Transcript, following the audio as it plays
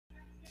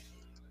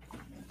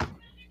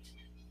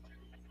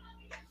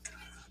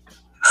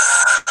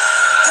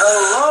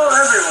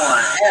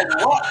and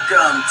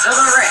welcome to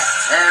the Rant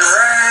N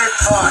Rave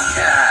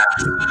Podcast,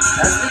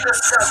 as we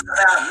discuss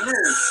about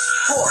news,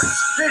 sports,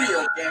 video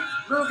games,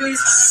 movies,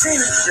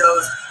 TV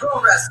shows,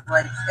 pro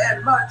wrestling,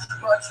 and much,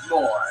 much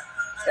more.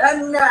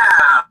 And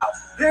now,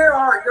 here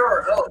are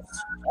your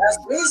hosts as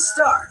we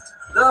start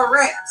the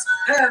Rant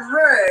N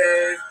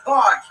Rave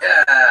Podcast.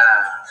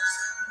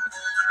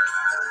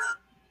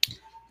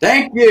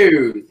 Thank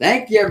you,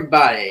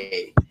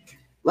 everybody.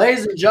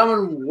 Ladies and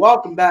gentlemen,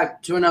 welcome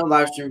back to another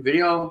live stream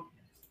video.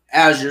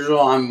 As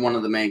usual, I'm one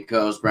of the main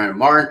co-hosts, Brandon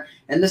Martin,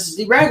 and this is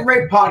the Rant N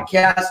Rave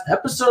Podcast,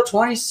 episode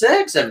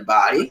 26,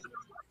 everybody.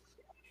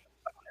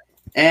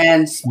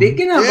 And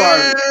speaking of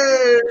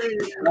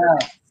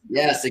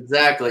yes,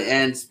 exactly.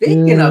 And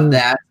speaking of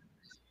that,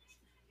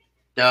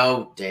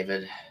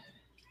 David.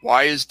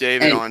 Why is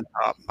David on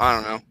top? I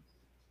don't know.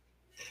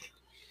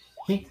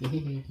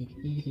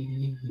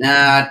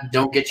 Nah,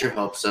 don't get your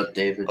hopes up,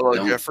 David. Hello,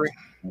 Don't. Jeffrey.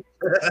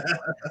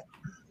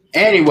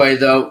 Anyway,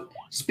 though,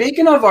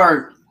 speaking of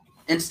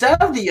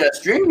instead of the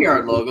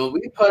StreamYard logo,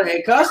 we put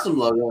a custom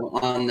logo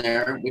on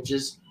there, which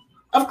is,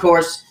 of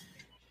course,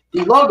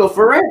 the logo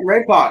for Rant N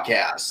Rave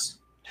Podcast.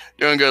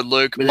 Doing good,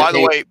 Luke. By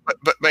the way,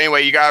 but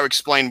anyway, you got to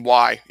explain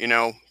why,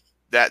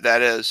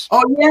 that is.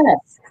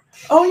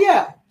 Oh,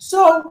 yeah.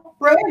 So,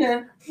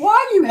 Brandon,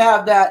 why do you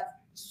have that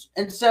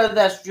instead of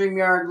that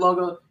StreamYard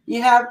logo?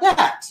 You have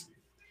that.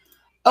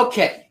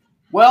 Okay,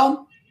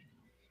 well,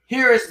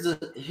 here's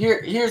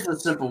the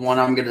simple one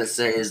I'm going to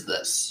say is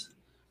this.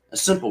 A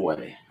simple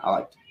way, I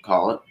like to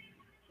call it.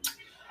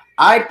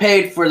 I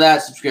paid for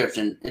that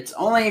subscription. It's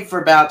only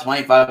for about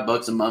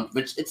 $25 a month,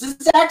 which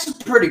it's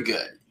actually pretty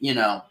good,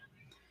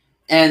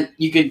 And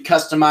you can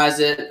customize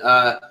it,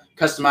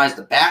 customize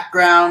the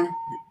background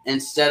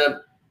instead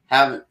of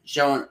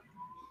showing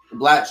the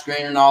black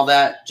screen and all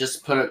that.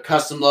 Just put a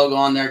custom logo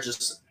on there,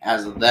 just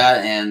as of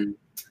that, and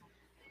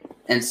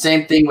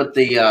same thing with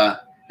the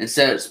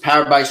instead it's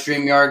powered by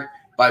StreamYard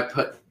by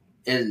put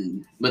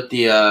in with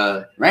the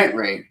Rant N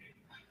Rave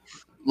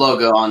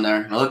logo on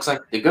there. It looks like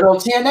the good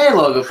old TNA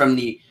logo from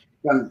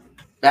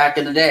back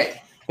in the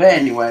day. But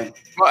anyway,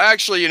 well,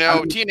 actually,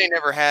 TNA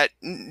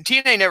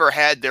never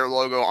had their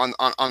logo on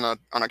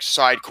a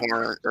side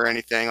corner or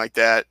anything like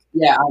that.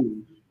 Yeah,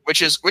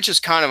 which is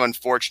kind of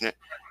unfortunate.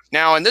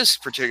 Now, in this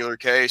particular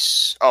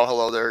case, oh,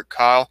 hello there,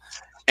 Kyle,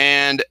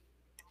 and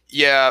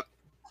yeah,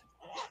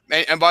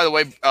 and by the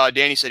way,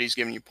 Danny said he's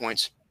giving you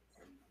points.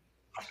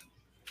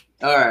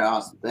 All right,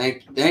 awesome,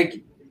 thank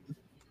you.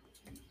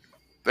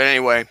 But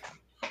anyway.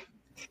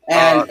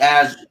 And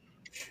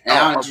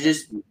I'll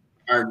introduce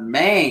our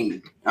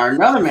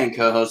another main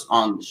co-host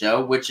on the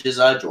show, which is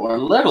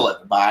Jordan Little,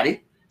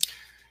 everybody.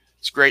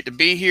 It's great to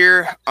be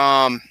here.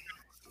 By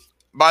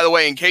the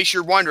way, in case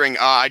you're wondering,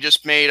 I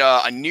just made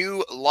a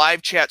new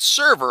live chat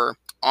server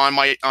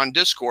on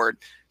Discord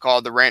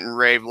called the Rant N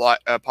Rave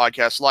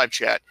Podcast Live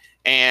Chat,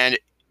 and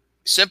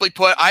simply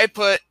put, I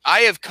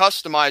have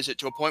customized it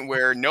to a point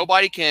where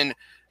nobody can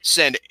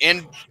send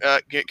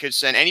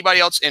anybody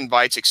else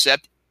invites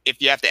except if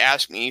you have to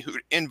ask me who to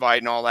invite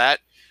and all that.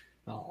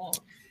 Oh.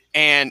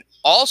 And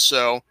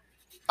also,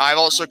 I've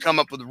also come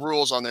up with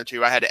rules on there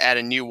too. I had to add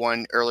a new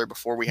one earlier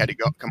before we had to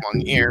come on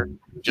the air,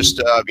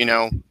 just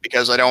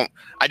because I don't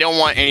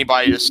want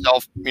anybody to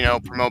self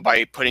promote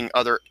by putting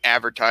other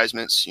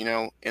advertisements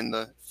in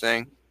the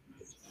thing.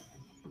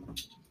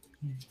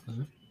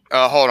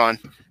 Hold on.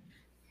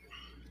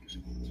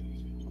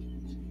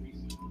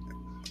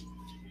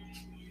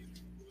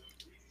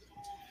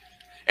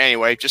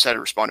 Anyway, just had to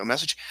respond to a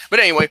message. But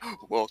anyway,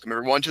 welcome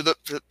everyone to the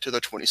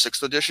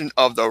 26th edition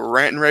of the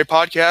Rant N Rave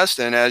Podcast.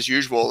 And as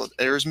usual,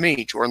 there's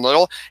me, Jordan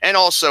Little, and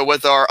also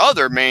with our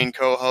other main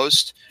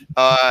co-host,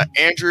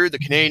 Andrew, the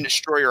Canadian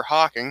Destroyer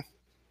Hawking.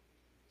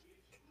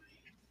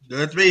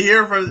 Good to be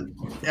here for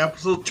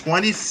episode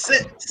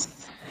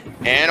 26.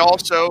 And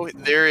also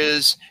there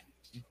is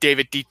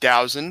David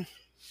D1000,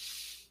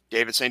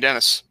 David St.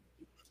 Dennis.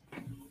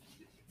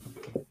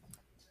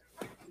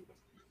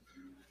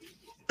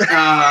 He's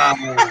a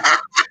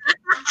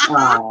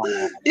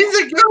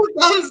good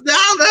thumbs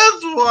down,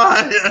 that's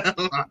why.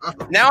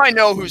 Now I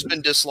know who's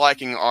been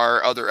disliking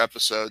our other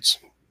episodes.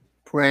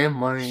 Brandon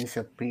Martin is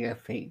a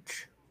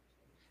BFH.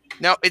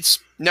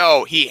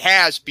 No, he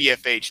has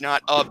BFH,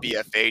 not a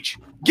BFH.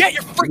 Get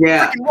your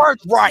freaking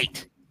words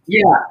right.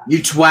 Yeah, you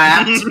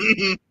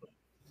twat.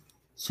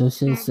 So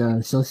says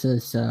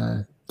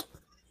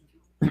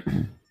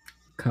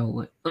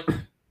Carl.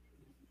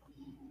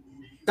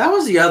 That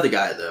was the other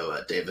guy, though,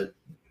 David.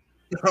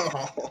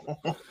 Oh.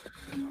 All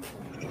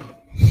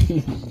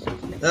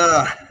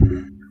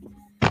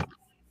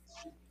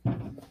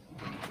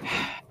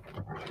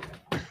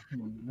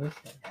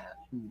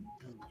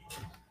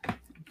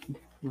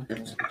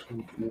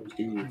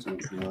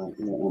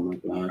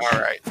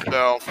right.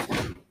 So,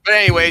 but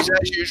anyways,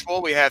 as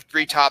usual, we have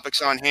 3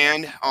 topics on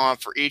hand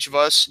for each of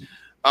us.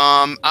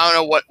 I don't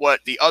know what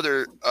the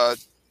other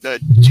the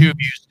 2 of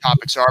you's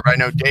topics are, but I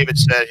know David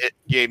said it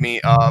gave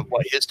me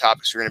what his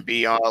topics were going to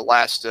be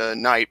last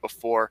night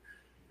before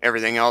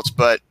everything else.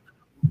 But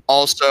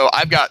Also,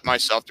 I've got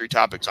myself 3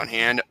 topics on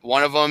hand.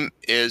 One of them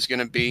is going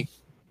to be,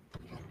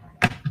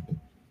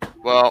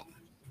 well,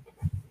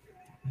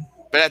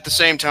 but at the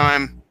same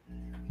time,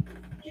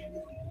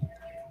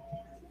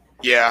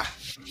 yeah.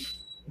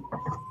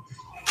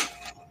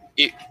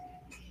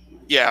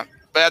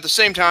 But at the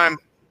same time,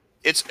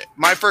 it's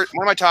one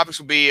of my topics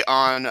will be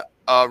on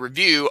a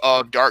review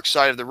of Dark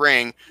Side of the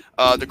Ring,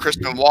 the Chris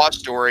Benoit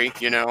story,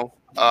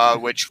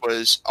 which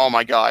was, oh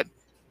my God.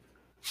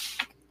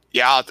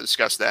 Yeah, I'll have to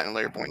discuss that in a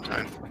later point in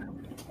time.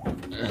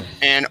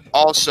 And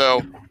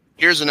also,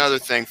 here's another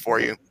thing for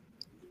you.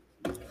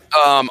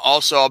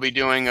 Also, I'll be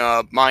doing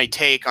my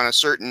take on a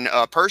certain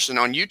person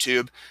on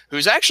YouTube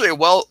who's actually a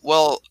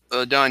well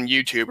done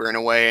YouTuber in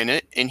a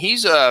way, and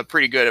he's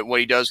pretty good at what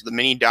he does with the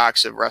mini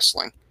docs of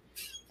wrestling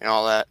and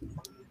all that.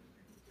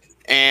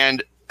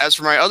 And as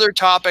for my other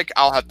topic,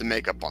 I'll have to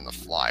make up on the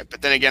fly.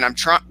 But then again, I'm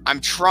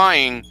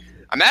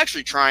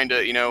actually trying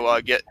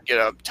to get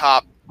a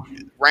top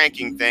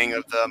ranking thing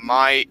of the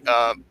my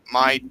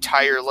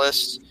tire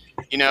list.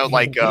 From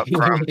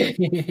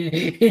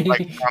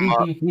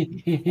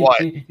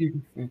what?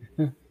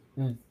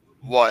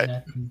 What?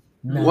 Nothing.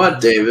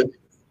 What, David?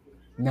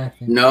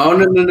 Nothing.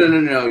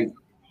 No.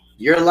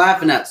 You're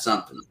laughing at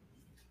something.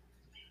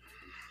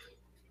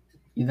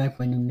 You like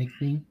my new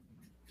nickname?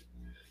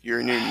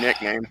 Your new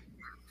nickname?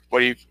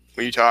 What are you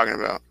talking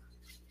about?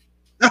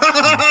 Oh,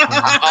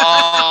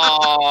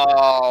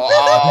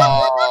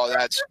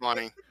 that's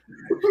funny.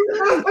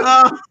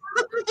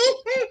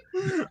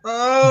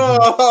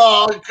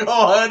 Oh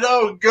God!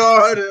 Oh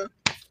God!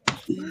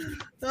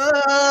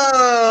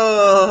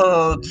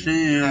 Oh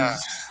jeez.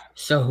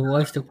 So who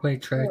wants to play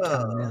Town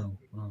now?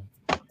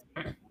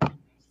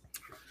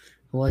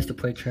 Who wants to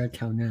play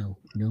Town now?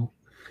 No,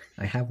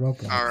 I have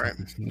Roblox. All right.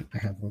 I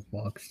have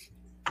Roblox.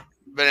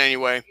 But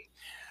anyway,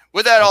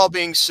 with that all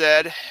being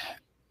said,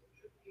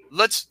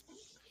 let's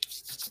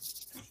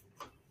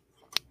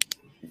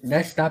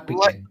stop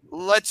again.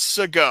 Let's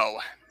go.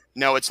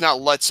 No, it's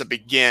not let's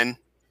begin,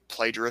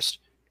 plagiarist.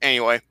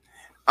 Anyway,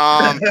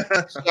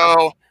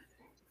 so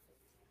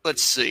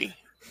let's see.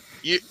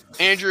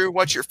 Andrew,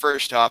 what's your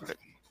first topic?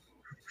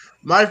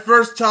 My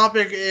first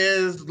topic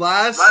is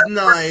last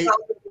night.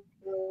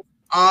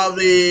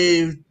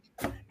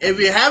 If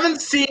you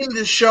haven't seen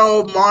the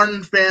show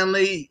Modern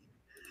Family,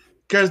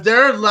 because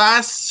their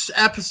last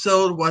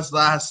episode was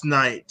last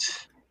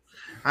night,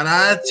 and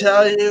I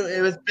tell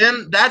you,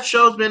 that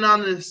show's been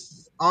on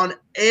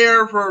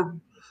air for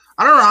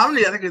I don't know how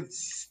many. I think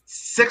it's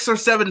 6 or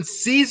 7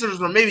 seasons,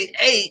 or maybe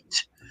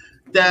 8.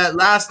 That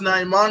last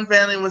night, Modern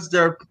Family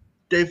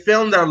they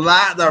filmed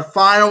their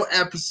final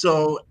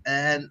episode,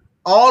 and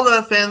all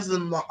the fans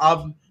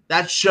of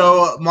that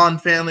show, Modern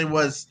Family,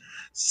 was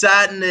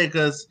saddened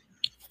because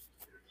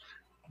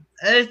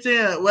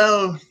anything.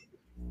 Well,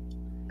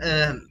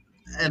 and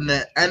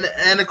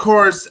of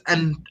course,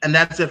 and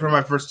that's it for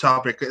my first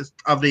topic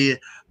of the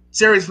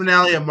series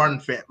finale of Modern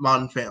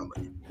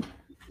Family.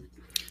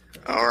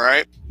 All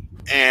right.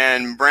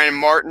 And Brandon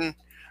Martin,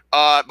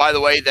 by the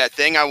way, that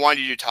thing I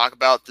wanted you to talk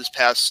about this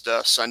past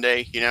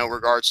Sunday,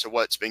 regards to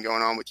what's been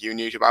going on with you on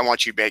YouTube, I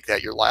want you to make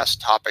that your last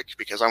topic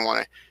because I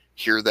want to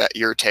hear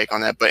your take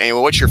on that. But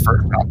anyway, what's your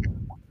first topic?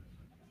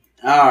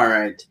 All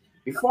right.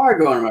 Before I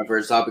go on to my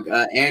first topic,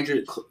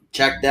 Andrew,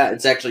 check that.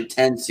 It's actually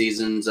 10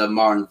 seasons of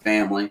Modern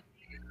Family.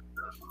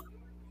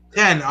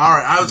 10. All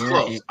right. I was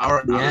close. I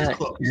was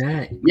close.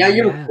 Yeah,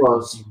 you were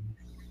close.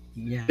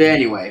 Yeah. But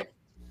anyway,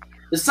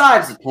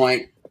 besides the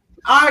point,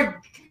 I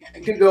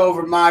could go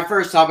over my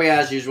first topic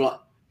as usual,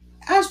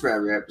 as for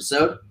every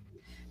episode.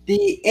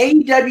 The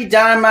AEW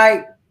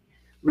Dynamite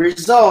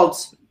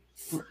results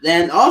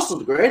and also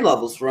the grade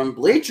levels from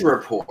Bleacher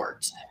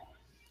Report.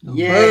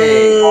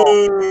 Yay!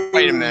 Oh,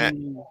 wait a minute.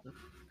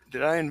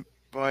 Did I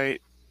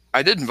invite?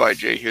 I did invite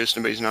Jay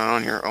Houston, but he's not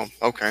on here. Oh,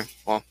 okay.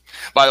 Well,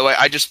 by the way,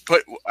 I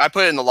put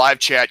it in the live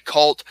chat.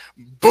 Cult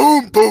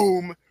Boom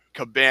Boom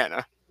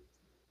Cabana.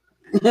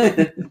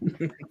 I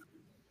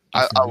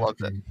love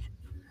that.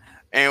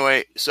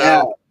 Anyway,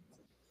 so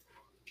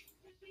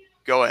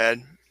go ahead.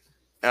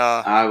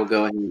 I will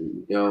go ahead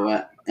and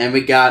go. And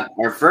we got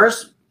the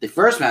first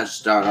match to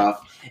start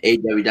off.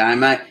 AEW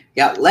Dynamite.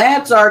 Got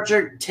Lance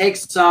Archer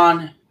takes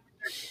on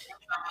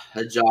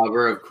a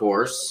jobber, of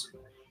course.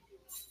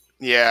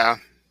 Yeah.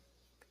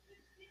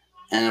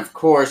 And of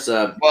course,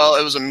 well,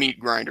 it was a meat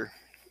grinder.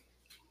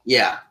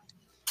 Yeah.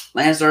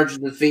 Lance Archer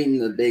defeating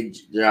the big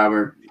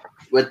jobber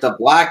with the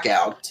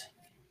blackout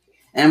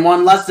and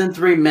won less than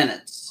 3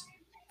 minutes.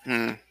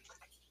 All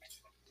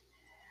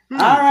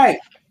right.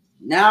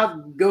 Now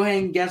go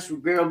ahead and guess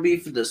what grade will be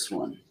for this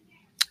one.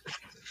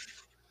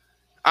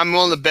 I'm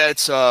willing to bet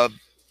it's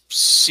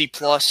C+.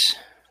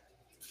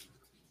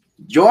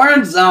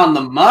 Jordan's on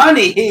the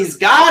money. He's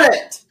got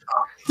it.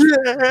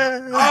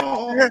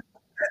 Oh.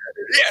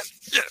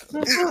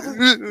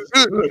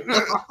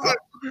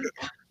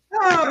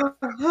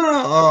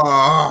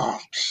 Oh.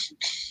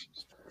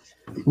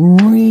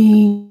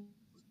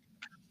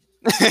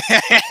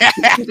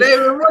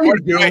 David, what are you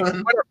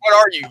doing? What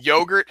are you,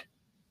 yogurt?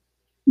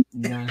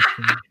 Nothing.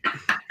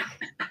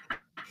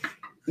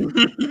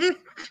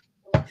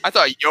 I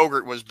thought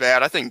yogurt was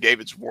bad. I think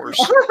David's worse.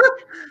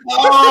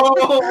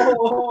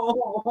 Oh,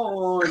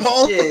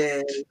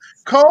 shit.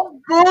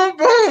 Cold boom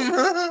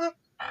boom.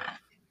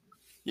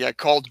 Yeah,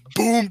 called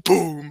Boom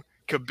Boom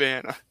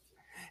Cabana.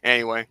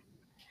 Anyway.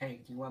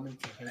 Hey, do you want me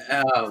to hit?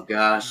 Oh,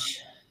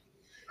 gosh.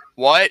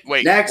 What?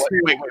 Wait. Next.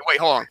 Wait,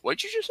 hold on. What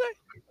did you just say?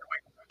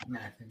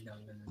 Nothing.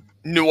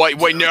 No. No,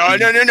 wait,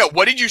 no.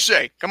 What did you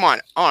say? Come on.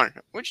 What'd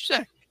you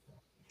say?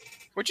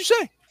 What'd you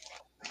say?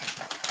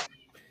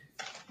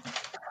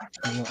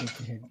 You want me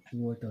to hit you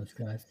with those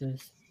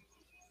glasses?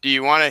 Do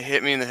you want to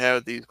hit me in the head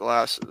with these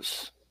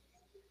glasses?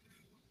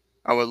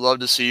 I would love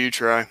to see you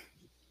try.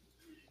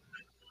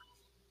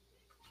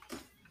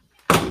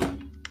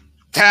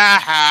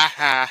 Ha ha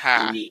ha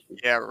ha.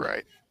 Yeah,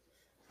 right.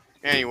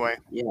 Anyway.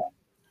 Yeah.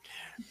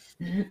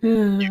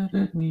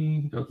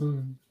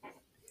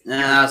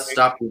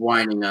 Stop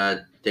whining,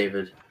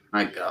 David.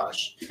 My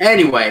gosh.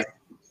 Anyway,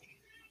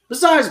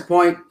 besides the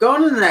point,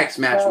 going to the next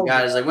match we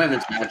got is a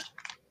women's match.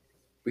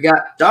 We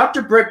got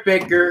Dr. Britt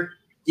Baker,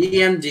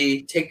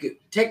 DMD,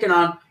 taking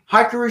on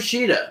Hikaru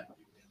Shida.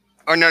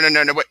 Oh, no.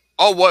 Wait.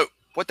 Oh,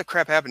 what the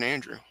crap happened to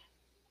Andrew?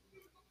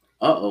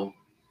 Uh-oh.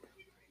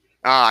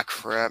 Ah,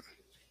 crap.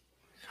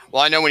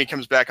 Well, I know when he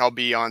comes back, I'll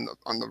be on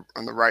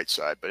the right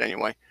side. But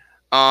anyway,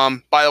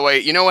 by the way,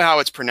 you know how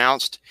it's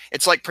pronounced?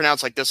 It's like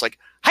pronounced like this, like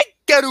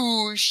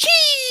Hikaru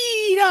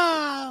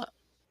Shida.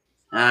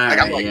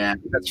 Yeah.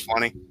 That's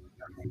funny.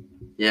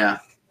 Yeah.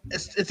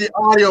 It's the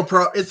audio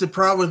It's the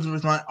problem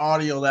with my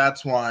audio.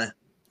 That's why.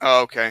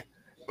 Oh, okay.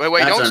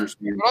 Wait. That's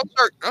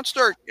Don't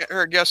start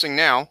her guessing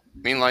now. I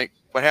mean, like,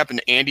 what happened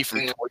to Andy from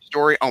Toy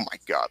Story? Oh my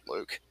God,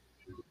 Luke.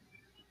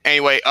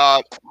 Anyway,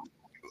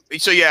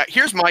 so yeah,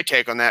 here's my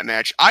take on that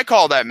match. I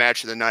call that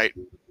match of the night.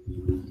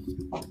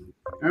 All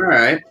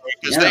right.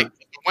 Because the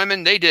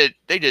women, they did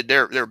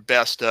their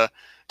best to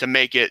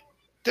make it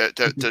to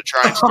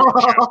try and steal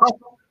the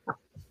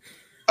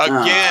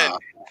show.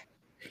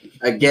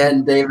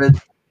 Again,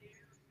 David.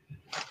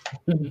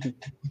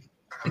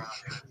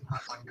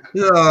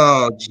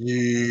 Oh,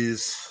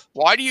 jeez.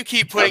 Why do you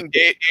keep putting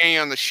Danny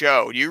on the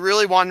show? Do you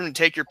really want him to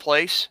take your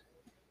place?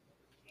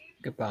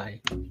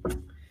 Goodbye.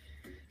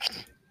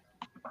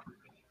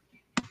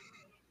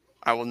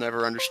 I will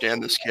never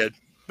understand this kid.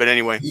 But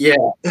anyway. Yeah.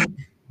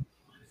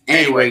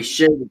 Anyway,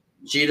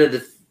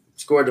 Shida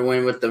scored the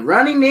win with the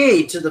running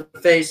knee to the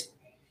face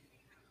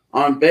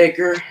on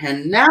Baker.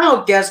 And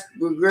now, guess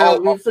we're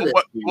going for this.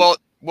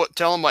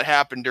 Tell him what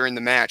happened during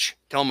the match.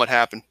 Tell him what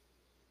happened.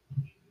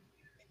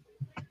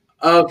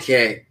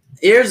 Okay.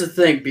 Here's the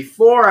thing.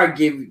 Before I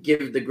give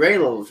the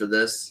grade level for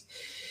this,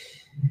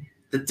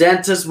 the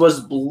dentist was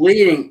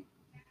bleeding,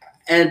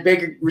 and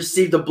Baker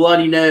received a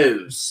bloody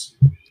nose.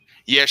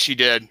 Yes, she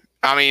did.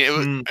 I mean, it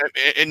was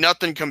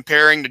nothing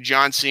comparing to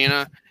John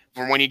Cena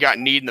from when he got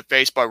kneed in the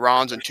face by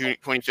Rollins in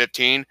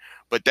 2015.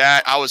 But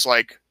that, I was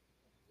like,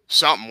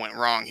 something went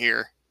wrong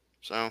here.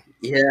 So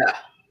yeah.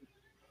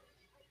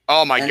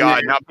 Oh my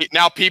God!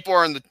 Now people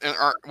are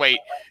wait.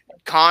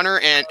 Connor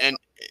and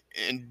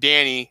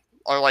Danny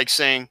are like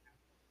saying,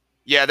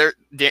 yeah,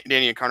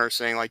 Danny and Connor are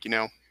saying like, you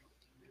know,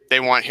 they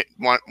want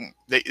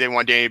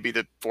Danny to be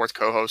the fourth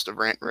co-host of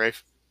Rant N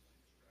Rave.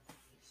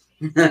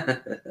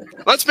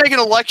 Let's make an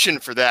election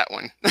for that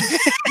one.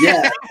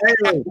 Yeah.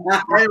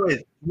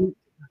 Anyways.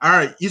 All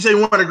right. You say you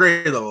want a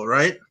grade level,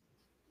 right?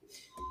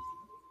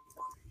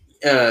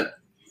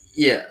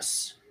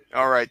 Yes.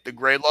 All right. The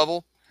grade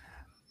level.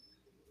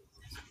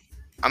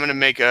 I'm going to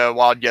make a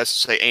wild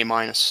guess and say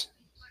A-.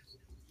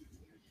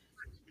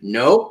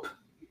 Nope.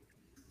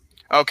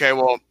 Okay.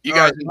 Well, you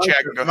guys in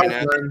chat can go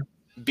ahead and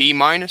B-.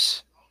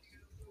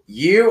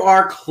 You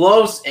are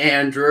close,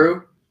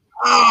 Andrew.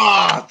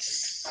 Ah,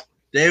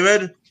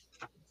 David?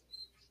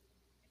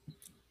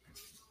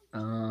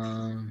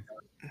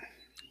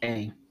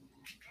 A.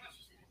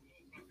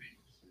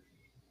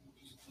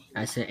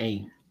 I said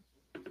A.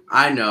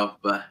 I know,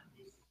 but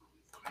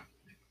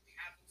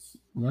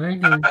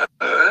What? that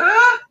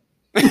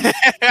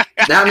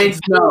means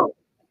no.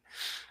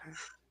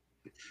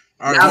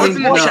 All right, That what's means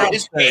in the no. chat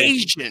Is say?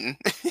 Asian.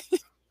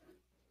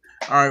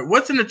 All right,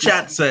 what's in the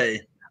chat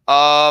say?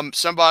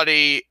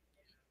 Somebody,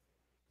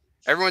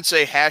 everyone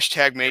say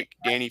hashtag make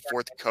Danny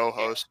fourth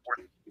co-host.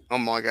 Oh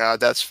my God,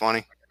 that's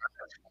funny.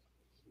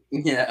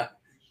 Yeah.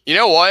 You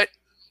know what?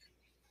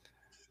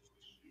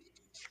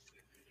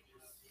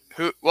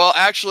 Well,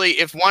 actually,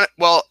 if one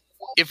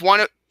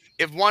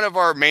of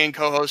our main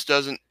co-hosts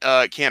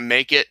can't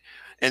make it,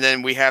 and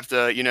then we have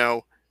to, you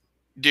know,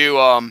 do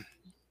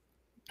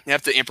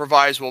have to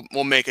improvise,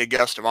 we'll make a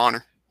guest of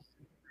honor.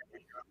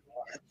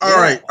 All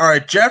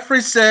right.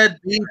 Jeffrey said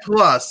B+.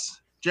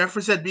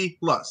 Jeffrey said B+.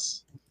 Well,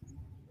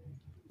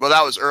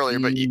 that was earlier,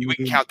 but we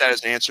can count that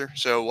as an answer.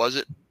 So was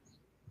it?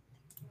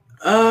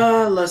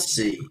 Let's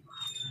see.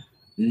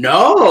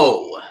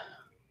 No.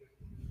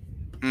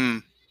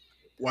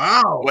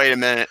 Wow. Wait a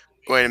minute.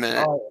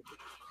 Oh.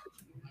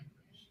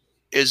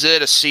 Is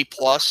it a C+?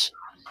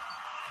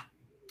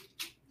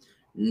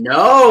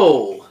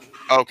 No.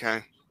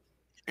 Okay.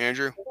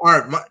 Andrew?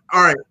 All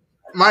right.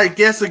 my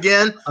guess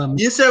again. Um,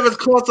 You said it was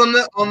close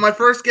on my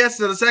first guess.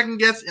 To the second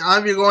guess,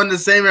 I'm going to the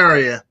same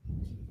area.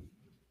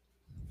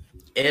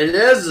 It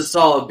is a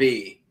solid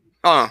B.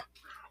 Huh.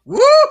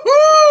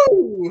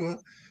 Woohoo!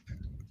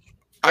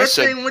 I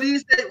said,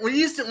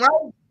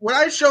 When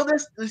I showed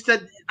this, they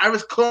said I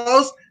was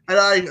close,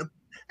 and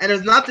it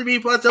was not to be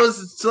plus. It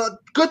was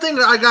good thing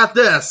that I got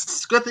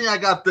this. Good thing I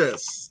got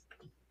this.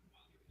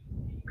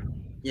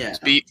 Yeah.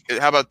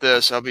 how about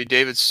this? I'll be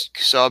David's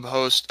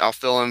sub-host. I'll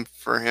fill in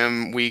for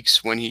him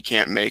weeks when he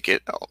can't make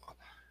it. Oh.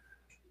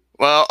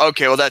 Well,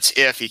 okay. Well, that's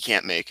if he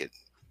can't make it.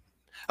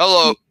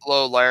 Hello,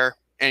 Lair.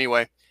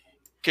 Anyway,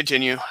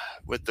 continue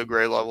with the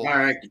grade level. All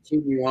right,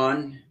 continue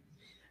on.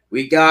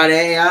 We got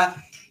a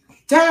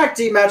tag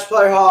team match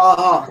player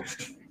hall.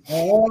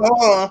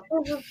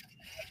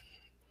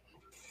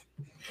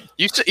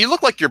 You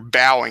look like you're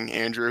bowing,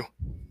 Andrew.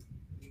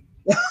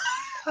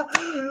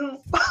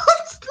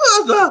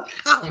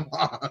 Come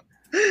on.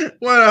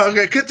 Well,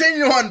 okay,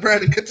 continue on,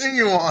 Brandon.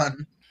 Continue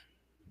on.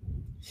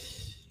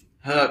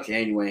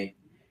 Okay, anyway.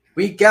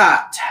 We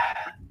got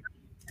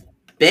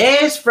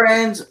best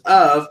friends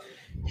of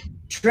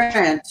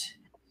Trent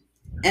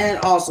and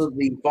also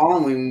the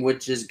following,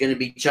 which is going to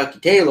be Chucky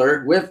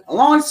Taylor,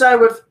 alongside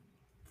with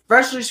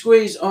freshly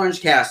squeezed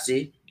Orange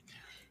Cassidy,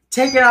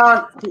 taking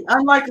on the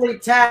unlikely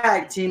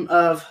tag team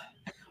of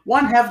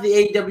one half of the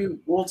AEW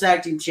World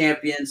Tag Team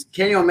Champions,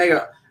 Kenny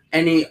Omega,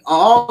 and he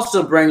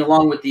also bring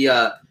along with the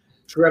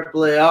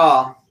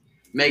AAA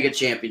Mega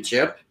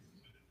Championship.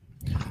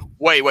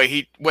 Wait.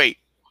 The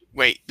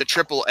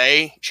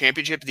AAA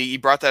Championship, he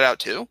brought that out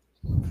too?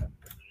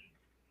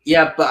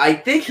 Yeah, but I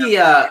think he,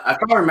 if I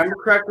remember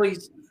correctly,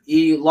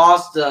 he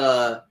lost his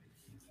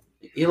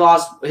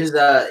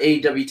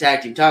AEW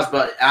Tag Team titles,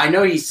 but I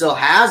know he still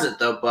has it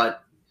though.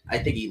 But I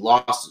think he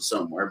lost it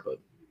somewhere. But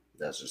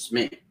that's just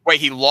me. Wait,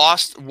 he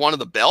lost one of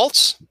the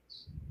belts?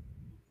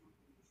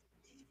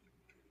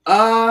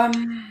 No,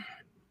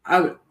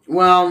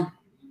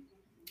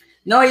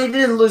 he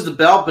didn't lose the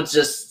belt, but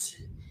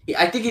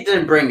I think he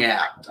didn't bring it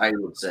out. I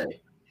would say.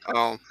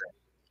 Oh.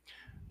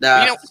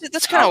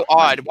 That's kind of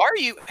odd. Why are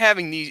you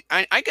having these?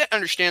 I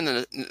understand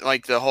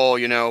the whole,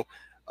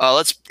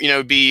 let's,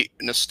 be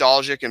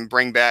nostalgic and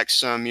bring back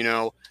some,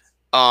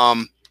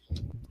 some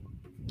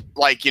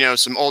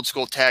old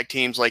school tag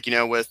teams, with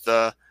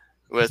that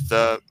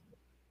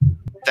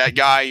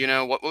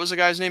guy, what was the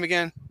guy's name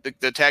again?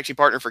 The tag team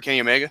partner for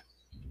Kenny Omega?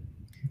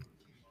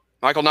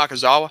 Michael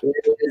Nakazawa?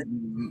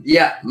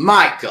 Yeah,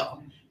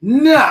 Michael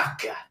Nakazawa!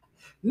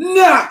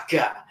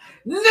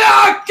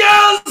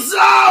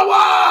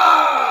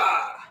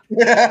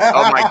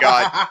 Oh my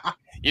God!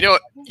 You know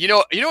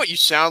what you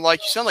sound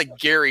like? You sound like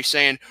Gary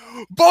saying,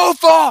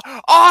 "Bofa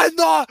on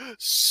the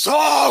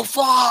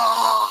sofa."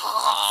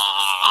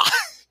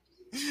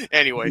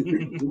 Anyway,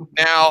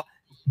 now,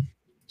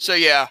 so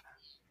yeah,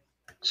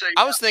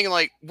 I was thinking,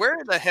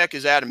 where the heck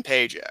is Adam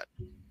Page at?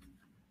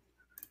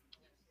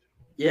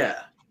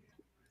 Yeah,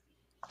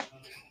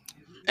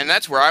 and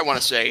that's where I want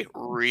to say,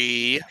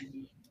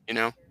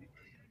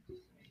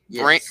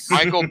 yes.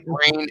 Michael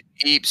Brain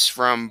Eeps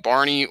from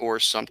Barney or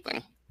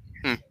something.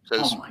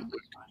 Says, Oh my God.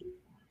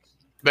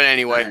 But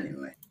anyway,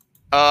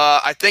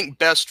 I think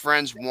Best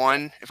Friends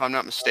won, if I'm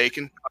not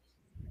mistaken.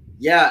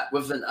 Yeah,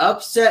 with an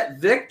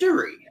upset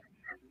victory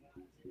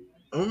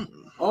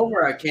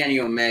over at Kenny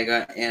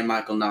Omega and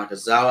Michael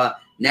Nakazawa.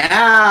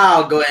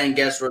 Now, go ahead and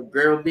guess what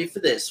grade will be for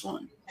this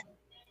one.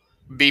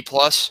 B+.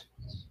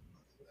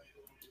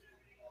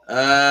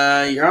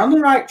 You're on the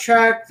right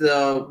track,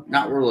 though.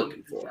 Not what we're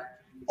looking for.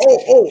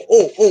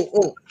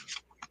 Oh.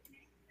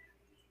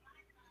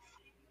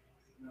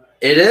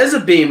 It is a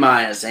B-,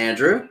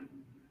 Andrew.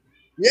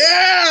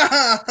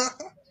 Yeah!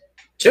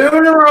 2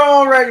 in a row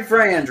already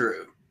for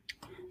Andrew.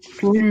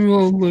 for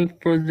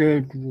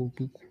that will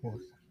be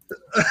close.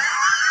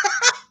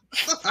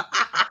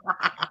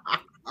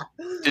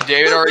 Did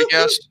David already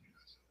guess?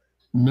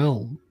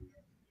 No.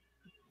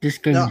 This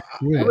game is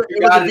great.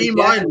 It was a B-. It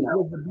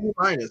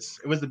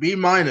was the B-.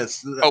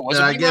 Oh, was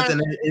it I B-? guess,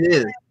 and it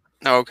is.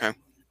 Oh, okay.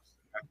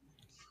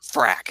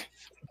 Frack.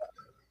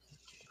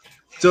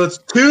 So it's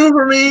 2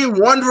 for me,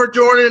 1 for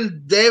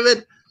Jordan,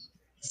 David,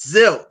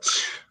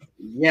 zilch.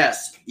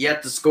 Yes,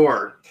 yet to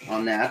score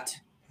on that.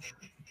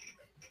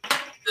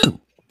 But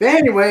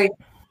anyway,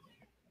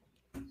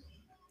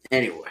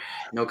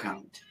 no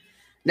comment.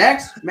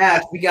 Next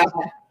match, we got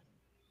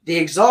the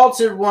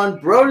Exalted One,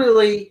 Brody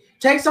Lee,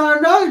 takes on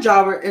another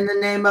jobber in the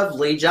name of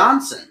Lee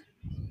Johnson.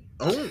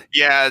 Oh.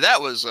 Yeah,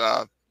 that was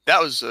a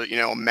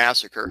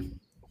massacre.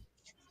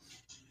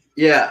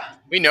 Yeah.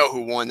 We know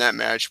who won that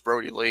match,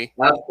 Brody Lee.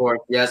 Of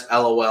course, yes,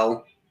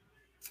 LOL.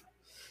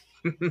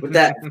 With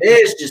that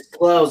vicious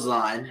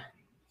clothesline.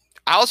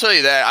 I'll tell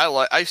you that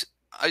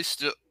I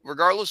still,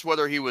 regardless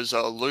whether he was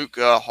Luke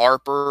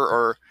Harper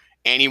or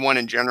anyone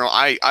in general,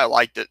 I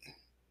liked it.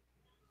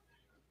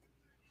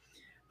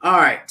 All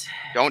right.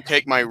 Don't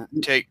take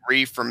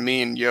Ree from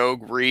me and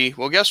Yog Ree.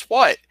 Well, guess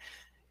what?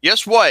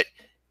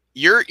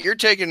 You're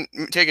taking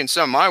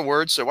some of my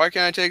words, so why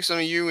can't I take some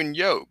of you and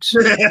Yokes?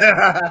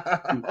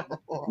 Now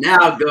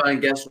I'll go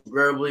and guess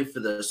verbally for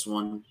this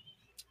one.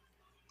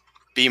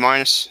 B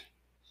minus.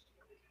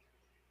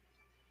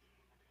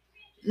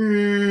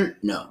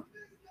 No.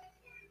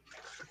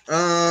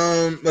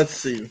 Let's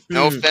see.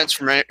 No offense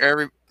from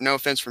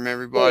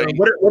everybody.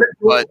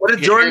 What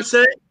did Jordan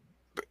say?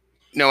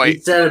 No, wait.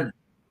 He said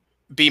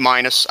B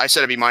minus. I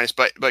said a B minus,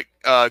 but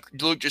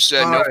Luke just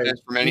said no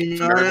offense from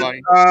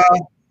everybody.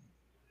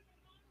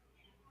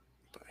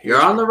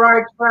 you're on the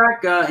right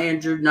track,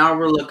 Andrew. Now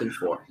we're looking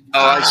for. Oh,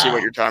 I see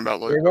what you're talking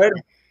about, Luke.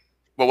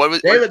 Well, what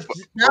was David?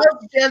 Now's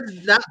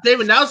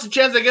the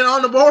chance to get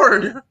on the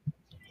board.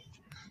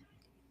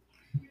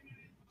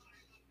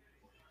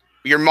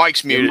 Your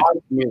mic's muted.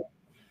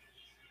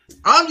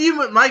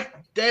 Unmute mic,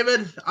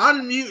 David.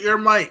 Unmute your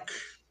mic.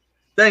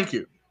 Thank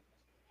you.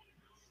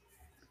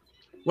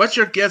 What's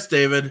your guess,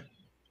 David?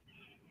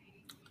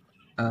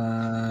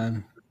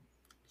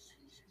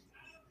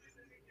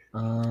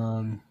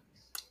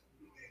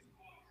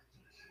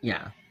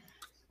 Yeah.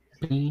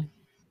 B.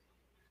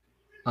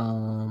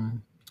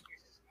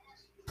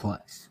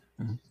 Plus.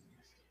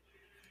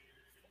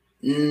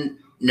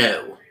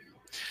 No.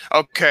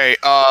 Okay.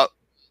 All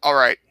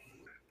right.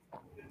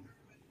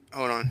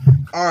 Hold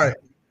on. All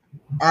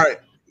right.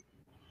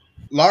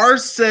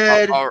 Lars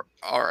said. All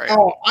right.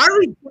 Oh, I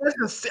already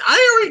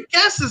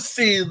guessed a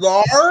C,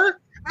 Lars.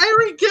 I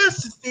already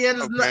guessed a C,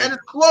 and it's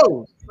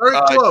close. Very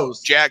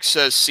close. Jack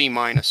says C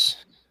minus.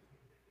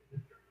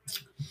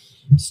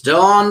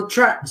 Still on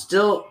track.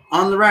 Still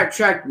on the right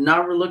track.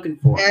 Now we're looking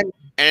for.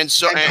 And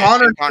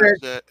Connor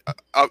said,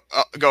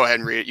 go ahead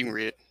and read it. You can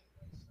read it.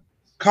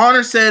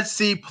 Connor said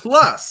C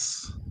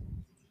plus.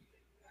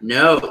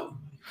 No.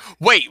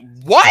 Wait,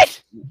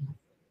 what?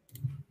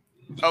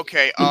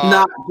 Okay.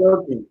 Not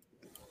joking.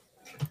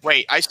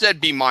 Wait, I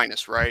said B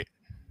minus, right?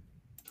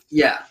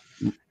 Yeah.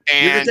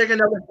 And you can take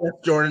another guess,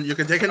 Jordan. You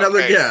can take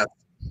another guess.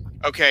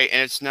 Okay,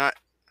 and it's not.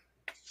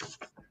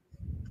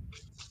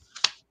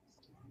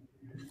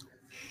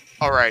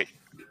 All right.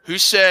 Who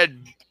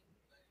said?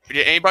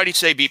 Did anybody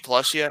say B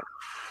plus yet?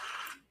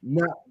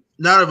 No,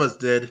 none of us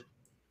did.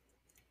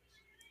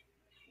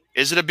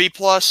 Is it a B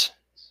plus?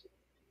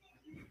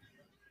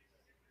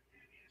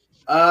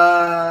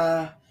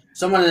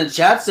 Someone in the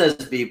chat says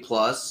B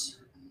plus.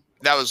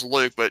 That was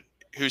Luke, but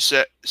who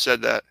said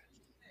that?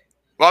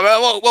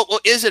 Well,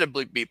 is it a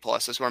B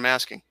plus? That's what I'm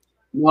asking.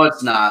 No,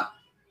 it's not.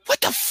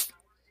 What the?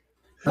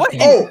 What?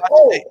 Oh!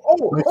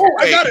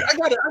 I got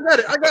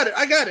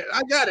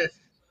it.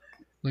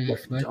 So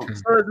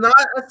it's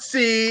not a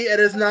C. It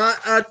is not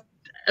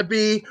a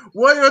B.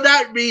 What would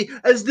that be?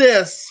 Is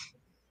this?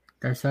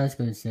 That's what I was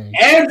going to say.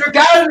 Andrew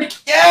got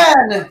it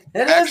again.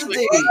 It is a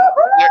D.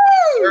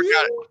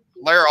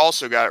 Blair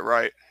also got it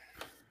right.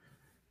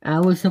 I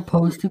was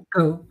supposed to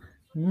go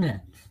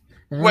next.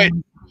 Wait.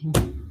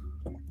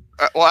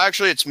 Well,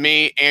 actually, it's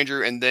me,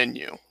 Andrew, and then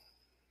you.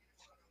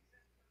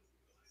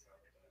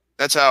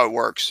 That's how it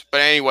works.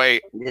 But anyway.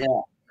 Yeah.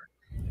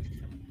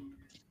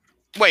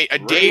 Wait, a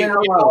D. You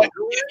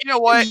know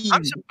what?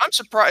 I'm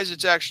surprised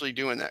it's actually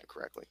doing that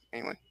correctly.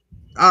 Anyway.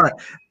 All right.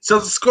 So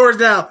the score's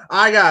now.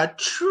 I got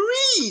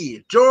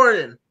 3.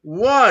 Jordan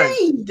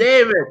 1.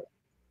 David.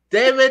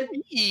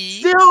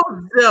 Still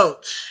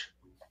zilch.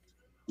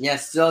 Yeah,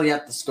 still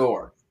yet to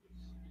score.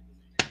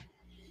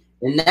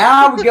 And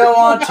now we go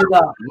on to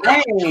the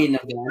main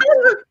event.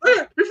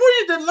 Before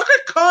you did, look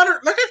at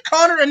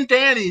Connor and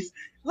Danny's.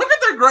 Look at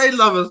their grade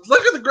levels.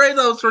 Look at the grade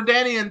levels for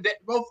Danny and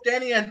both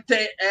Danny and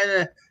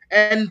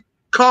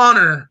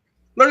Connor.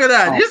 Look at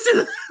that. Oh.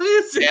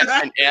 You see F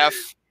that? and F.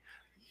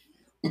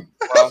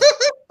 Well,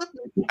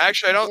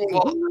 actually, I don't.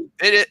 Well,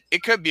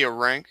 it could be a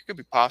rank. It could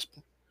be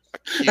possible.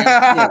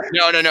 No.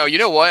 You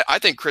know what? I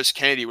think Chris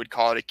Kennedy would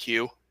call it a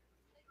Q.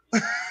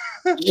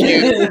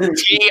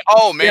 QT.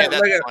 Oh man,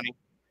 that's funny.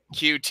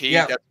 QT.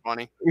 Yeah. That's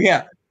funny.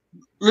 Yeah.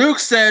 Luke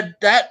said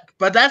that,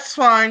 but that's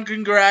fine.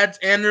 Congrats,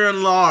 Andrew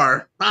and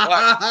Lar.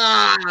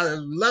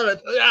 Love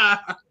it. Yeah.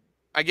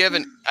 I give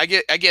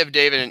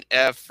David an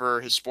F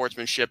for his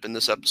sportsmanship in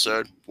this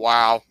episode.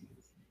 Wow.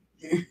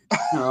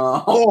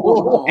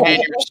 Oh.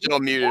 And you're still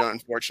muted,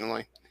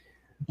 unfortunately.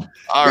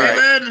 All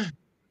right. David,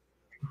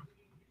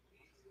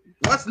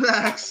 what's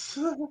next?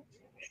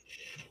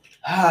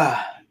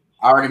 I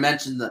already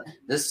mentioned that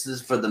this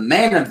is for the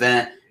main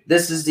event.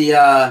 This is the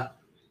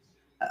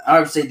I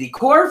would say the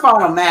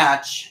quarterfinal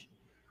match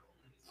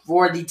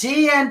for the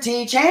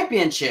TNT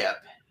Championship.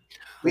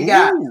 We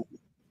got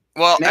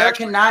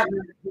American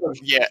Nightmare.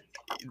 Yeah.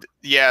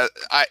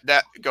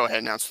 Go ahead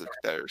and announce the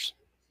competitors.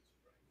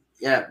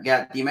 Yeah, we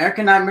got the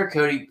American Nightmare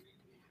Cody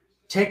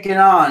taking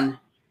on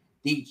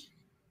the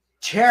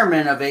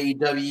chairman of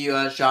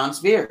AEW, Sean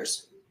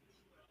Spears.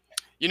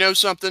 You know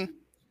something?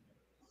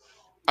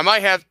 I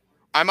might have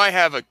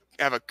a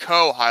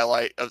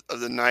co-highlight of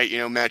the night,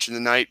 match of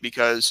the night,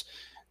 because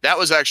that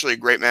was actually a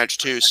great match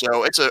too.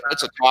 So it's a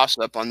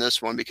toss-up on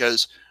this one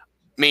because,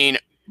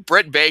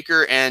 Britt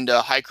Baker and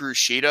Hikaru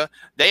Shida,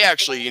 they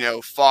actually,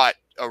 fought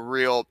a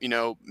real,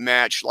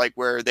 match like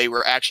where they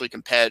were actually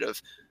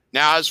competitive.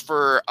 Now, as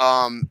for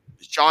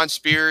Shawn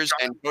Spears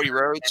and Cody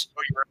Rhodes,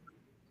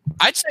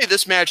 I'd say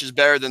this match is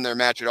better than their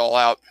match at All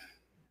Out.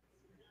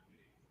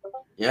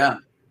 Yeah.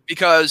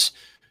 Because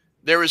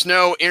there was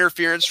no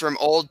interference from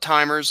old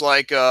timers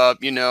like, Tully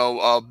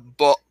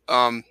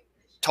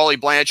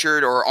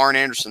Blanchard or Arn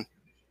Anderson.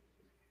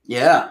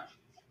 Yeah.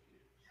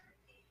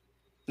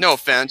 No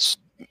offense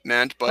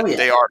meant, but yeah.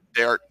 they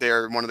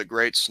are one of the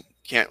greats.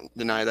 Can't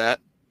deny that.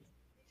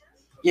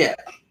 Yeah.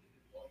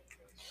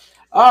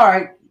 All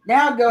right.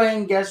 Now go ahead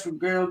and guess what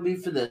grade will be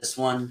for this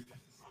one.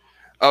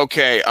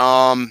 Okay.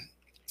 I'm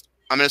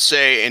gonna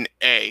say an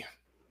A.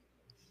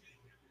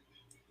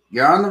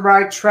 You're on the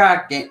right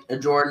track,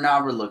 Jordan.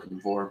 Now we're looking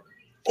for.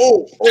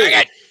 Oh.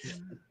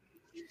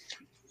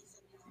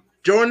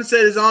 Jordan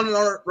said he's on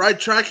the right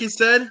track. He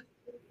said.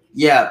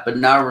 Yeah, but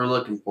now we're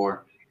looking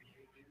for.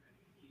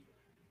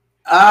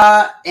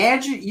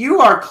 Andrew,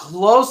 you are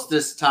close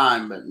this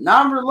time, but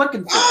now we're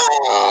looking for.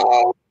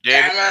 Oh,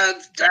 damn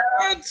it!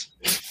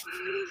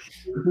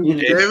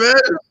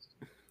 David.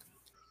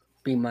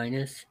 B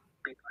minus.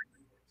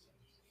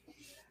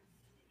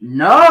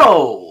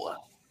 No.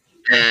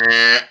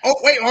 Oh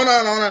wait, hold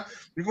on.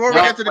 Before we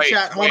get to the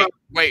chat, hold on.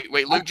 Wait.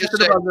 Luke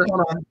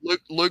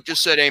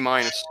just said A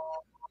minus.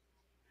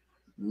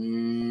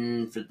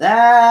 For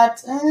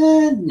that,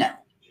 no.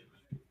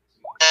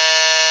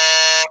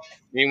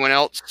 Anyone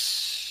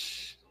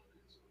else?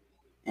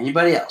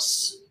 Anybody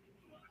else?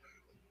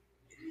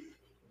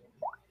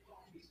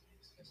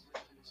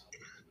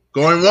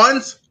 Going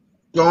once,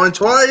 going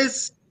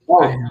twice.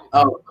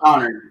 Oh,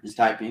 Connor is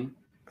typing.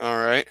 All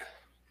right.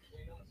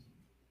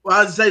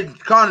 Well, I say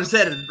Connor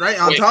said it right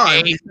on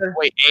time.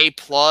 A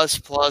plus.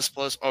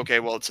 Okay,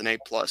 well, it's an A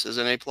plus. Is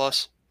it an A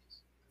plus?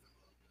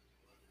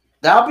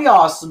 That would be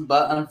awesome,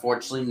 but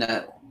unfortunately,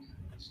 no.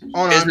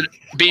 Is it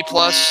B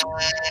plus?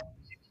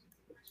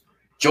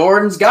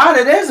 Jordan's got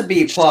it as a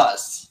B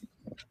plus.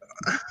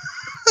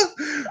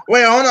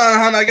 Wait, hold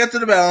on. I get to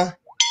the bell.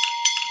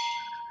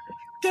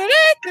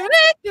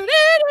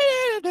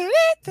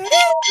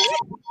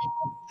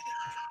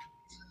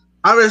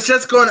 I was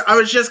just going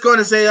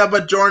to say that,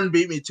 but Jordan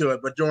beat me to it.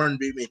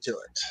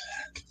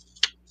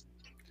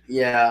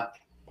 Yeah.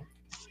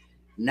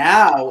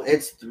 Now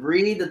it's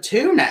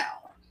 3-2 now.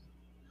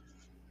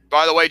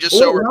 By the way, just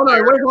hold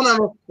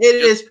on. It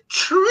is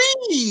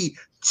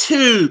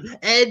 3-2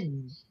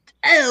 and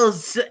El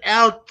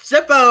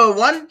Zippo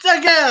once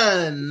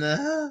again.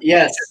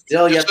 Yes,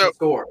 still yet to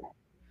score.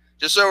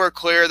 Just so we're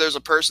clear, there's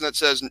a person that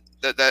says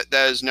that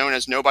is known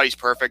as Nobody's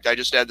Perfect. I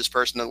just add this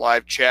person to the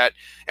live chat.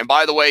 And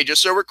by the way,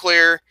 just so we're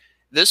clear,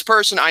 this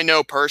person I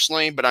know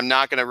personally, but I'm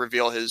not going to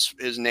reveal his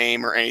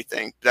name or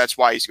anything. That's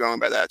why he's going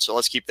by that. So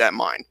let's keep that in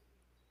mind.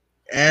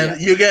 And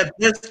you get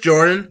this,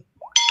 Jordan.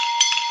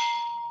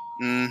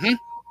 Mm-hmm.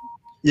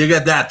 You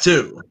get that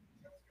too.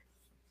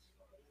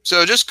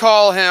 So just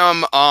call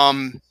him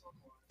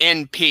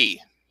NP.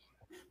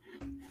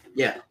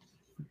 Yeah.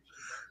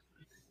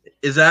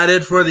 Is that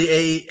it for the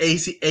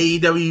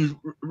AEW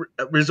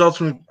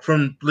results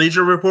from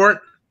Bleacher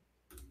Report?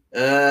 For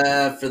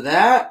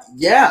that,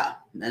 yeah.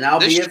 And that'll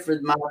be it for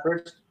my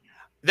first.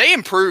 They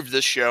improved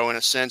this show in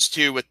a sense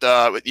too, with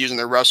using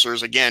their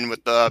wrestlers again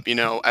with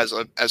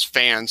as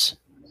fans.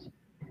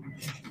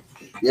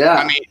 Yeah.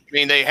 I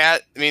mean they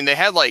had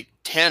like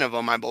 10 of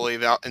them, I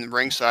believe, out in the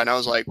ringside. And I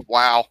was like,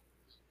 wow.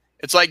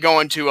 It's like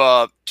going to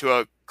a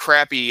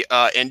crappy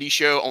indie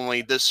show,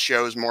 only this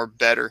show is more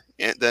better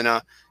than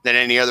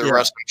any other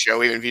wrestling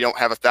show, even if you don't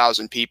have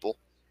 1,000 people.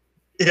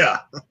 Yeah.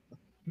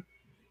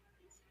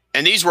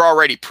 And these were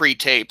already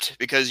pre-taped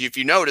because if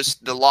you notice,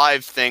 the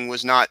live thing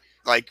was not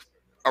like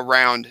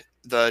around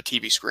the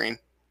TV screen.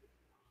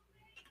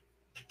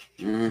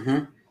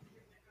 Mm-hmm.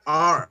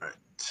 All right.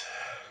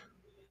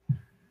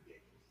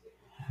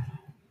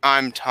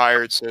 I'm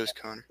tired, says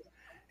Connor.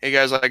 Hey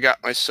guys, I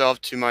got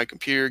myself to my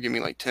computer. Give me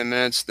like 10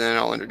 minutes, then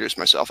I'll introduce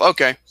myself.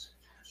 Okay.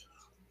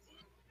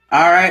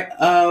 All right.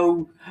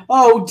 Oh,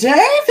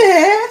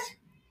 David.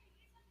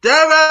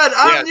 David,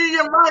 unmute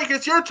your mic.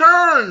 It's your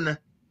turn.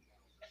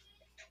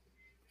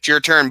 It's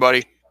your turn,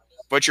 buddy.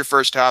 What's your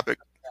first topic?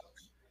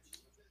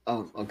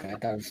 Oh, okay. I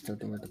thought I was still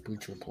doing the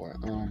Bleacher Report.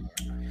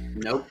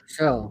 Nope.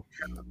 So,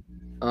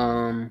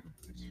 let me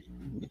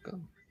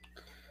go.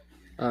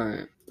 All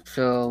right.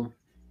 So,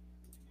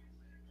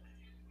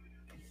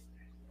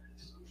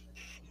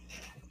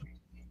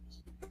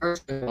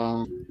 first of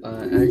all,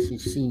 as you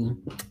see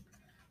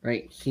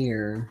right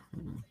here,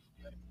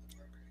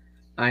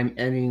 I'm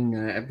editing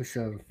an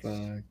episode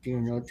of Dear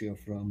No Deal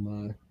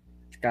from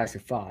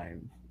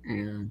 2005,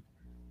 and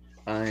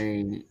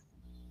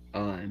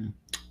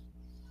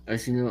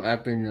as you know,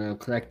 I've been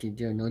collecting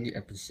Dear No Deal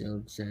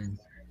episodes, and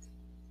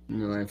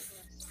I've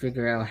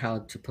figured out how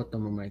to put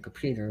them on my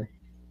computer.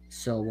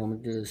 So what I'm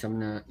gonna do is I'm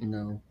gonna,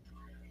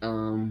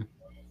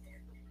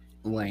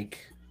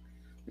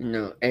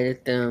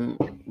 edit them,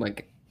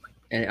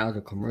 edit out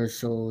the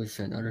commercials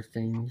and other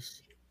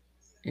things,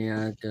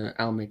 and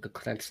I'll make a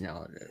collection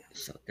out of it.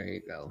 So there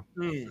you go.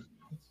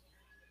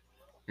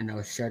 and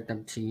I'll share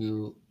them to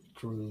you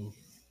through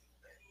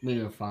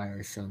Mediafire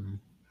or something.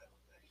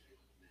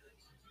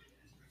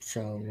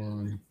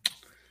 So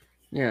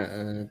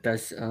yeah,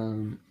 that's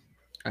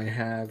I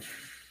have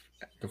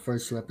the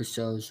first 2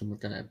 episodes, and we're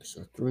done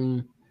episode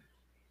 3.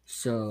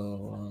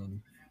 So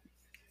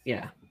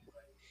yeah,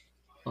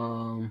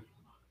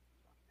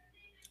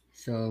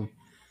 so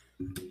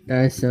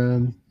that's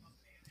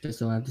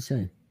all I have to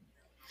say.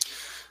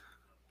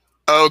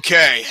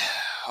 Okay.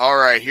 All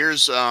right.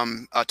 Here's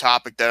a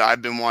topic that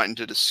I've been wanting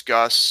to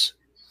discuss.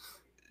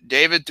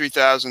 David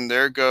 3000.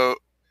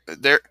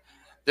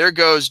 There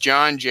goes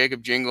John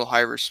Jacob Jingle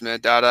Hiver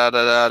Smith. Da da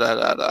da da da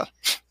da da.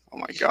 Oh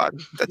my God.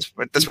 That's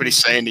what he's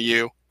saying to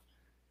you.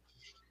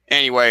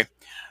 Anyway.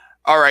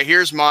 All right.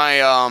 Here's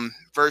my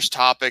first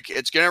topic.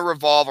 It's going to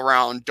revolve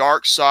around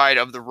Dark Side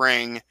of the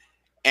Ring,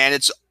 and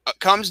it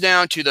comes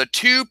down to the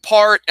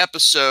 2-part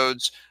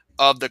episodes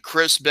of the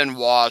Chris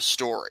Benoit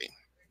story.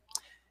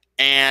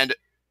 And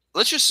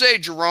let's just say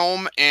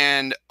Jerome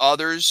and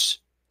others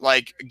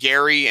like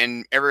Gary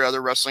and every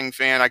other wrestling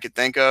fan I could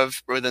think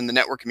of within the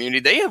network community,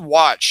 they have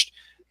watched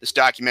this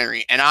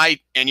documentary.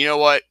 And you know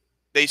what?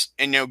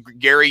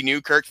 Gary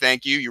Newkirk,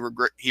 thank you.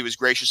 He was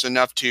gracious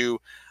enough to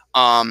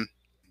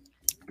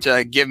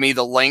give me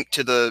the link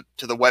to the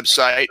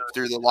website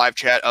through the live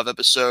chat of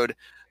episode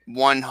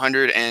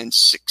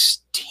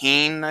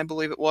 116, I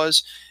believe it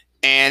was.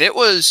 And it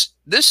was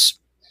this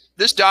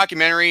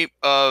documentary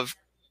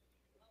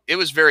it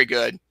was very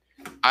good.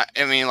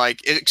 I mean,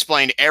 like, it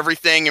explained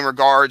everything in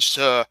regards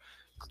to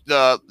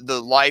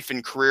the life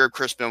and career of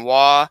Chris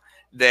Benoit.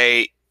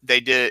 They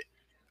did.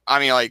 I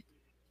mean, like,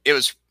 it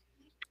was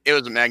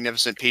a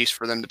magnificent piece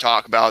for them to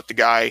talk about the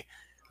guy.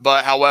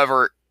 But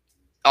however,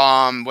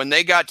 when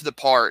they got to the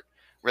part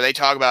where they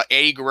talk about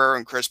Eddie Guerrero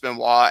and Chris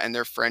Benoit and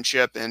their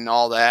friendship and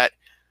all that,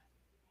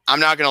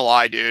 I'm not gonna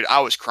lie, dude, I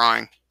was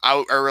crying.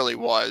 I really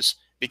was,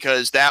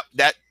 because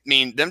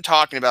them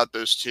talking about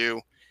those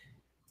two,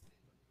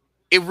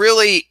 it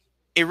really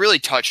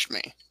touched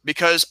me,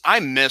 because I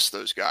miss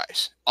those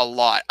guys a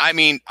lot. I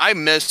mean, I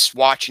miss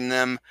watching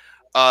them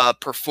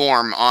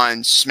perform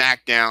on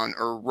SmackDown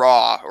or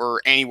Raw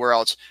or anywhere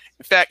else.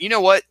 In fact, you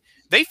know what?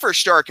 They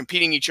first started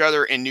competing each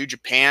other in New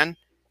Japan.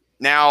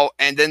 Now,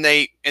 and then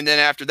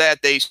after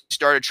that, they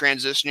started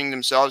transitioning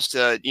themselves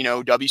to,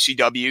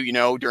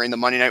 WCW, during the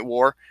Monday Night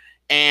War.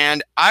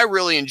 And I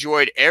really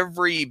enjoyed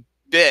every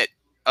bit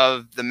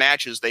of the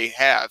matches they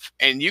have.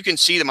 And you can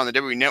see them on the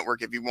WWE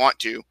Network if you want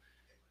to,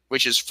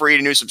 which is free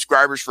to new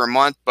subscribers for a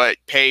month, but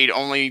paid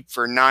only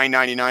for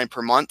 $9.99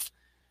 per month.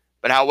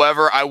 But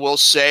however, I will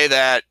say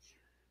that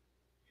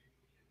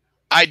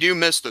I do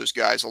miss those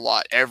guys a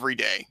lot every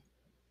day,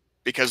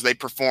 because they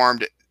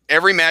performed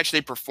every match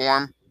they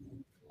perform.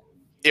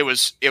 It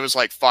was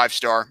like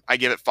 5-star. I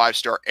give it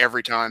 5-star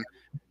every time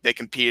they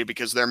competed,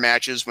 because their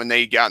matches, when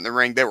they got in the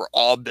ring, they were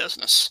all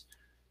business.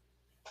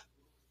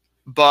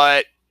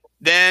 But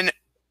then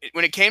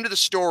when it came to the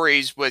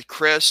stories with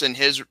Chris and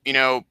his,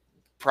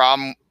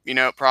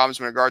 problems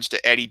in regards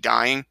to Eddie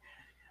dying,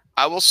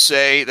 I will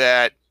say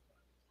that,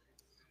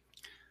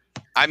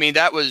 I mean,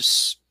 it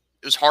was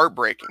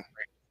heartbreaking.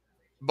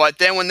 But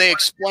then when they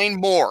explained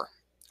more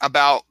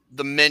about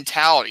the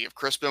mentality of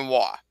Chris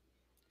Benoit,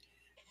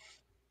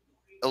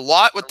 a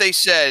lot what they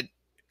said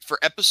for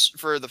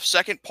the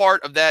second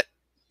part of that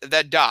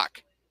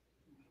doc,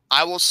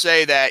 I will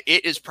say that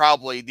it is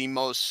probably the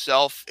most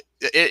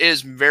it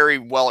is very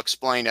well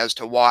explained as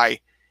to why,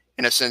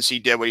 in a sense, he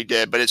did what he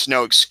did, but it's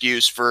no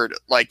excuse for,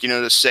 like,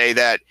 to say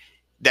that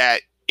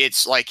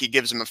it's like he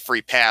gives him a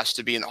free pass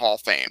to be in the Hall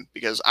of Fame,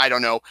 because I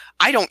don't know.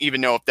 I don't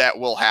even know if that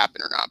will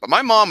happen or not. But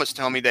my mom was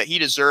telling me that he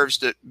deserves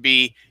to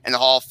be in the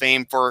Hall of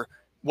Fame for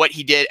what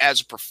he did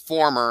as a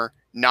performer,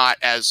 not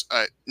as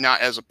a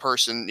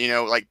person,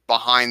 like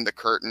behind the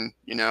curtain,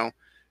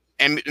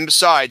 And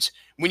besides,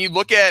 when you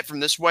look at it from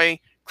this way,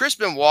 Chris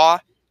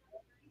Benoit,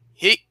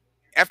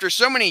 after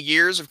so many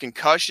years of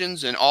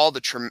concussions and all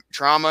the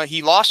trauma,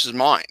 he lost his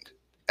mind.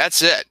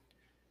 That's it.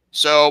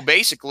 So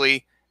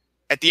basically,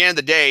 at the end of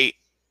the day,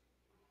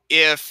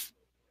 if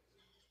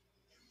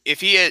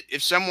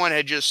someone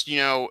had just,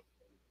 I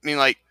don't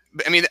know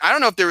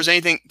if there was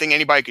anything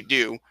anybody could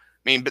do.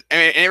 But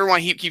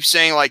everyone keeps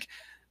saying, like,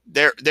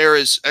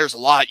 there's a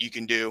lot you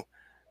can do,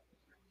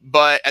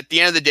 but at the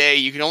end of the day,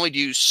 you can only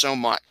do so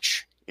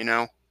much,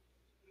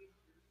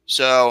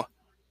 So,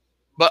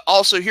 but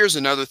also, here's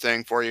another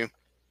thing for you.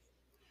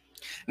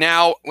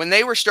 Now, when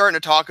they were starting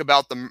to talk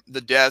about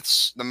the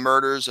deaths, the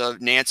murders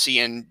of Nancy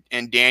and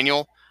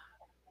Daniel,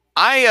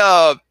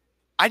 I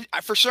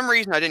for some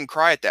reason I didn't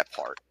cry at that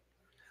part,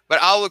 but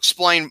I'll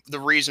explain the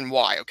reason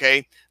why.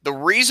 Okay, the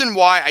reason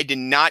why I did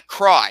not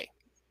cry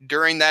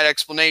during that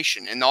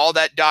explanation and all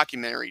that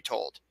documentary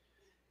told,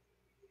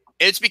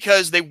 it's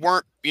because they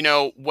weren't,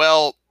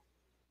 oh,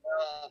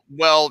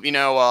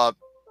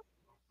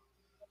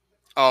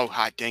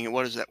 god dang it,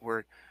 what is that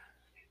word?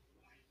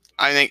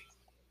 I think,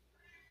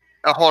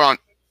 hold on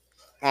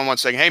 1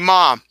 second. Hey,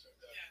 Mom,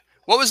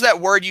 what was that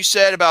word you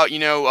said about,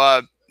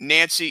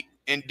 Nancy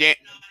and Dan?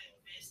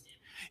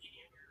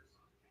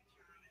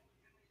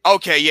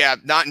 Okay, yeah,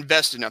 not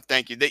invested enough.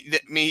 Thank you.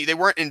 They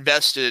weren't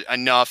invested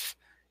enough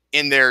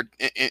in their,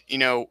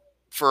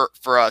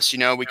 for us,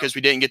 because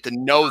we didn't get to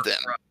know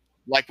them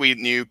like we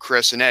knew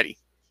Chris and Eddie.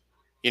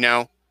 You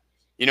know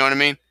what I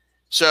mean?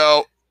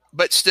 So,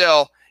 but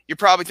still, you're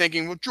probably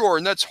thinking, well,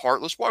 Jordan, that's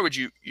heartless. Why would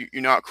you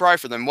not cry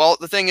for them? Well,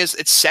 the thing is,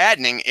 it's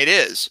saddening. It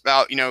is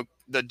about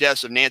the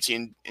deaths of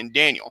Nancy and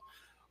Daniel,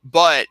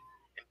 but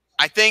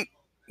I think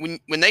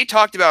when they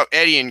talked about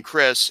Eddie and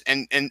Chris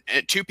and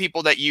two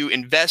people that you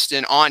invest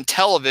in on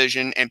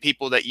television and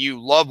people that you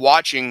love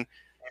watching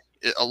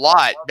a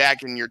lot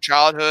back in your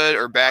childhood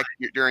or back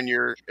during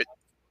your,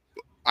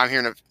 I'm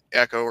hearing an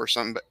echo or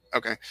something, but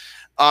okay.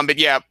 But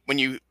yeah, when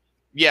you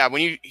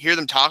hear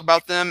them talk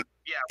about them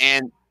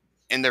and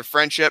their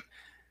friendship,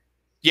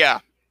 yeah,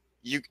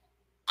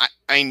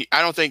 I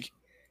don't think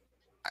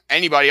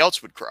anybody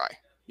else would cry,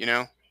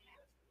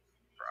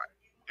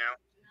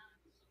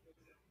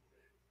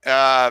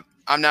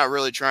 I'm not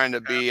really trying to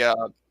be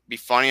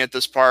funny at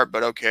this part,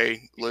 but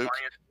okay, Luke.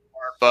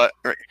 But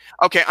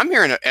okay, I'm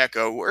hearing an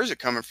echo. Where is it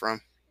coming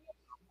from?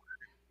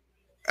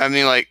 I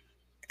mean, like,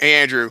 hey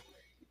Andrew,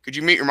 could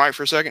you mute your mic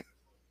for a second?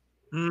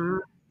 Mm-hmm.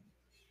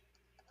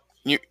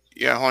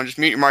 Yeah, hold on, just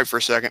mute your mic for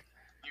a second.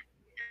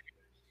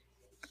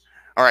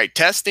 All right,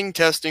 testing,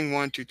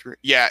 1, 2, 3.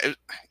 Yeah,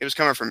 it was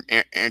coming from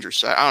Andrew's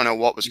side. I don't know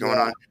what was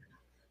going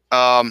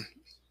on.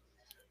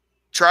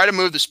 Try to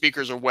move the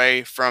speakers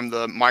away from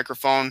the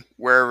microphone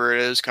wherever it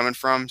is coming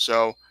from.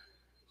 So,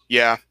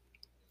 yeah.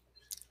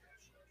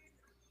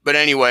 But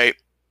anyway,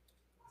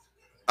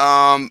 with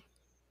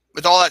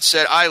all that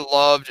said, I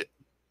loved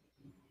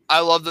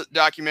the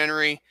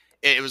documentary.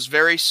 It was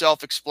very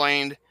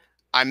self-explained.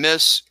 I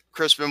miss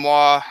Chris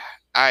Benoit.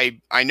 I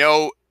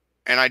know,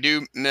 and I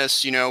do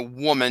miss,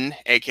 Woman,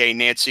 aka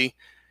Nancy,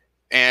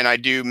 and I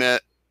do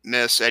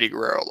miss Eddie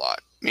Guerrero a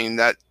lot. I mean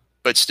that,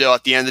 but still,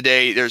 at the end of the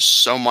day, there's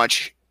so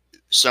much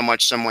someone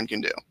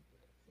can do.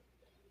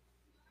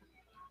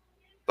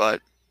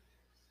 But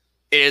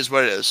it is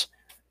what it is.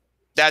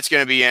 That's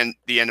going to be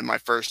the end of my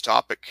first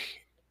topic.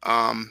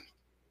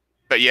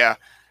 But yeah,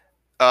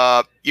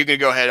 you can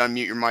go ahead and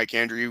unmute your mic,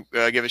 Andrew.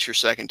 Give us your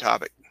second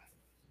topic.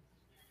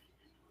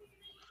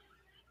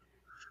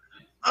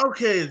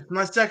 Okay,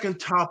 my second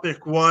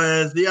topic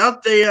was the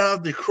update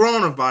of the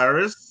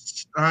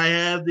coronavirus. I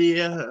have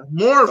the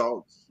more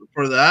results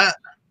for that.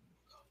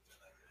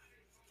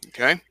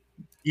 Okay.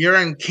 Here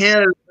in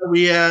Canada,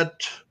 we had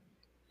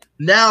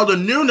now the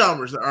new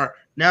numbers are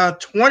now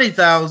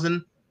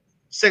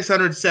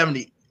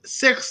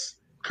 20,676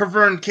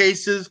 confirmed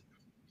cases,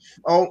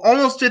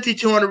 almost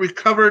 5,200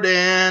 recovered,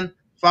 and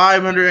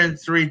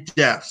 503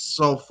 deaths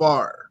so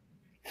far.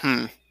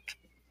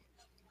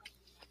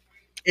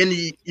 In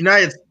the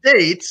United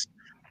States,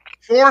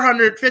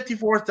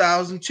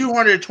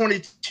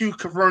 454,222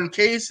 confirmed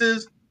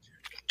cases,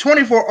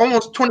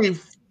 almost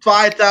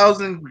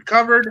 25,000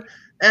 recovered,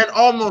 and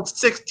almost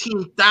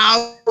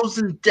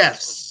 16,000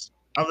 deaths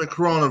of the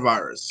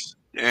coronavirus.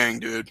 Dang,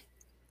 dude.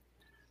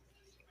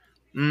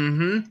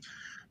 Mm-hmm.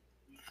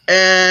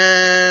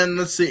 And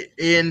let's see,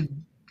 in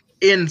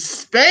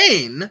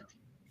Spain,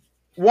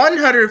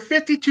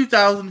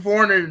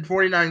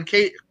 152,449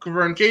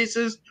 confirmed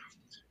cases,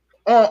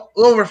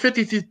 over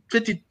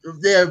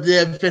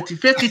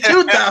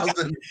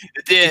 52,000.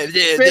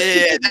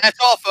 That's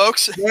all,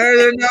 folks.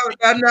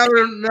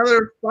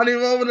 Another funny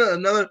moment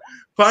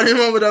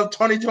of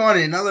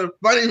 2020. Another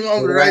funny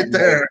moment right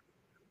there.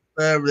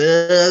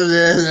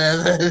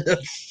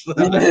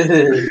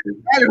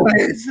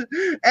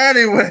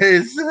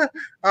 Anyways,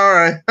 all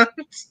right.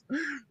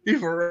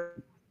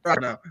 Right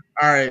now,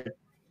 all right.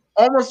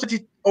 Almost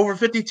over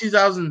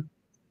 52,000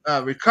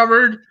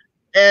 recovered,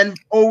 and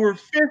over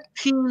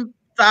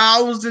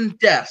 15,000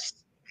 deaths.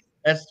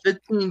 That's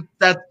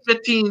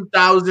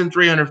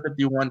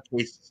 15,351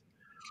 cases.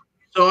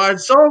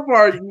 So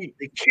far,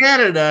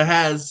 Canada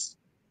has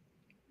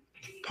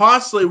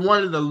possibly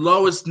one of the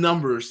lowest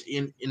numbers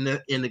in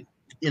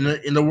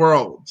the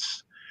world,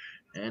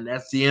 and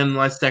that's the end of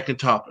my second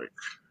topic.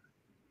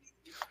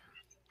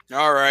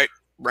 All right,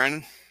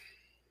 Brandon.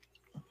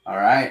 All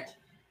right.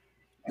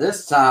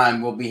 This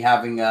time we'll be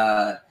having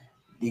the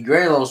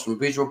grade levels from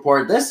Bleacher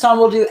Report. This time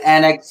we'll do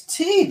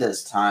NXT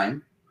this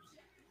time.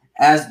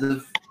 As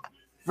the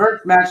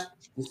first match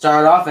to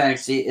start off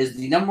NXT is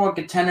the number one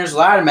contenders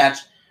ladder match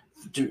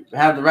to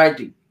have the right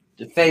to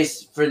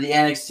face for the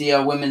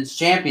NXT Women's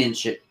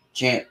Championship.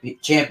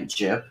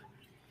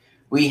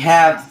 We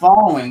have the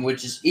following,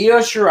 which is Io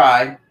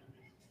Shirai,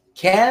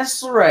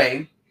 Candice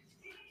LeRae,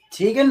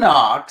 Tegan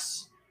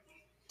Nox,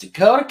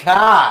 Dakota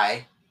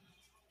Kai,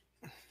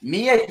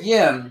 Mia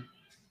Yim,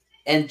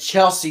 and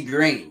Chelsea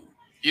Green.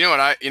 You know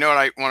what I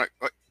want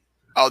to.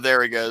 Oh,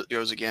 there he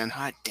goes again.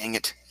 Ah, dang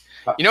it.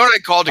 You know what I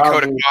call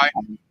Dakota Kai?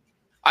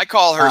 I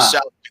call her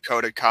South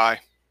Dakota Kai.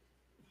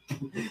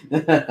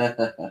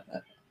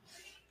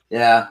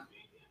 Yeah.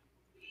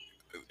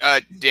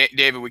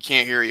 David, we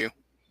can't hear you.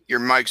 Your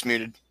mic's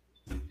muted.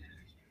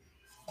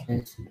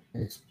 It's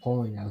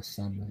pouring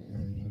outside my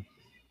area.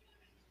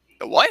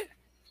 The what?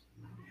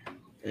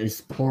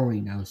 It's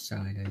pouring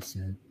outside, I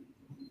said.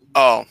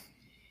 Oh.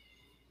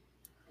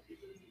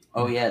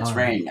 Oh yeah, it's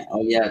raining.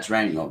 Oh yeah, it's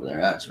raining over there.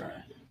 That's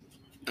right.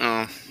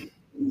 Oh.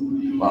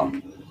 Well,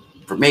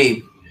 for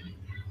me,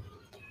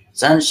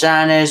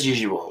 sunshine as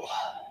usual.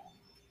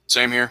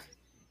 Same here.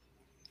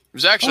 It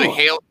was actually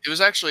It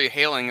was actually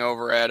hailing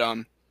over at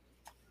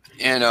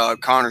in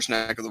Connor's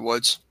neck of the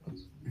woods.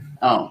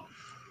 Oh.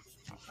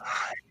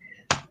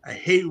 I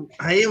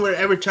hate when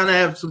every time I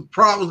have some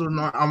problems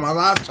on my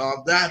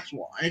laptop. That's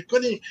why I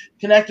couldn't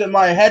connect to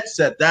my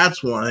headset.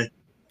 That's why.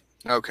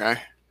 Okay.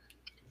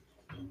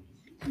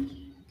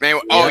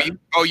 Anyway, Yeah.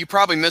 you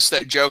probably missed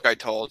that joke I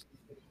told.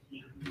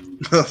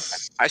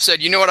 I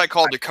said, you know what I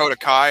call Dakota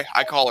Kai?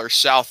 I call her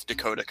South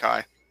Dakota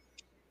Kai.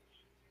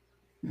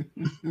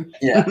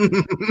 Yeah.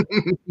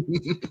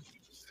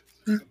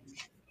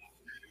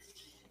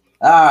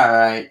 All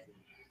right.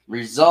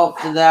 Result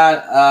for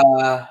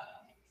that,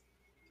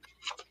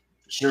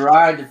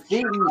 Shirai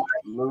defeating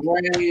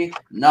Lorraine,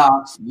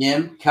 Knox,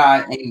 Yim,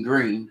 Kai, and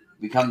Green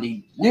become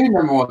the new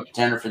number one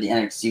contender for the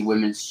NXT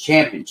Women's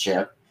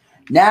Championship.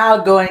 Now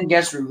going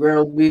against where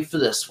will be for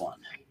this one.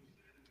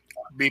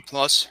 B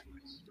plus.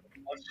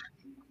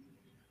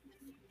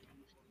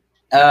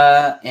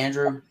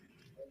 Andrew,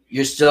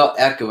 you're still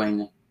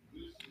echoing.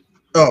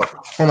 Oh,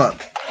 hold on.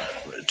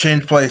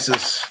 Change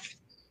places.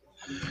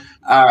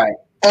 All right.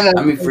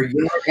 I mean, for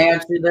your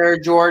answer there,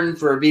 Jordan,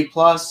 for a B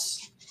plus,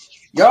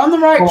 you're on the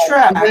right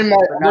track. Bring my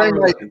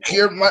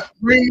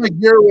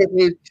gear with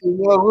me to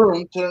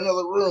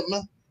another room.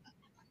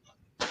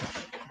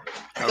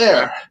 Okay.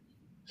 There.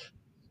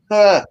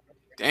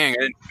 Dang,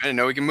 I didn't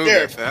know we can move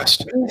that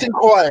fast. Peace and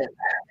quiet.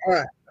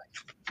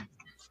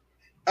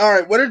 All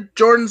right. What did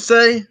Jordan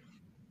say?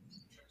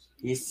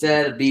 He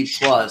said a B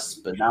plus,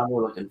 but now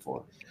we're looking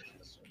for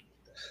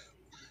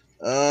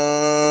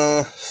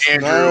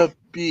Andrew, not a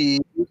B.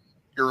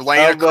 You're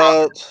laying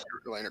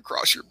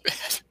across your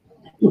bed.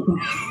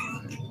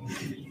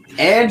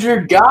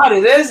 Andrew got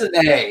it, isn't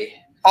he?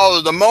 Oh,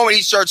 the moment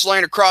he starts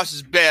laying across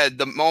his bed,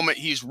 the moment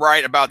he's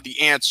right about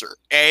the answer.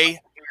 A.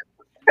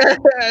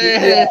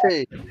 Hey,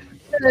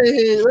 that's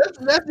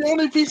the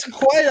only piece of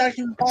quiet I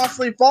can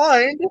possibly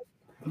find.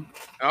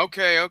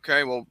 Okay.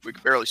 Well, we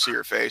can barely see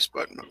your face,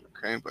 but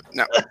okay. But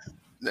no.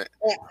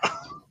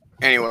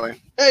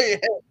 Anyway. Hey,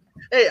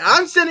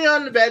 I'm sitting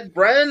on the bed.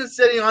 Brandon is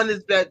sitting on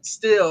his bed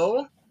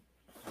still.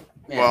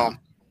 Well,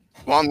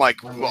 unlike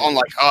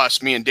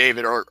us, me and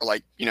David are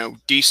like,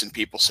 decent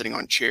people sitting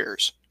on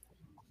chairs.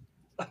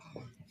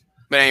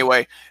 But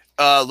anyway,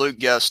 Luke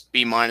guessed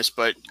B minus,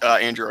 but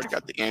Andrew already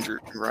got the Andrew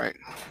right.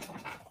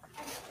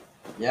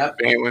 Yep.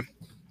 Anyway.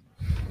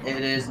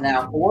 It is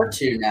now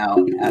 4-2 now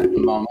at the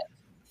moment.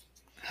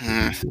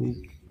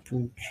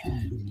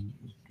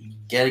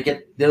 Gotta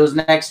get those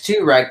next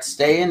two right to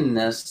stay in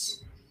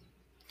this.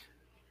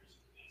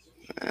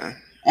 Yeah.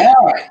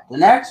 All right, the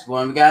next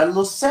one, we got a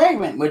little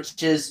segment,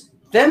 which is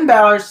Finn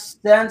Balor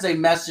sends a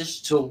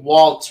message to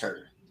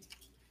Walter.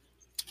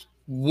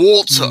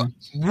 Walter.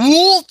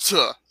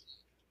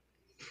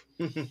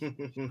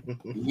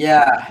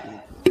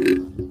 Yeah.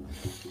 The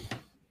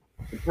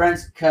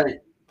Prince cut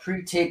a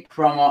pre-tape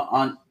promo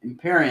on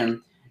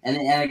Imperium and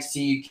the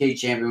NXT UK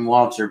champion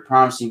Walter,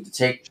 promising to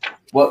take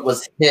what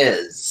was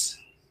his.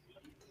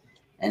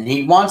 And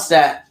he wants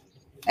that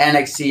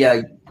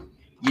NXT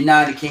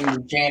United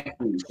Kingdom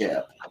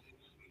Championship.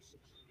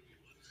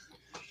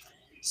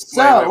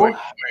 So, wait.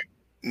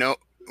 No,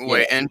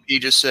 wait. Yeah.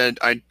 NP just said,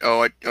 I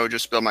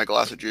just spilled my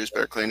glass of juice.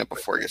 Better clean up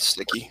before it gets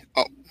sticky.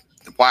 Oh,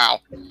 wow.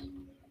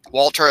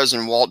 Walter as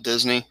in Walt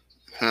Disney.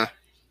 Huh.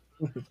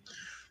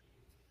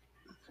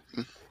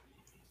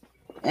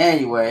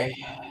 Anyway,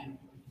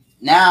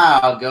 now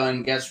I'll go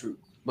and guess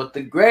what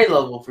the grade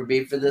level for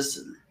B for this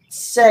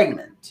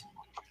segment.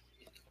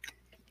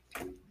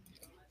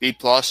 B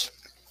plus.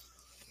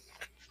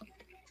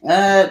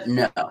 No.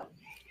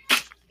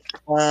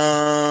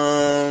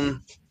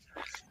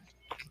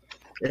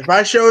 If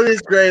I show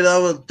this grade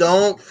level,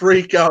 don't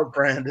freak out,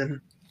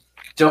 Brandon.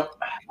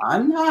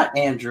 I'm not,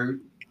 Andrew.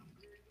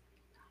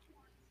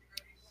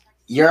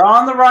 You're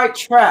on the right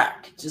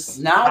track. Just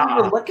now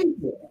you're looking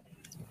for it.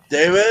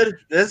 David,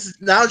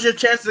 now's your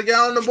chance to get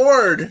on the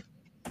board.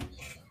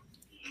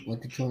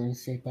 What did Jordan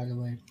say, by the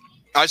way?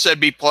 I said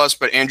B plus,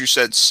 but Andrew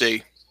said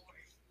C.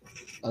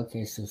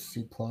 Okay, so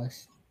C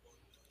plus.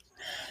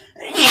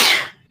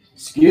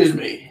 Excuse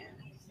me.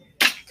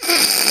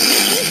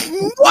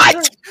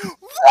 What?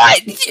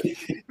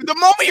 The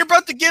moment you're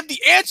about to give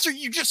the answer,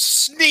 you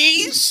just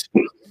sneeze?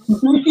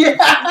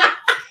 Yeah.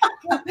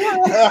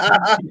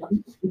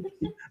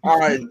 All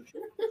right.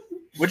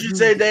 What'd you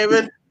say,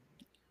 David?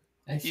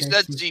 He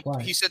said C.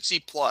 He said C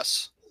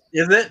plus.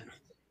 Is it?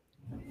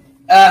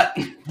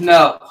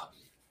 No.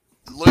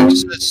 Luke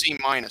said C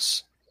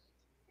minus.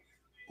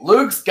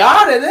 Luke's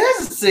got it. It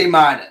is a C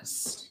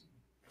minus.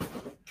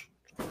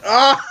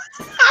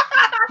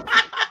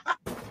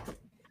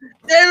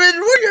 David,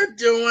 what are you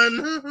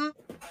doing?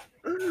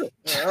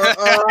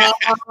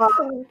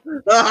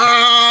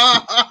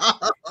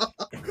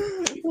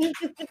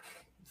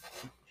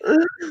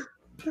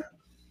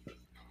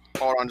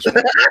 Hold on.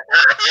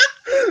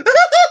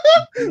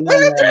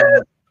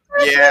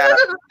 Yeah,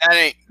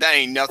 that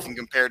ain't nothing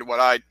compared to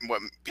what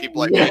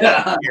people like me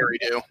and Gary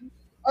do.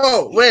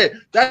 Oh wait,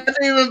 that's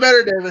even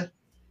better, David.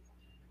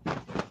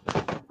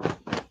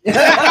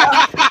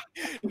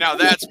 Now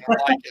that's more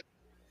like it.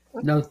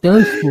 Now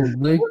that's more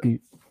like it.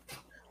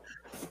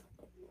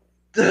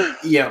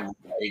 Yeah,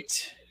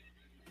 right.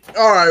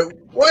 All right,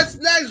 what's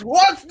next?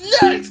 What's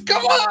next?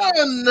 Come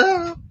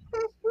on!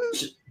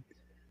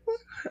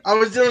 I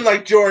was doing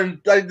like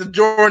Jordan, like the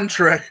Jordan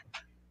trick.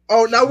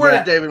 Oh, now where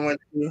did David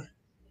went to?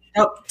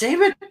 No,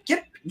 David,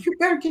 you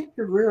better get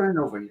your rear end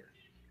over here.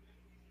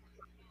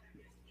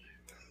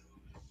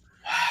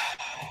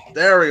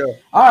 There we go.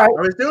 All right.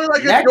 I was doing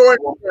like a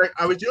Jordan trick.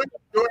 I was doing a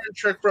Jordan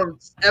trick from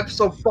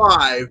episode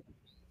 5.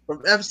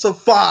 From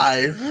episode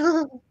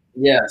 5.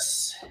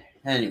 Yes.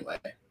 Anyway.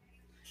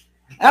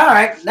 All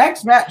right.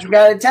 Next match, we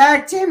got a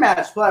tag team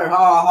match. Player,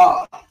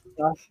 ha ha.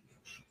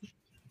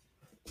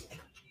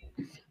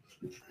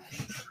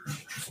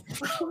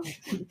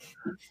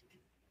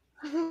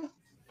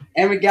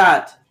 And we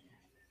got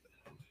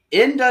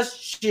Indus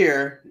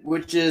Shear,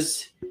 which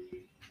is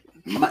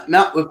with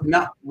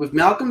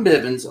Malcolm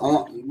Bivens.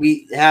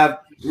 We have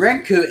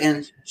Rinku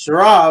and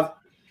Sarav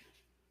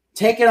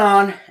taking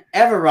on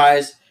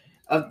Everrise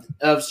of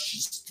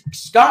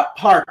Scott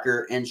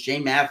Parker and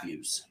Shane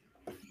Matthews.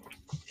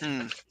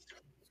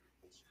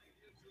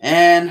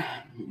 And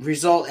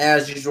result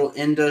as usual,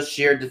 Indus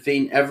Shear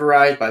defeating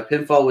Everrise by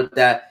pinfall with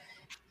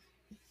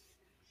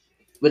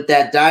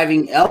that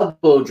diving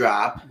elbow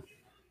drop.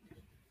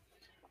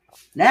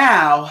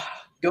 Now,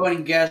 go ahead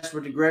and guess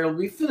what the grade will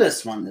be for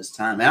this one this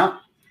time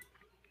out.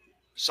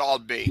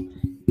 Solid B.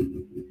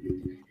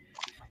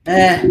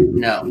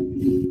 No.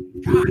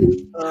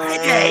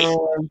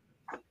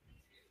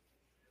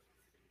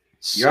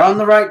 You're on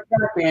the right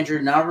track,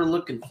 Andrew. Now we're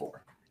looking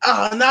for.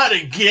 Oh, not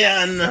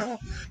again.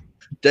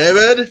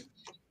 David?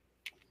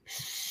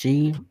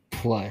 C+.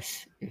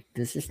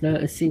 This is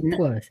not a C+.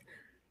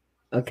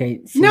 Okay.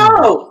 C-.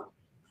 No!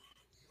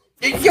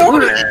 You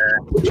can't.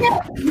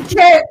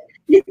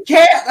 You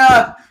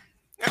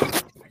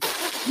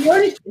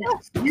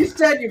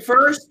said your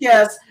first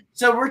guess,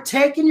 so we're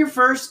taking your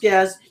first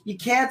guess. You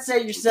can't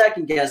say your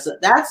second guess.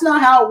 That's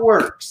not how it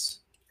works.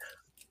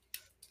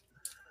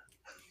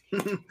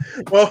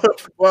 well.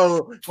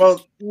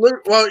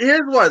 Luke,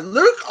 here's what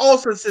Luke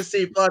also says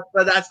C+, but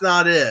that's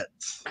not it.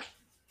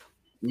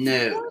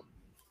 No.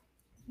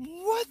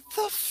 What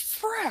the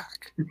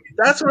frack?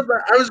 That's what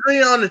I was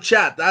reading on the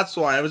chat. That's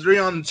why I was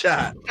reading on the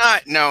chat.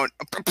 No.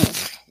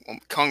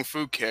 Kung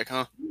Fu kick,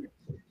 huh?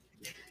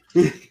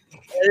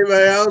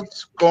 Anybody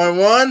else going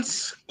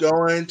once?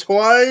 Going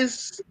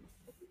twice?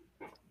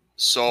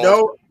 So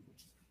no.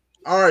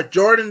 All right,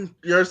 Jordan,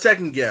 your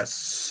second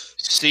guess.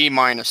 C-.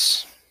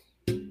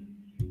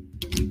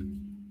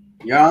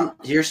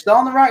 You're still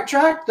on the right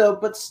track though,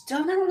 but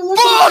still never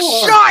looking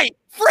bullshit!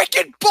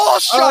 Freaking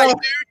bullshit, dude!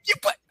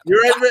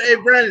 You ready for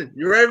Brendan?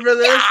 You ready for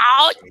this?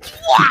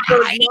 Why?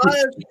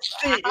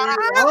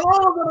 You're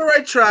all on the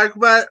right track,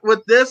 but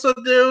what this will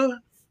do?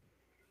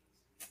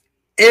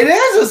 It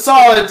is a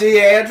solid D,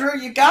 Andrew.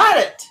 You got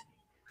it.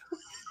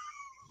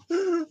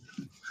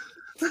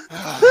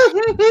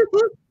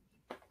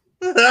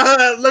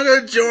 Look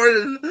at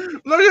Jordan.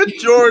 Look at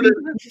Jordan.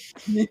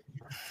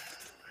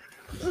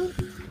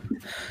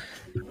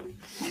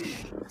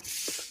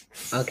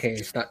 Okay,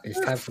 it's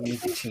time for me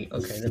to cheat.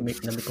 Okay, let me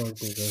go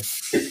Google.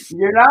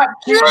 You're not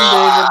cheating,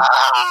 David.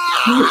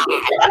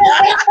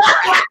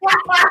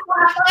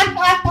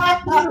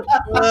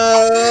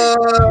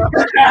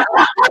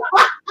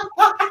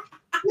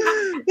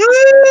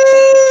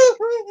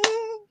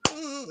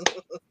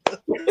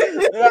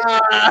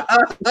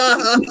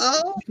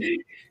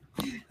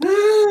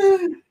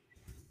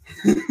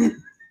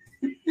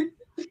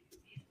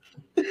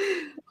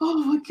 Oh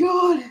my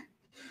God.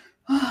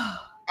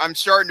 I'm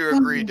starting to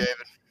agree,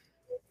 David.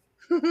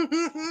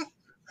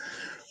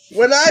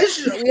 When I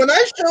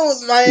show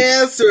my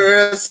answer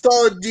as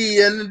solid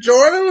D, and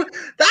Jordan,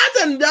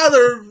 that's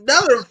another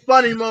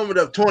funny moment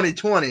of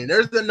 2020.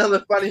 There's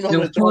another funny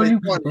moment of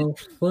 2020. A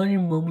funny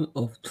moment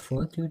of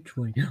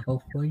 2020. A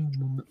funny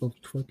moment of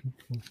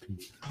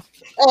 2020.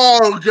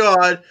 Oh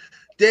God,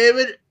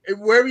 David,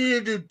 wherever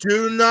you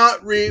do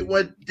not read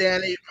what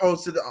Danny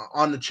posted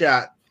on the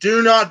chat.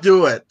 Do not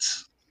do it.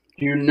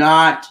 Do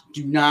not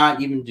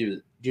even do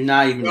it. Do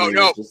not even.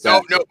 No.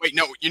 Wait,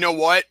 no. You know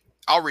what?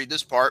 I'll read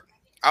this part.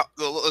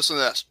 Listen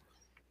to this.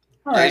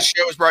 All Today's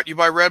show is brought to you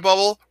by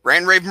Redbubble.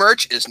 Rant N Rave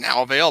merch is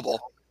now available.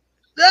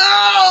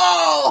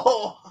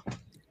 No.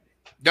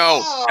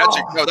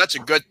 That's a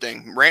good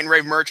thing. Rant N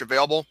Rave merch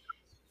available.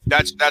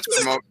 That's good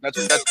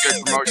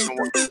promotional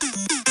work.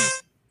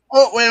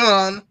 Oh, wait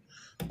on.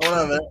 Hold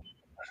on a minute.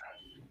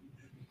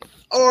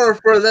 Or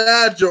for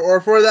that,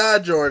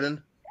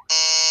 Jordan.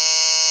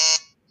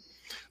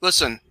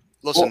 Listen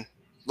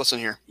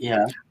here.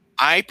 Yeah.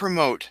 I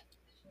promote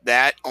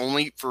that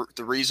only for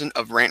the reason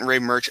of Rant N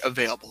Rave merch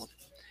available.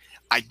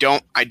 I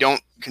don't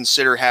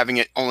consider having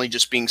it only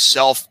just being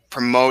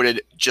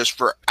self-promoted just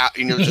for,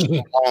 just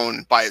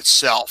alone by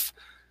itself.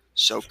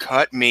 So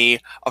cut me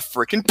a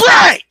freaking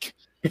break.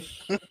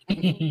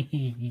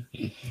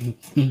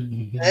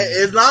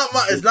 It's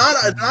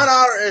not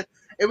our.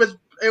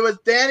 It was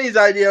Danny's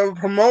idea of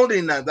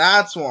promoting that.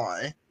 That's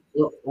why.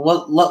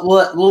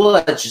 We'll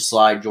let you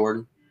slide,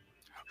 Jordan.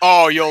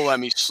 Oh, you'll let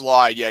me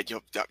slide? Yeah,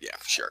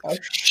 sure.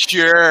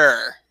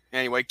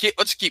 Anyway,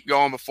 let's keep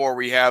going before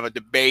we have a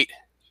debate,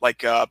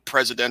 like a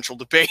presidential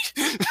debate.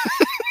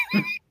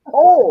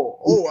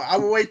 Oh! I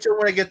will wait till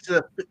when I get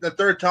to the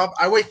third topic.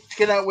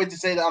 Cannot wait to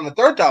say that on the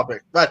third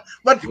topic. But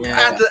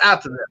Yeah.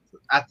 after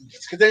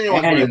this, continue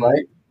on.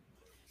 Anyway,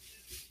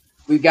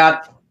 we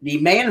got the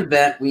main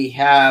event. We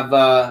have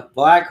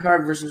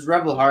Blackheart versus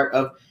Rebel Heart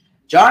of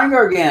Johnny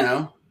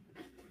Gargano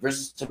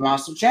versus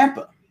Tommaso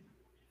Ciampa.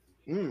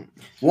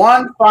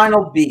 One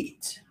final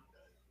beat.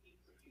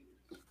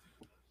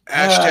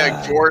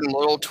 Hashtag Jordan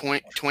Little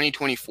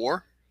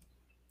 2024.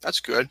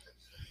 That's good.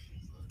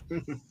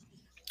 But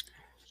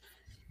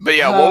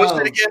yeah, what was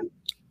it again?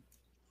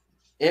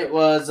 It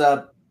was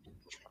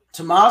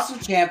Tommaso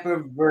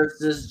Ciampa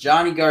versus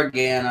Johnny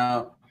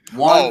Gargano.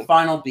 One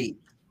final beat.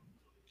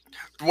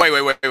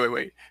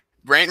 Wait.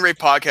 Rant N Rave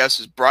Podcast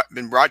has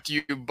been brought to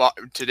you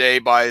today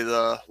by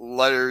the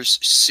letters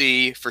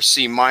C for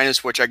C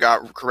minus, which I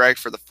got correct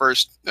for the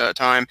first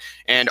time,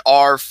 and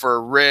R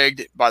for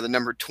rigged by the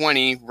number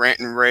 20.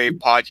 Rant N Rave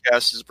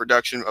Podcast is a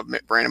production of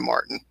Brandon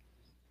Martin.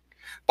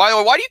 By the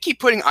way, why do you keep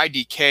putting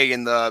IDK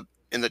in the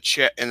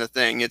chat in the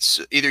thing? It's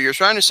either you're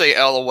trying to say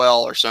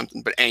LOL or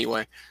something, but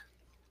anyway.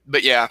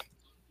 But yeah.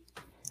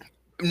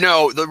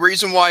 No, the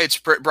reason why it's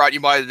brought to you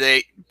by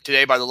today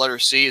by the letter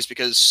C is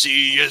because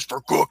C is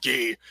for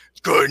cookie.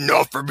 Good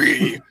enough for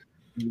me.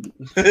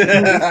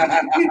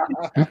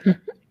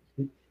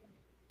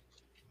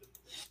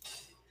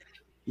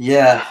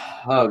 Yeah.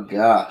 Oh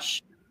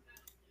gosh.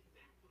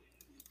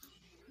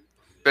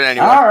 But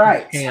anyway. All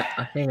right.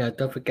 Hang on.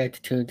 Don't forget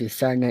to tune to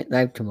Saturday Night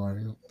Live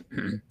tomorrow.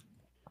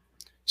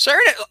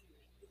 Saturday.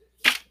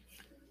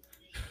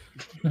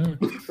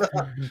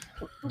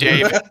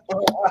 David.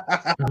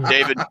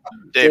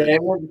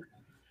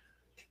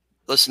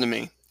 Listen to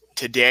me.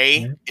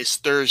 Today is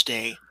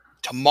Thursday.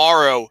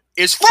 Tomorrow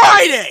is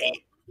Friday.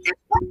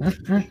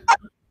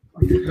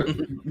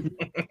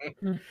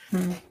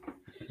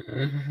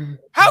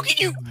 How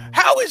is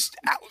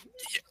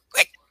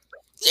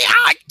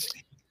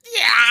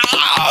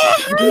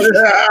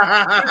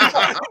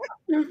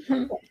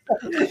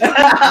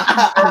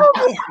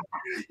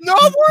no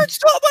more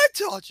install my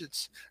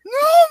intelligence. No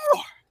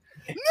more.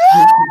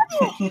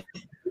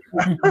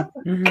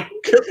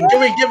 Can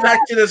we get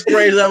back to this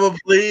grade level,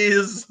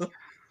 please? No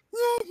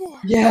more.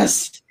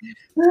 Yes.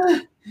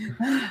 No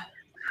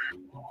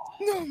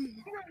more.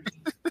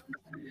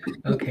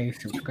 Okay,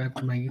 subscribe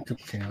to my YouTube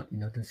channel. You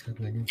know this is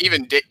what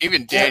Even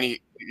Danny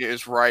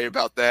is right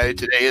about that.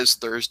 Today is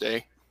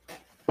Thursday.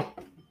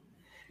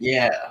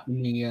 Yeah.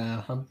 The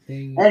hump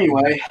thing.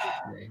 Anyway.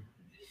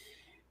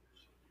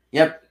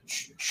 Yep.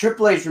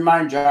 Triple H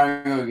reminded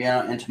Johnny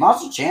Gargano and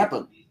Tommaso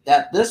Ciampa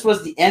that this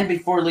was the end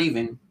before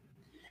leaving.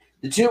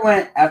 The two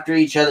went after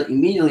each other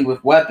immediately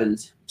with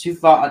weapons.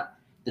 The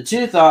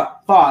two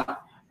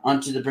fought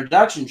onto the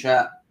production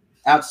trap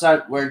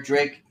outside where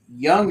Drake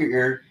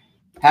Younger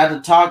had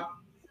to talk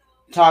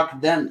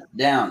them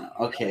down.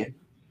 Okay.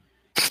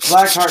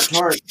 Blackheart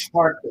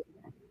tore.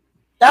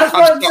 That's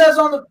what it says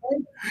on the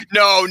page.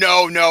 No.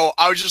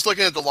 I was just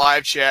looking at the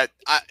live chat.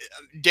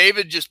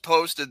 David just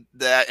posted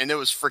that, and it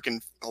was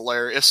freaking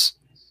hilarious.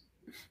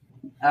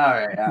 All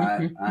right,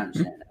 I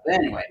understand. But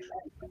anyway,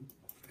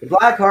 the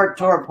Blackheart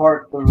tore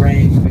apart the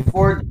ring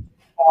before they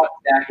fought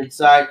back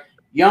inside.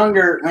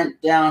 Younger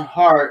went down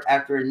hard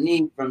after a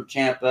knee from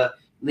Ciampa,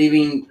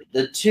 leaving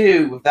the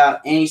two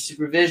without any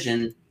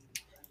supervision.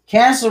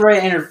 Candice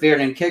LeRae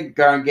interfered and kicked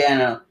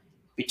Gargano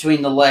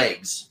between the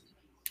legs.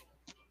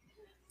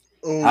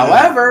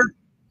 However,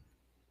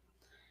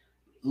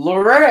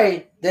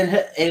 LeRae then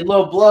hit a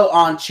low blow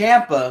on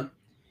Ciampa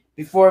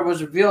before it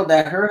was revealed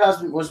that her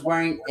husband was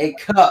wearing a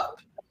cup.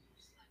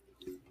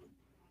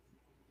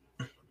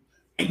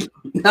 Wait.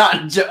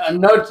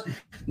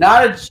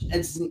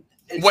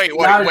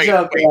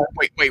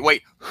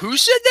 Who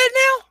said that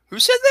now? Who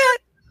said that?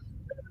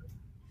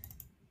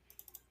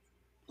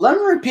 Let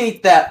me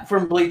repeat that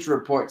from Bleacher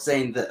Report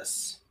saying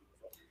this.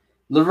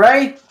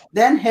 LeRae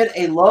then hit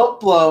a low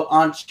blow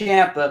on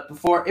Ciampa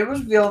before it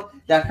was revealed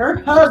that her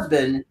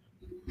husband,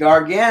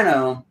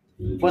 Gargano,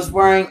 was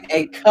wearing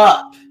a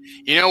cup.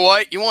 You know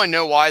what? You want to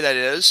know why that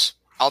is?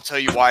 I'll tell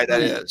you why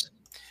that is.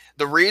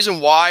 The reason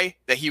why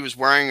that he was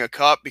wearing a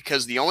cup,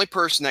 because the only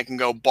person that can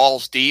go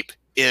balls deep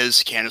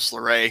is Candice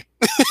LeRae.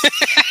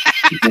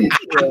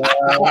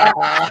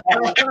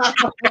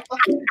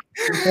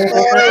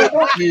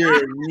 Oh,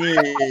 dear me.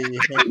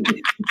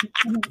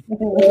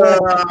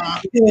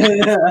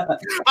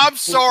 I'm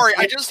sorry.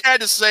 I just had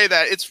to say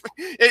that. It's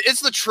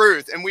the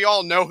truth, and we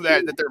all know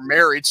that they're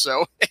married.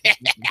 So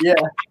yeah.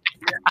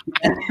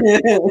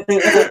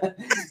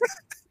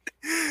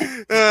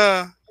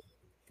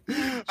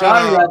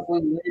 Johnny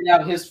Wrestling laid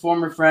out his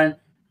former friend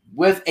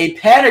with a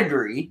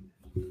pedigree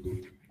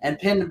and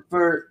pinned him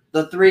for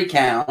the 3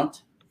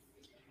 count,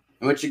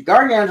 in which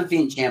Gagnon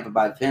defeated Ciampa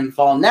by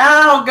pinfall.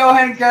 Now, go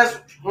ahead and guess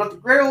what the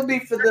grade will be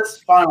for this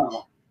final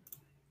one.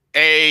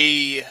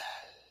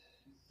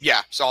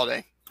 Solid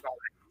A.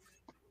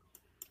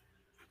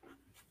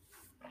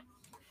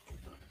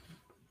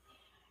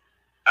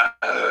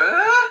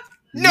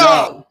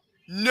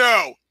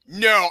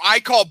 No. I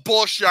call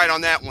bullshit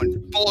on that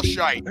one.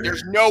 Bullshit.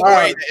 There's no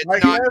way that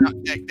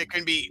it's that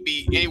can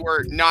be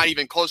anywhere not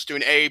even close to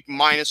an A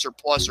minus or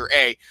plus or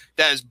A.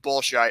 That is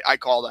bullshit. I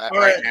call that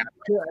right now.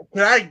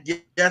 Can I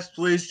guess,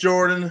 please,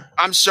 Jordan?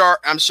 I'm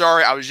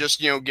sorry. I was just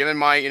giving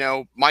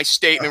my my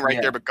statement right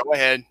there. But go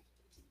ahead.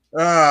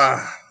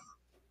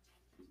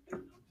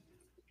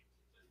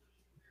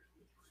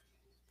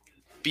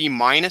 B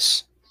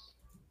minus.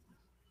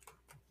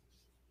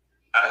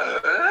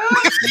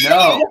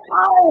 No.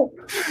 Oh,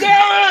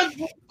 damn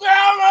it!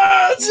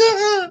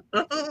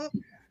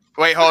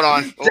 Wait, hold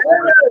on.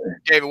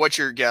 David, what's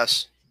your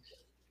guess?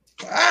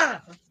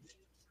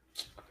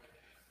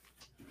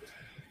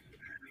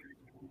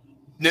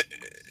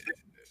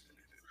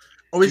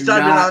 We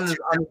started on the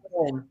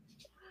phone.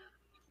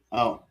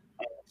 Oh.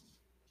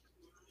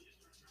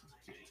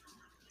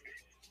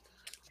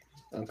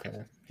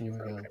 Okay. Here we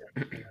go.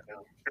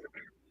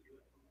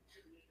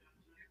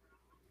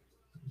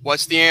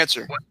 What's the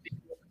answer?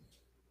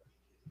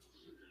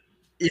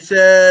 He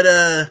said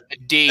A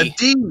D. A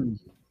D.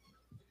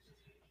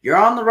 You're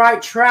on the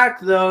right track,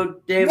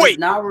 though, David. Wait.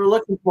 Not what we're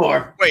looking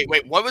for. Wait.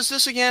 What was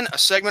this again? A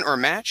segment or a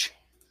match?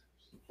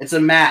 It's a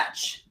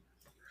match.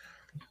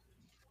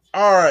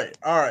 All right.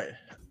 Okay.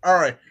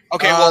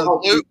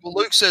 Well,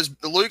 Luke says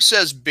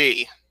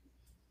B.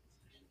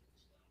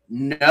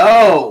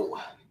 No.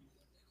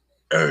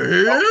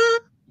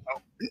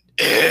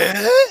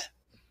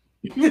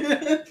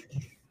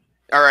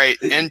 All right.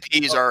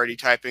 NP's already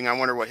typing. I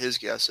wonder what his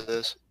guess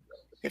is.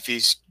 If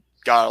he's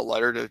got a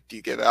letter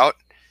to give out.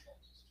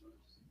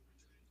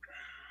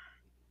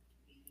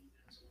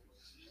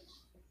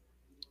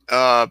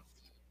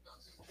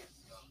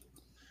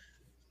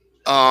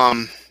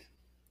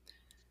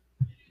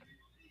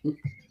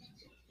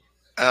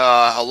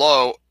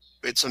 Hello.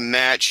 It's a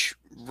match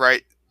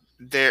right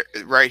there,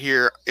 right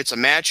here. It's a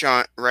match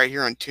right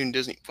here on Toon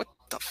Disney. What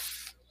the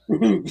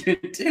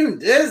Toon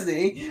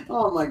Disney?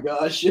 Oh my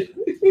gosh.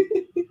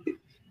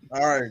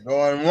 All right,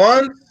 going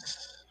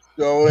once,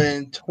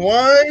 going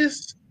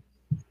twice,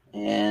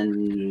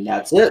 and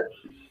that's it.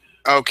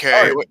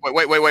 Okay. Right.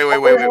 Wait.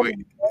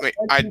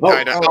 I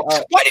don't.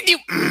 Why did you?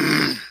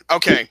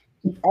 Okay.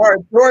 All right,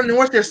 Jordan,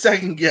 what's your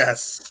second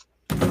guess?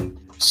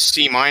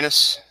 C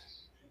minus.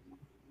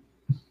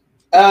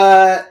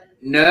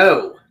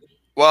 No.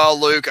 Well,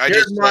 Luke,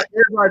 Here's my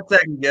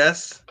second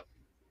guess.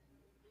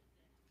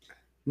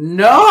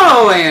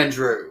 No,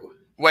 Andrew.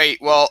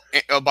 Wait. Well,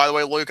 by the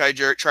way, Luke, I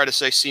tried to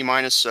say C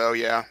minus, so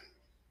yeah.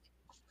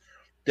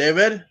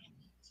 David?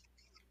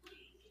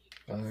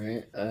 All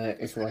right.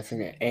 It's what's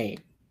in an A.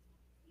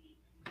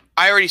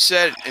 I already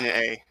said an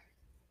A.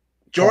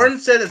 Jordan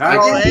said it's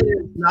all A.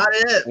 It's not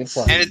it.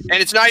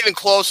 And it's not even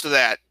close to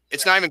that.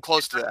 It's not even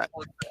close to that.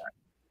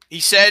 He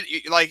said,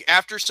 like,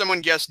 after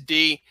someone guessed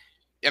D,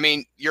 I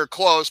mean, you're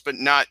close, but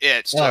not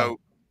it.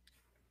 So,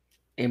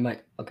 A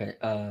minus. Okay.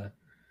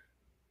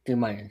 D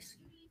minus.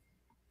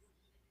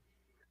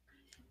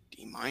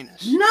 D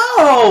minus.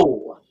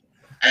 No.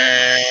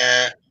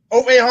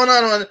 Oh wait, hold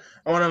on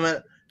a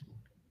minute.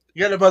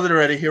 You got the buzzer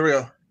ready? Here we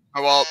go.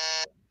 Oh well.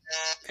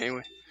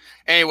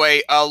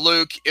 Anyway,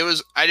 Luke,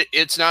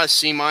 it's not a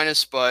C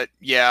minus, but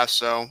yeah.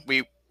 So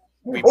we.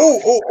 No,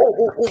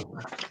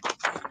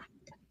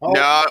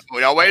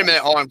 wait a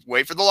minute. Hold on.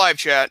 Wait for the live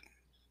chat.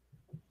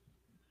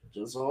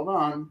 Just hold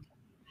on.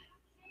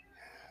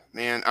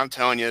 Man, I'm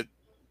telling you.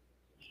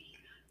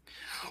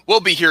 We'll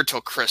be here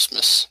till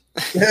Christmas.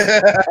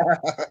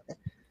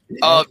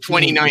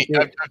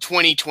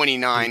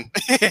 2029.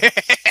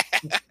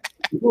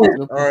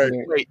 All right.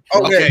 Wait.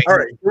 Okay. All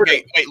right.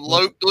 Wait.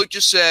 Luke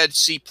just said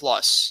C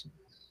plus.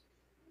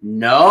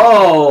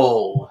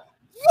 No.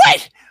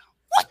 What?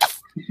 What the?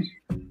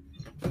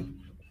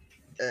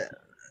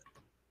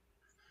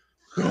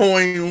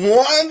 Going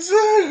once,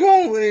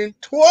 going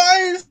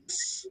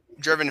twice.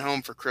 Driven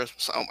home for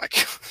Christmas. Oh my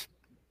god.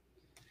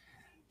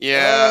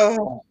 Yeah.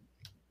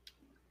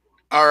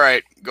 All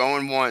right.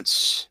 Going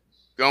once.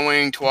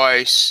 Going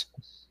twice.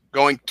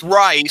 Going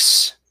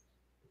thrice.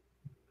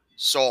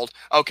 Sold.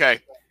 Okay.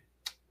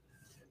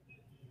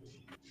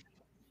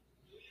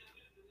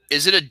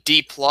 Is it a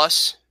D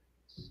plus?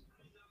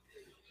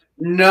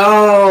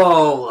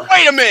 No.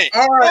 Wait a minute.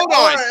 All right, Hold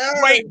all on.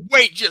 right.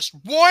 Wait. Just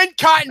one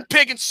cotton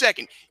picking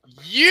second.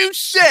 You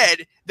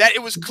said that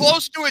it was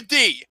close to a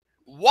D.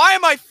 Why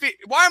am I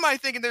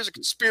thinking there's a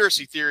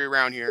conspiracy theory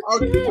around here?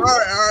 Okay, all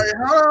right.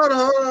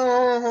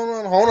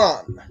 Hold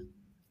on.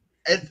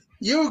 If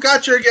you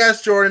got your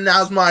guess, Jordan,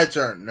 now's my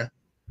turn.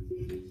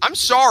 I'm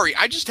sorry.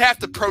 I just have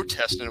to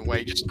protest in a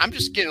way. I'm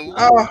just getting a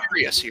little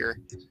curious here.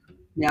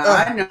 Yeah,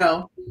 I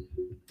know.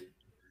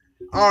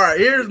 All right,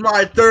 here's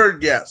my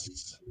third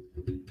guess.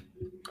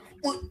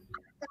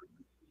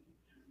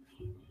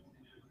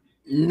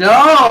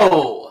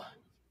 No.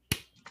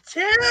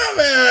 Damn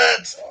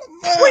it!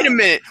 Wait a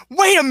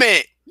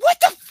minute. What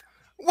the?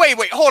 Wait.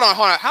 Hold on.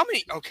 How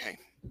many? Okay.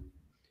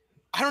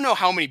 I don't know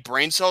how many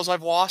brain cells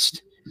I've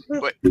lost,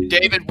 but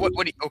David,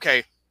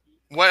 okay.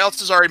 What else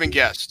has already been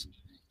guessed?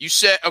 You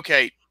said,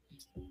 okay,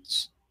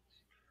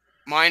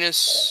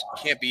 minus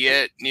can't be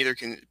it. Neither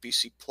can it be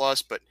C+,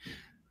 but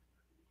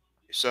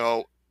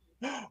so.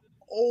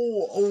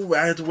 Oh,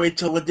 I have to wait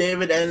till with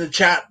David and the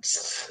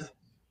chats.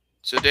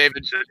 So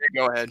David,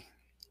 go ahead.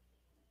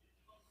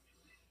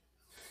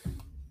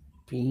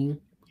 B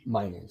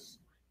minus.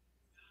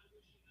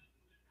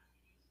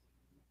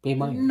 B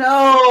minus.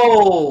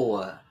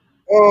 No.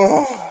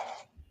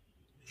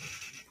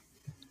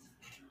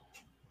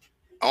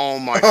 Oh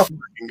my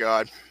freaking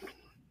God.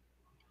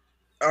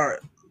 All right.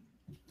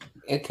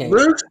 Okay.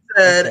 Luke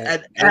said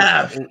an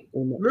F.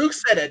 Luke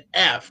said an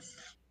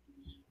F.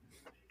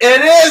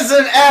 It is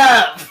an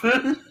F.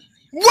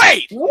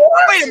 Wait a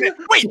minute.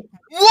 Wait,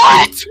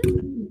 what?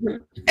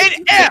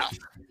 An F.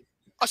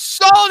 A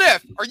solid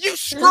F. Are you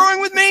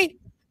screwing with me?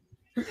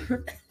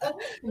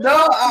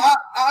 No,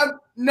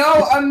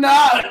 I'm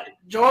not,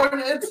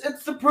 Jordan.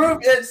 It's the proof.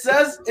 It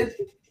says it.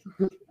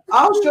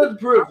 I'll show the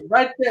proof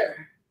right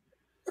there.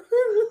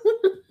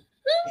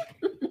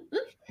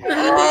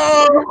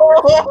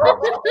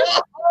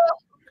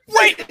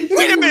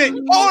 Wait a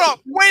minute. Hold on.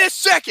 Wait a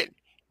second.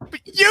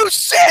 But you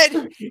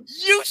said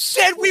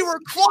we were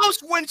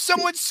close when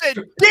someone said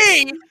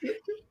D,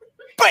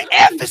 but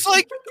F is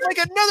like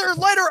another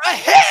letter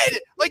ahead,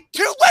 like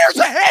 2 letters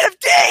ahead of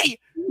D.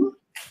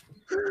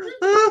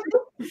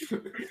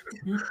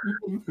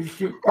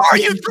 Are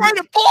you trying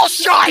to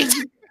bullshit?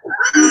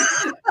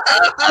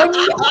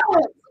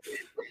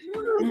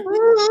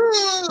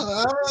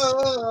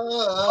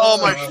 Oh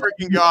my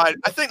freaking God.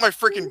 I think my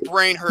freaking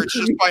brain hurts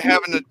just by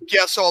having to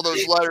guess all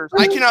those letters.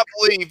 I cannot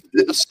believe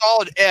that a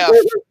solid F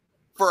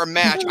for a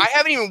match. I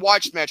haven't even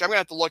watched the match. I'm going to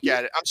have to look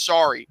at it. I'm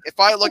sorry.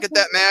 If I look at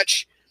that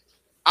match,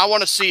 I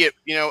want to see it,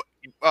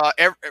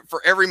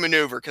 for every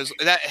maneuver, because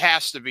that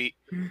has to be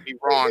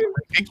wrong.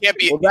 It can't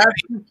be.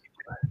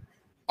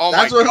 Well,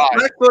 that's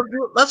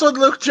what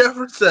Luke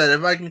Jeffers said.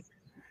 If I can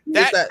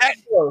get that.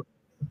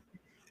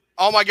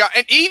 Oh my God!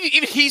 And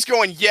even he's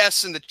going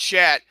yes in the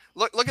chat.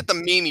 Look at the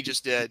meme he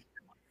just did.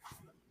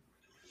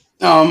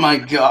 Oh my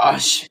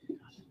gosh!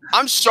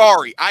 I'm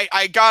sorry. I'm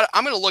going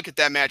to look at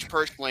that match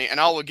personally, and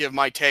I will give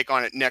my take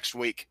on it next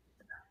week.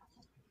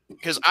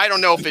 Because I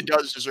don't know if it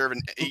does deserve a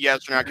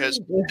yes or not. Because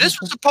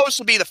this was supposed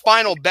to be the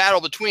final battle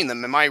between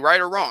them. Am I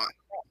right or wrong?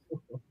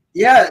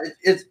 Yeah,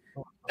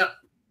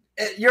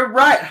 you're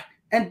right.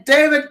 And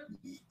David,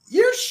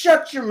 you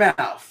shut your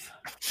mouth.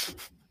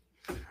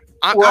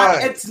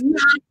 It's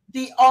not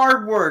the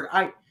R word.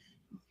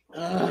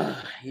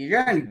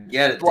 You're gonna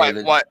get it,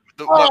 David. What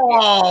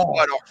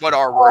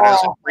R word is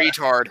it?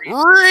 Retard.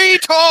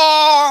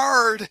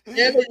 Retard.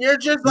 Yeah, but you're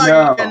just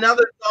like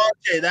another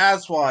Dante.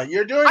 That's why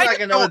you're doing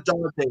another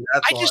Dante.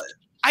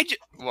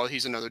 Well,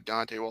 he's another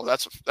Dante. Well,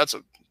 that's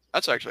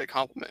actually a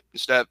compliment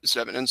instead of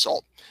an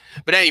insult.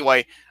 But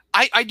anyway,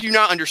 I do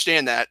not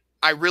understand that.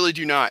 I really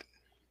do not.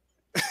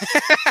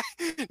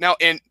 Now,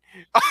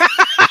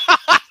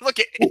 look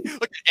at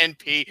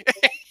NP.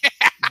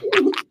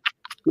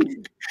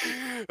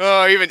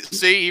 Oh, even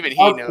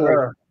he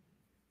knows.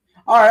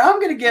 All right, I'm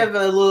going to give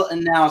a little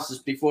analysis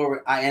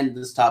before I end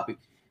this topic.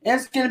 And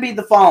it's going to be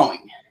the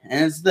following,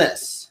 and it's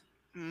this.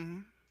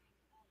 Mm-hmm.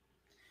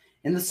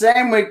 In the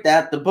same week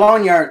that the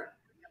Boneyard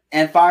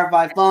and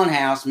Firefly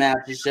Funhouse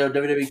matches showed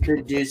WWE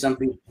could do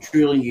something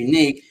truly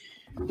unique,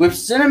 with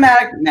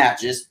cinematic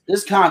matches,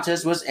 this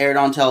contest was aired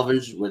on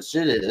television, which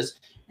it is,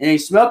 in a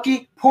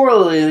smoky,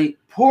 poorly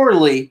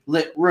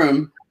lit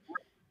room.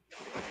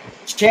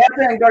 Ciampa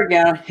and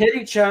Gagnon hit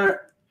each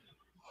other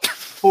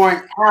for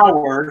an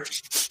hour.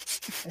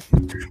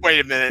 Wait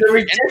a minute. The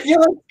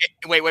ridiculous.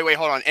 Wait,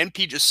 hold on.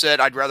 NP just said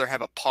I'd rather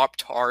have a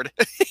Pop-Tart.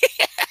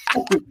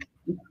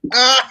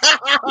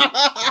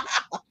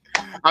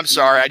 I'm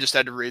sorry, I just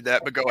had to read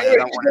that, but go ahead.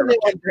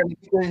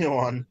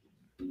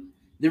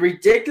 The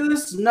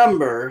ridiculous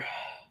number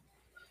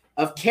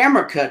of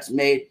camera cuts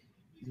made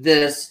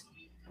this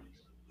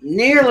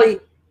nearly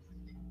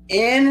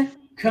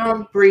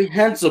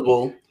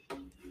incomprehensible.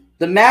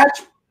 The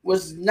match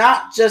was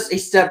not just a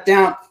step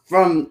down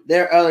from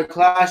their other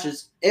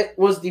clashes. It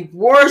was the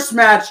worst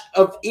match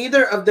of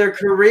either of their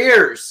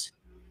careers.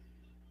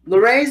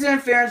 Lorraine's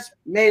interference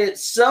made it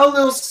so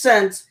little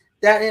sense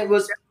that it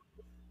was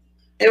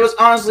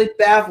honestly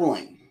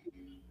baffling.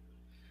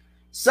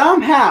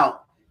 Somehow,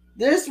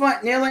 this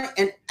went nearly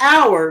an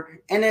hour,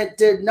 and it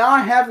did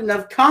not have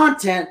enough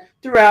content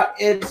throughout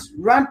its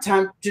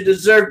runtime to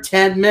deserve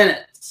 10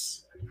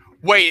 minutes.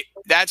 Wait,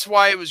 that's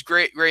why it was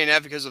great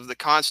enough, because of the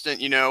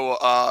constant,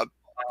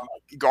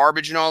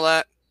 garbage and all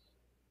that?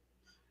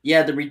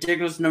 Yeah, the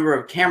ridiculous number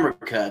of camera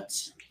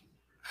cuts.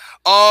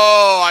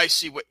 Oh, I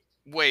see.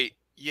 Wait.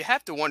 you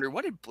have to wonder,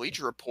 what did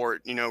Bleacher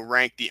Report,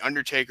 rank The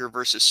Undertaker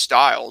versus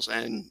Styles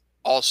and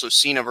also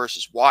Cena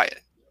versus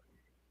Wyatt?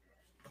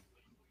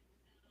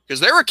 Because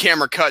there were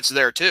camera cuts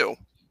there too.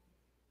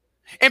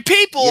 And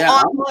people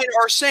online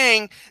are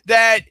saying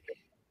that,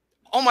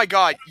 oh my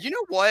God, you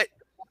know what?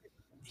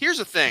 Here's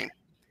the thing.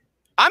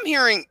 I'm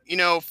hearing,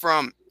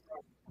 from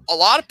a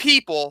lot of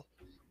people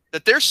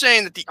that they're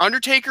saying that The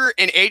Undertaker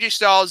and AJ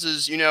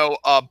Styles'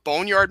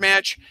 Boneyard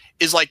match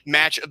is like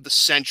match of the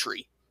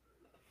century.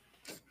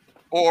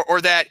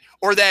 Or that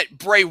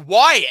Bray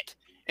Wyatt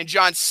and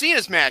John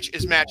Cena's match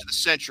is match of the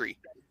century.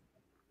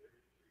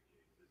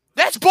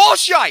 That's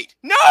bullshit.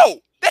 No,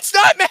 that's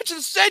not match of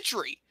the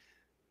century.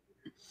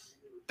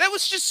 That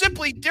was just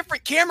simply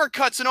different camera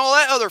cuts and all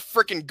that other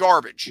freaking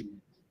garbage.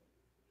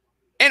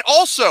 And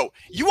also,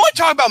 you want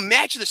to talk about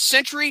match of the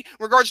century in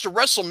regards to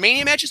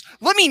WrestleMania matches?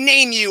 Let me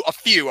name you a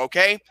few,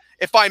 okay?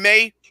 If I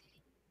may.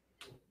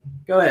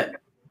 Go ahead.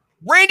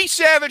 Randy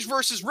Savage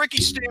versus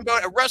Ricky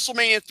Steamboat at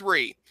WrestleMania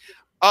 3.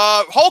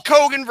 Hulk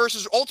Hogan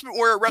versus Ultimate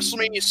Warrior at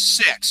WrestleMania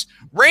 6.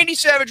 Randy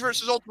Savage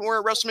versus Ultimate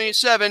Warrior at WrestleMania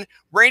 7.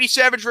 Randy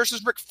Savage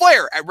versus Ric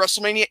Flair at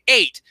WrestleMania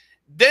 8.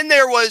 Then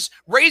there was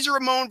Razor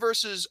Ramon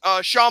versus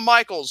Shawn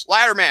Michaels,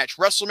 ladder match,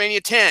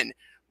 WrestleMania 10.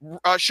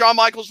 Shawn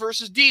Michaels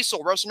versus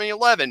Diesel, WrestleMania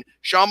 11.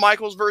 Shawn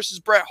Michaels versus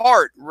Bret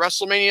Hart,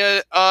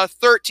 WrestleMania 12.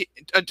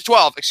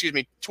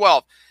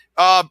 12.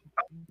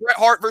 Bret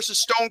Hart versus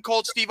Stone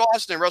Cold Steve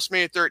Austin,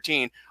 WrestleMania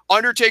 13.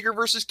 Undertaker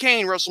versus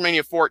Kane,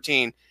 WrestleMania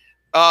 14.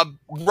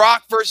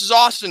 Rock versus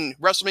Austin,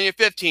 WrestleMania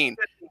 15.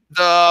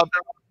 The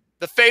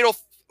fatal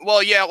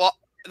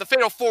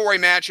four-way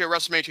match at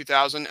WrestleMania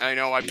 2000. I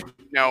know,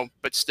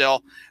 but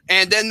still.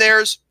 And then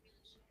there's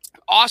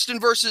Austin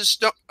versus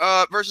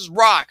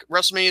Rock,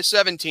 WrestleMania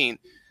 17.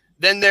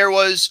 Then there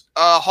was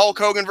Hulk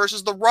Hogan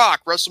versus The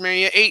Rock,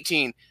 WrestleMania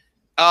 18.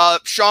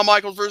 Shawn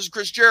Michaels versus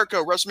Chris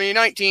Jericho, WrestleMania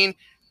 19.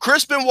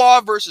 Chris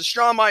Benoit versus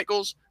Shawn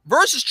Michaels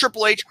versus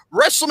Triple H,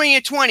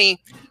 WrestleMania 20.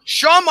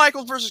 Shawn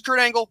Michaels versus Kurt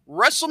Angle,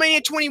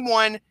 WrestleMania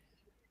 21.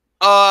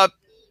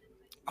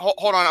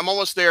 Hold on, I'm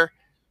almost there.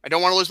 I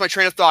don't want to lose my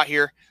train of thought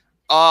here.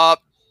 Oh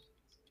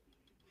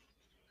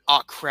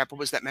crap, what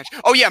was that match?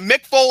 Oh yeah,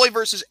 Mick Foley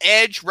versus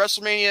Edge,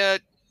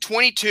 WrestleMania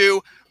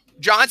 22.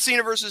 John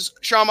Cena versus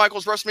Shawn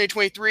Michaels, WrestleMania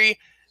 23.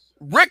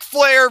 Ric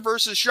Flair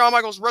versus Shawn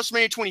Michaels,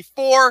 WrestleMania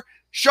 24.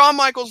 Shawn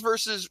Michaels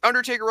versus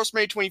Undertaker,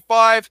 WrestleMania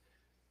 25.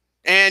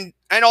 And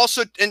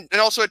also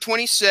at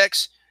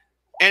 26.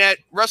 And at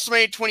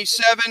WrestleMania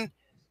 27,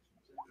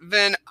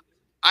 then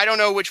I don't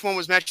know which one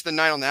was match of the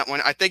night on that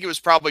one. I think it was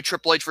probably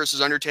Triple H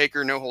versus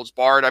Undertaker, no holds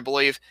barred, I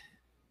believe.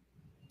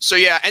 So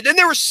yeah, and then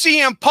there was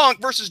CM Punk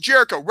versus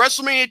Jericho,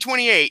 WrestleMania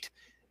 28.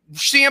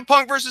 CM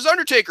Punk versus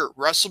Undertaker,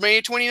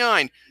 WrestleMania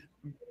 29.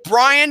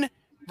 Bryan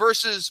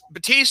versus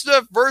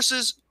Batista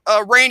versus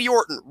Randy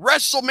Orton,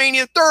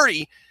 WrestleMania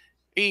 30.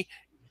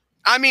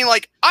 I mean,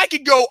 like, I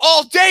could go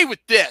all day with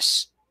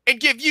this and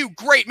give you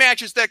great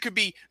matches that could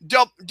be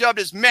dubbed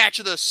as match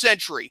of the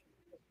century.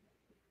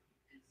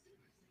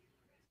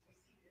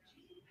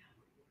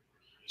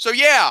 So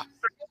yeah,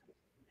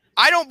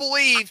 I don't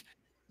believe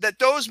that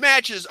those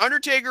matches,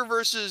 Undertaker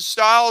versus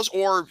Styles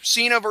or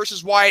Cena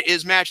versus Wyatt,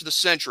 is match of the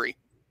century.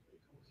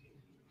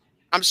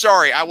 I'm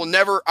sorry, I will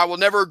never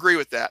agree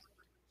with that.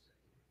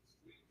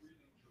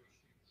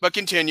 But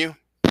continue.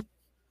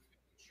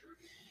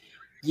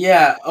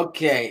 Yeah,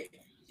 okay.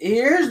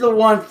 Here's the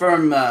one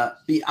from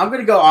I'm going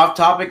to go off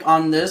topic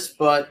on this,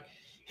 but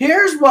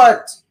here's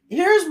what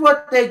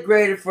they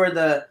graded for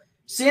the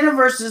Cena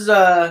versus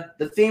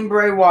the Fiend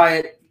Bray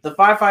Wyatt, the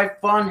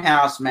 5-5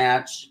 Funhouse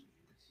match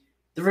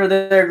for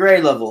their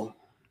grade level.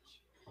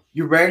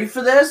 You ready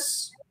for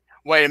this?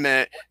 Wait a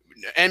minute.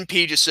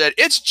 NP just said,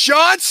 it's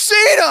John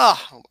Cena! Oh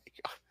my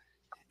God.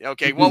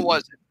 Okay, what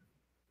was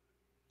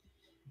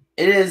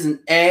it? It is an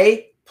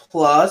A+++++.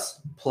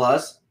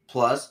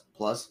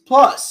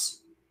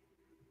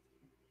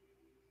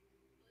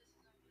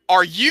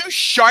 Are you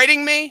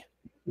shiting me?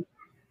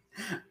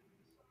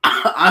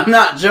 I'm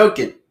not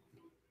joking.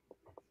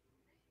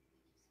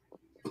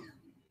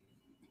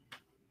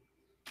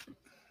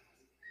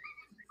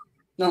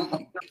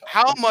 No.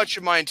 How much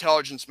of my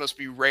intelligence must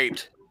be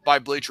raped by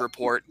Bleacher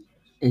Report?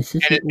 Is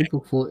this an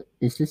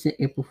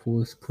April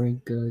Fool's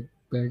prank,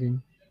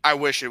 Gagnon? I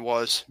wish it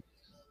was.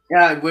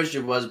 Yeah, I wish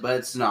it was, but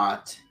it's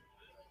not.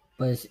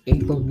 But it's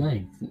April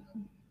 9th.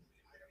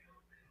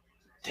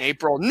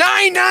 April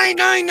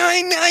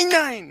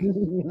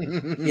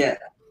 9999999. Yeah.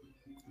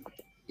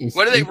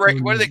 What do they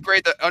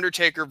grade the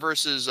Undertaker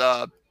versus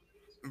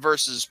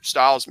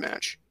Styles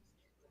match?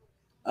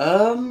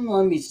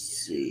 Let me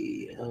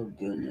see. Oh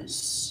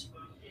goodness.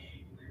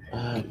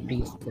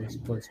 Please,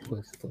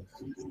 plus.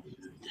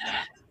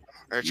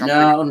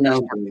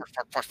 No.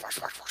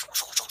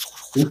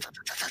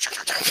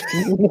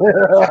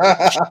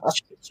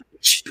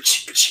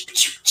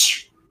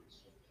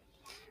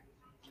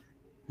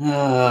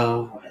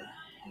 Oh.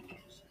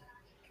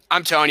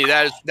 I'm telling you,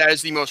 that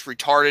is the most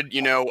retarded,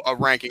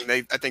 ranking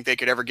I think they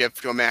could ever give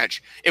to a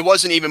match. It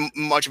wasn't even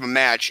much of a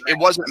match. It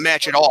wasn't a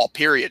match at all,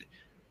 period.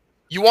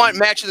 You want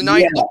match of the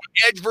night? Yeah. Look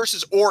at Edge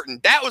versus Orton.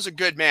 That was a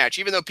good match.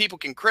 Even though people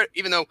can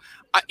even though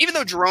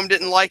Jerome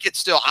didn't like it,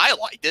 still I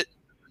liked it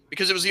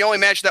because it was the only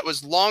match that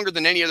was longer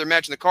than any other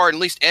match in the card. At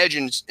least Edge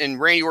and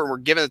Randy Orton were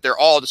giving it their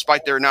all,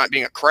 despite there not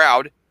being a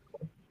crowd.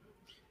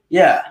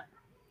 Yeah.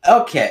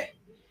 Okay.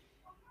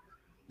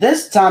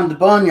 This time, the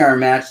Boneyard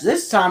match.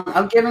 This time,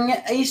 I'm giving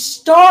it a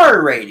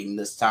star rating.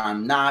 This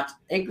time, not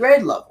a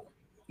grade level.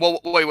 Well,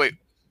 wait.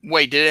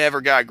 Did it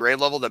ever got a grade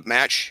level? That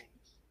match?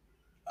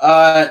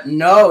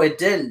 No, it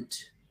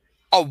didn't.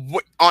 Oh,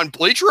 on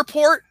Bleacher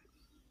Report?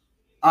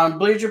 On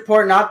Bleacher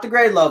Report, not the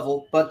grade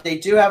level, but they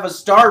do have a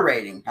star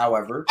rating,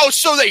 however. Oh,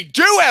 so they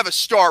do have a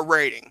star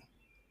rating.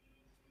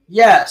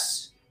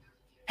 Yes.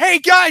 Hey,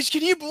 guys,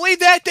 can you believe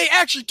that? They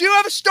actually do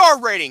have a star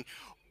rating.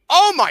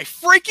 Oh, my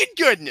freaking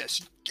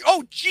goodness.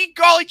 Oh, gee,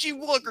 golly, gee,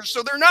 willikers.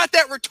 So they're not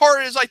that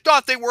retarded as I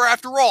thought they were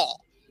after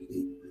all.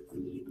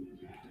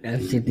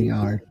 That's what they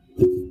are.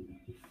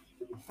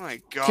 My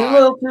Too God.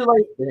 little, too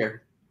late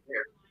there.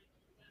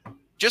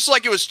 Just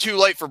like it was too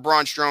late for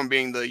Braun Strowman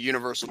being the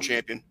Universal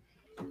Champion.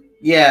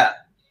 Yeah.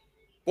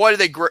 What do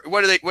they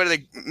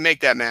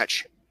make that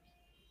match?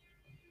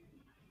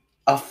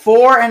 A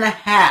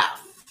 4.5.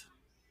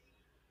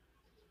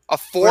 A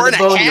for the 4.5?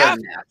 Boneyard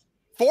match.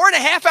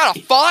 4.5 out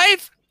of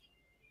 5?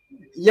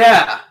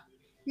 Yeah.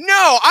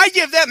 No, I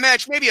give that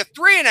match maybe a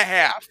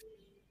 3.5.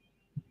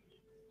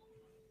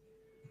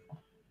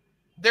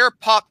 They're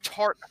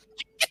Pop-Tart.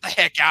 Get the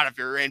heck out of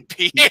here,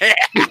 NP.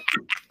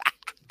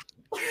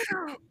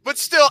 But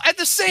still, at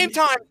the same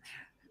time,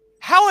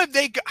 how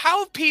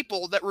have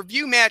people that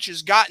review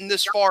matches gotten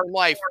this far in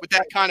life with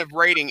that kind of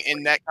rating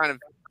and that kind of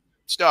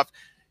stuff?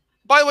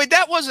 By the way,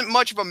 that wasn't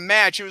much of a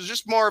match. It was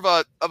just more of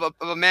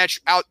a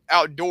match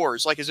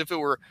outdoors, like as if it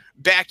were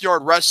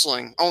backyard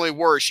wrestling, only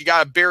worse. You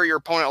got to bury your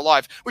opponent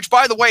alive, which,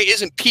 by the way,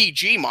 isn't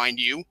PG, mind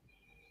you.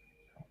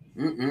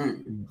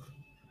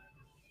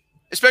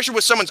 Especially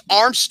with someone's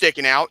arm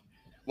sticking out.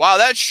 Wow,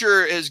 that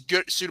sure is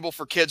good, suitable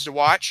for kids to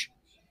watch.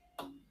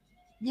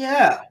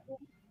 Yeah.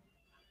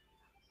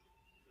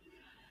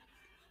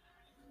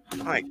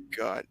 My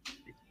God.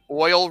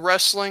 Oil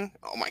wrestling?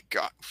 Oh my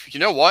God. You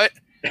know what?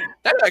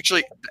 That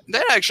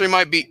actually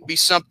might be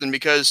something,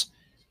 because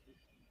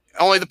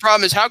only the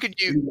problem is, how could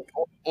you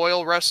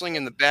oil wrestling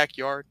in the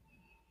backyard?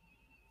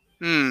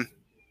 I've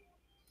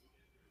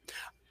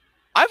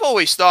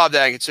always thought of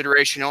that in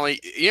consideration. Only,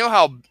 you know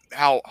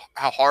how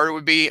hard it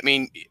would be? I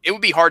mean, it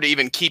would be hard to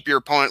even keep your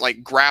opponent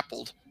like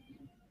grappled,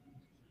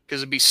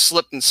 because it'd be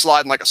slipped and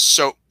sliding like a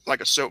soap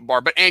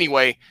bar. But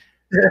anyway,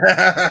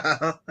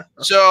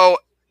 so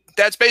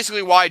that's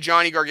basically why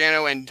Johnny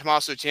Gargano and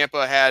Tommaso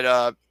Ciampa had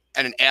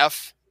an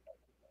F.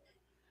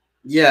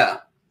 Yeah.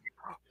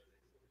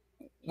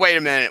 Wait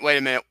a minute.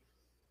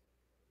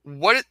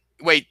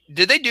 Wait,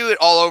 did they do it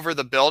all over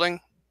the building?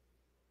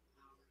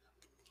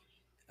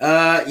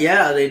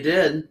 Yeah, they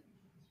did.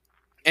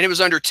 And it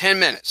was under 10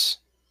 minutes.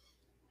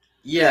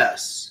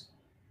 Yes.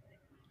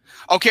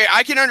 Okay,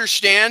 I can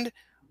understand,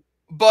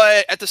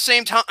 but at the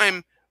same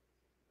time,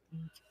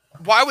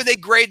 why would they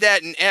grade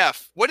that an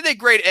F? What did they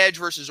grade Edge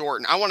versus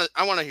Orton? I want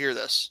to hear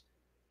this.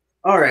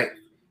 All right.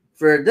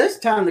 For this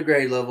time, the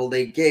grade level,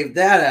 they gave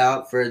that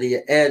out for the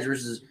Edge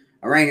versus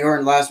Randy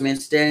Orton last man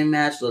standing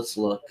match. Let's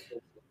look.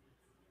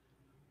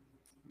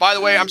 By the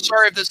way, I'm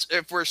sorry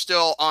if we're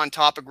still on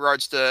topic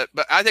regards to,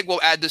 but I think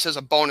we'll add this as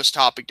a bonus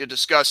topic to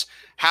discuss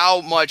how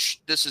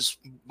much this is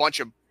a bunch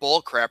of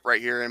bull crap right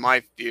here, in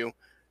my view,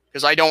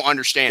 because I don't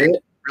understand.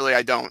 Really,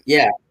 I don't.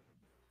 Yeah.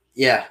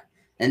 Yeah.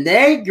 And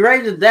they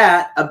graded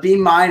that a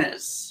B-.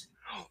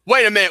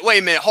 Wait a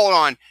minute. Hold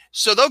on.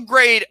 So they'll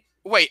grade.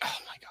 Wait. Oh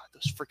my God.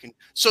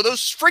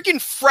 Those freaking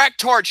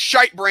fractard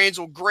shite brains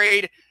will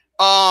grade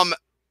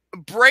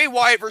Bray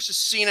Wyatt versus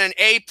Cena an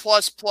A+++++.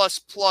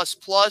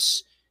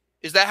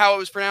 Is that how it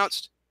was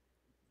pronounced?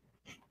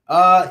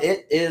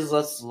 It is.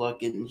 Let's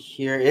look in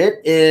here.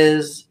 It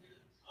is.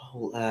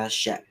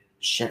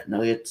 Shit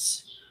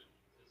nuggets.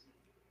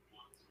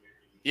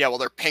 Yeah, well,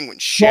 they're penguin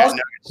shit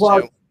nuggets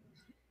too.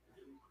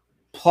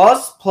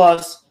 Plus.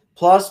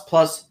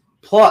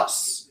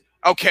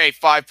 Okay,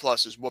 5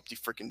 pluses. Whoop-de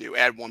freaking do.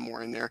 Add one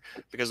more in there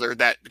because they're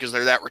that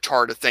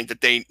retarded to think that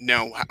they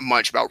know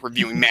much about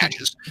reviewing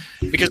matches.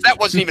 Because that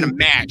wasn't even a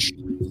match.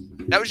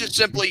 That was just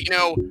simply,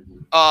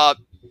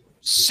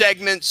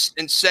 segments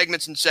and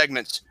segments and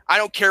segments. I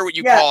don't care what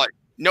you call it.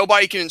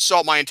 Nobody can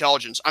insult my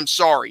intelligence. I'm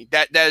sorry.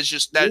 That is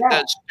just that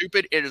is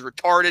stupid. It is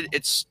retarded.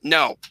 It's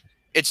not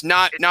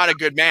a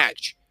good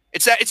match.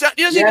 It doesn't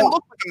even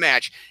look like a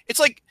match. It's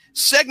like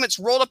segments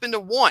rolled up into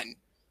one.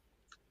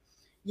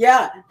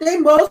 Yeah, they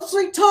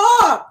mostly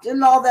talked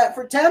and all that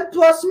for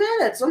 10+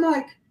 minutes. I'm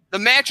like, the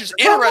match is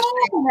interesting.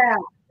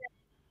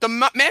 The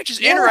match is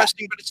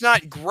interesting, but it's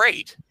not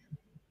great.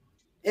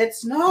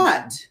 It's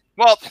not.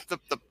 Well,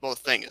 the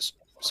thing is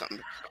something.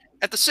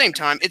 At the same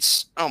time,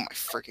 it's, oh my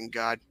freaking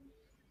God.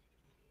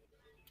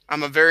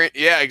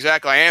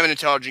 Exactly. I am an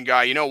intelligent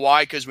guy. You know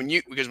why? Because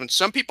when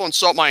some people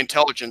insult my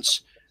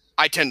intelligence,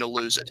 I tend to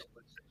lose it.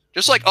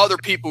 Just like other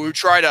people who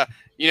try to,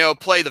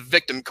 play the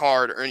victim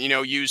card or,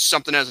 use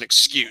something as an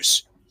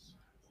excuse.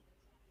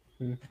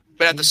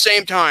 But at the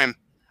same time,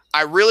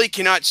 I really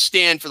cannot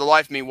stand for the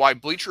life of me why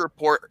Bleacher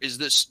Report is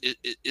this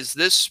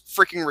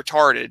freaking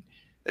retarded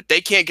that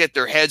they can't get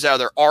their heads out of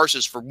their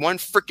arses for one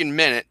freaking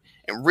minute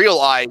and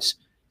realize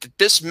that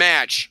this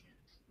match,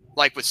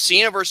 like with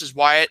Cena versus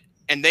Wyatt,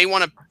 and they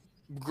want to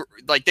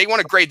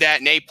grade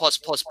that an A++++,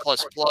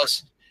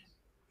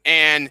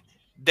 and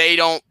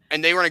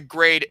they want to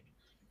grade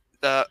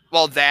then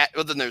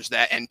there's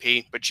that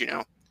NP, but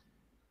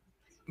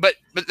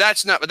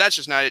that's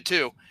just not it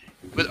too.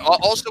 But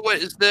also, what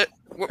is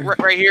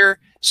right here?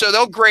 So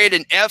they'll grade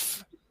an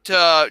F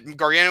to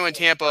Gargano and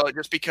Tampa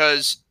just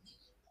because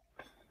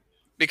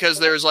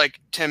there's like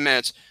 10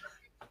 minutes.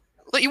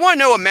 You want to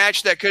know a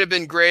match that could have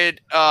been graded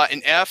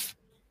an F?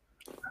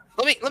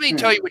 Let me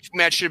tell you which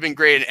match should have been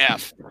graded an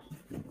F.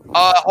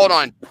 Hold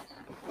on.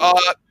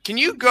 Can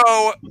you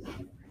go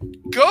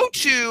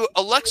to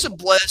Alexa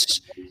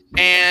Bliss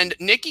and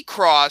Nikki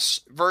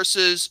Cross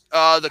versus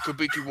the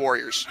Kabuki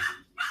Warriors?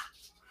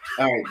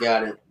 All right,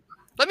 got it.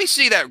 Let me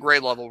see that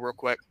grade level real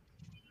quick.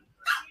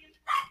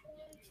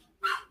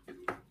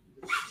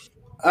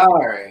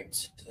 All right.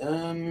 It's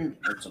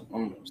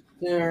almost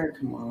there.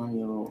 Come on,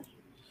 yo.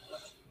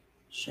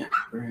 Shaq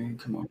brain.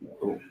 Come on.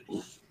 Oh.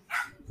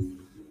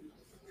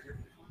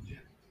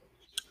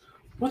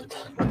 What the?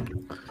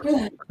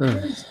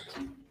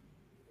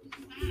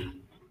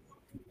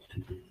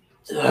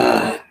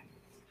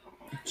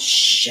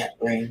 Shit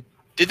brain.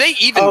 Did they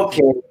even?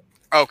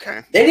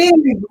 Okay. They didn't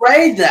even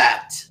grade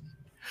that.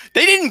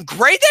 They didn't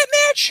grade that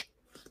match?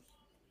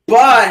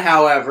 But,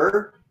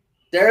 however,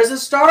 there's a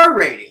star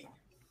rating.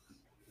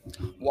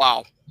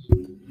 Wow.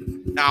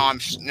 Now I'm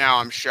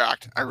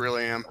shocked. I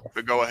really am.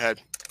 But go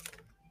ahead.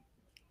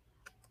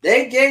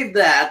 They gave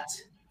that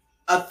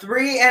a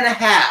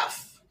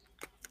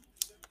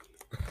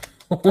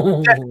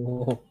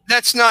 3.5.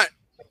 That's not.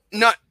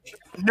 No.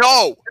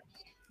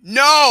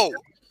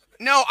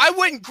 I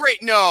wouldn't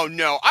grade.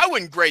 No. I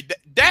wouldn't grade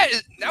that.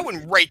 I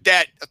wouldn't rate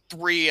that a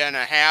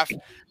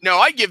 3.5. No,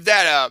 I'd give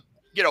that a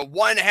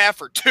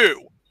 1.5 or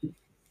 2,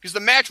 because the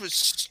match was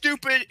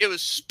stupid. It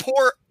was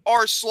poor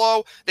or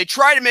slow. They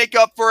tried to make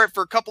up for it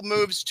for a couple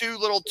moves, too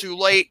little, too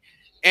late,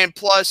 and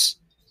plus,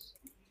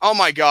 oh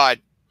my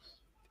God,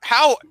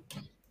 how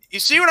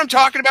you see what I'm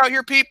talking about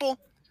here, people?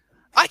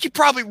 I could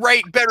probably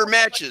rate better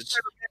matches.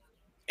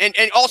 And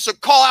also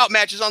call out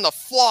matches on the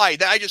fly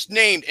that I just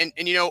named, and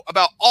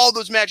about all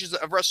those matches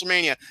of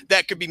WrestleMania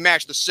that could be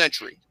match of the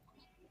century.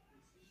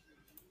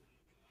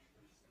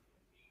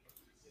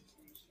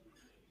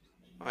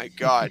 My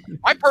God,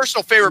 my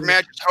personal favorite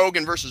match is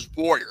Hogan versus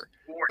Warrior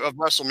of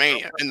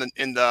WrestleMania in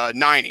the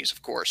 90s,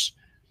 of course.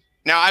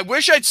 Now I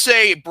wish I'd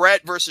say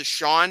Brett versus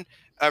Shawn,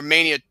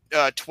 Mania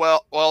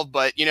 12,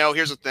 but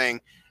here's the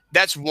thing,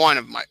 that's one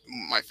of my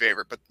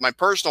favorite. But my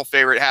personal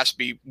favorite has to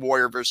be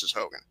Warrior versus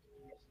Hogan,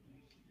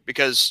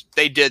 because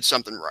they did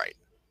something right.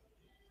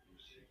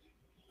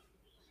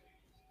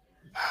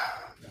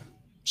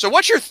 So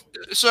what's your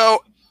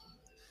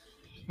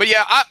but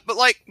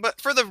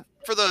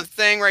for the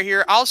thing right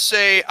here, I'll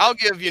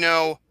give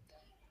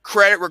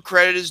credit where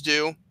credit is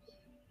due,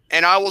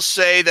 and I will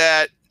say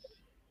that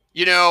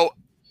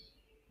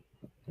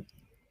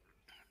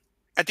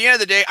at the end of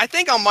the day, I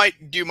think I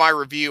might do my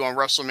review on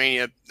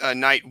WrestleMania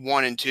night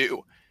 1 and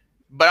 2,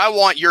 but I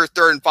want your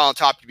third and final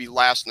topic to be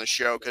last in the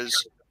show,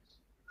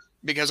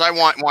 because I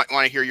want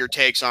to hear your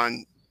takes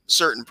on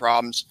certain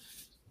problems.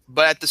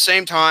 But at the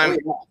same time,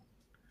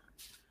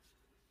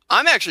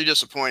 I'm actually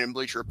disappointed in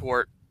Bleacher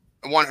Report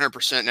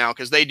 100% now,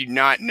 because they do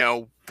not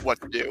know what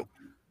to do.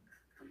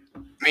 I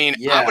mean,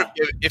 I would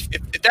if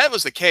that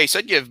was the case,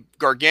 I'd give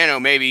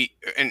Gargano maybe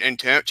and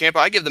Tampa,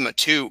 I'd give them a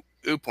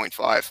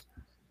 2.5.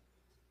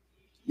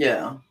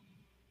 Yeah.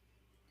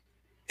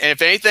 And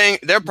if anything,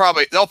 they'll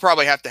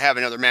probably have to have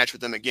another match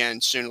with them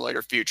again sooner or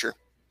later future.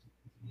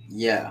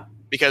 Yeah.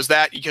 Because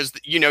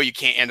you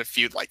can't end a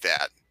feud like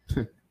that.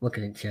 Look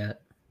at it,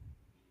 chat.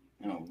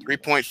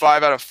 3.5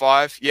 out of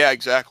 5. Yeah,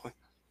 exactly.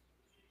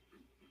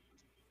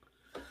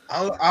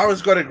 I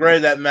was going to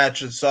grade that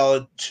match a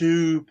solid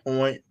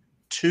 2.5.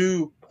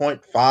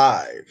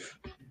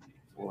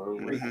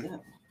 Mm-hmm.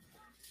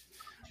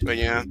 But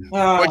yeah,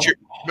 I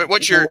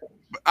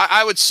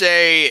would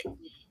say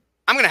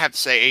I'm going to have to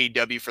say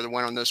AEW for the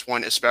win on this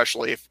one,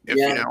 especially if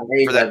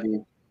AEW. for that.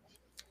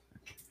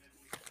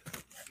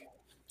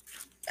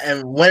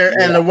 And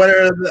the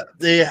winner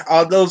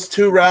of those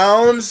 2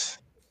 rounds.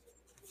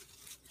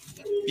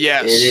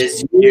 Yes, it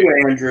is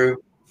you, Andrew.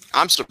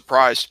 I'm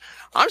surprised.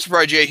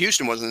 Jay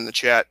Houston wasn't in the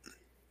chat.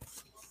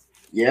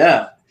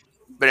 Yeah.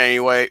 But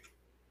anyway.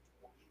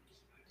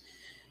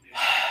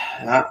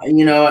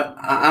 You know what?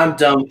 I'm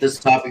done with this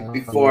topic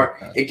before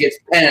it gets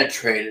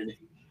penetrated.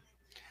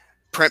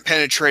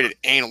 Penetrated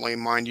anally,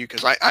 mind you,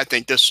 because I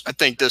think this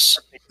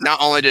not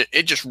only did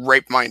it just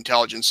raped my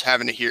intelligence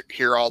having to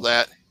hear all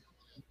that.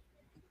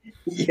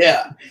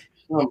 Yeah.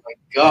 Oh my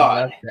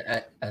God.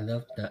 I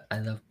love the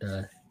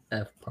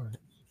F part.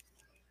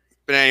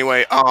 But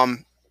anyway,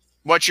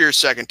 What's your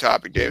second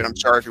topic, David? I'm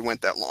sorry if we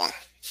went that long.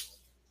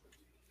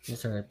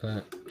 It's alright,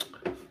 but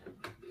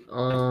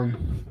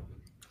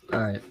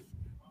alright.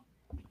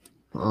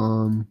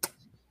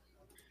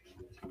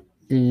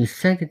 The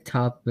second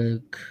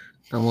topic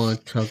I want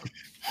to talk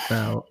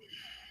about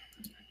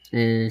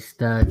is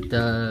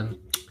that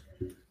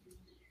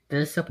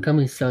this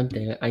upcoming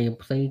Sunday I am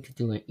planning to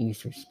do an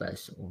Easter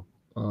special.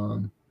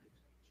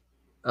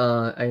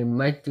 I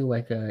might do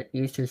like a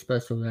Easter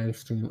special live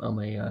stream on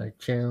my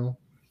channel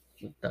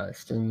with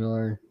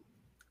StreamYard.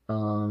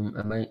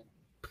 I might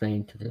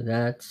plan to do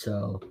that,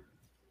 so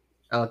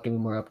I'll give you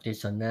more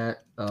updates on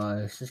that.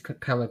 This is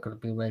kind of like going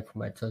to be like for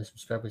my 10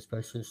 subscribers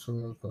special,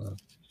 sort of.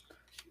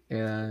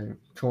 And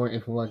Torn,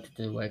 if you want to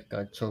do like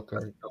a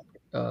choker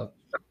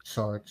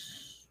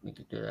shorts, we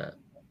could do that.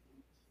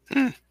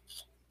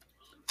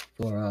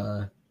 For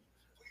I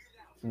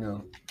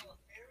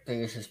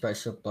think it's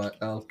special, but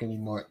I'll give you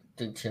more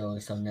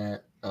details on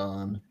that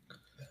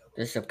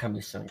this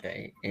upcoming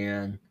Sunday.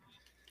 And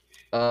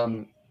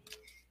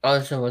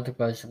also I want to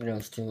about something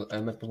else too. I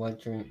might be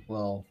wondering,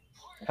 well,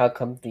 how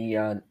come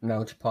the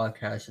Knowledge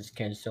podcast is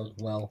canceled?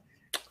 Well,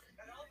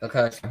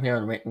 because I'm here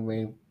on Rant N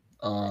Rave,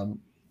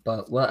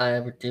 but will I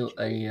ever do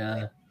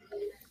a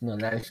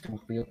live stream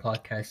video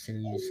podcast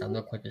series? I'm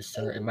not quite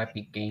sure. It might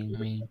be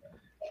gaming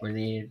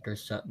related or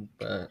something,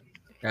 but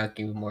I'll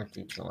give you more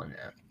detail on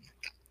that.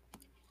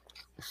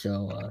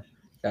 So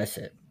that's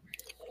it.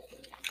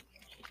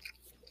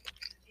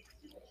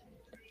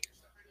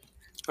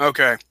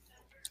 Okay.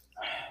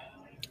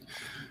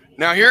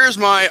 Now here's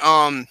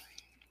my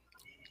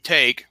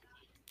take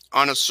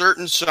on a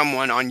certain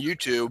someone on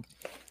YouTube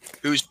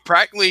who's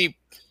practically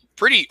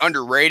pretty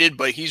underrated,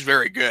 but he's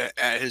very good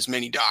at his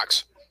mini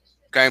docs.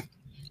 Okay.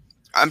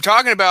 I'm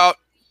talking about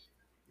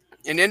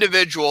an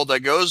individual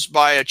that goes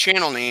by a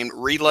channel named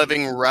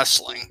Reliving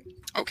Wrestling.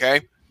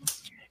 Okay.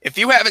 If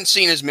you haven't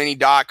seen his mini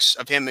docs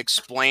of him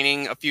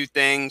explaining a few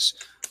things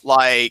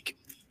like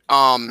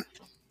the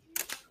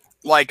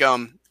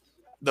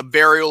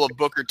burial of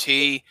Booker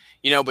T,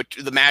 but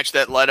the match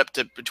that led up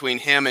to between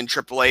him and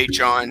Triple H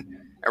at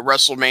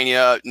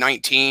WrestleMania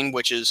 19,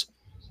 which is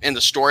in the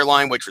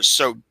storyline, which was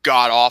so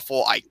god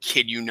awful, I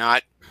kid you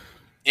not.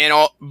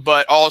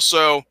 But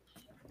also,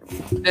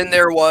 then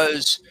there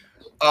was,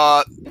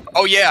 Clash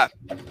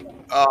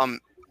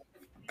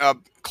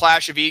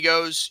of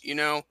Egos,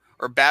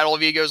 or Battle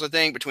of Egos, I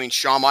think, between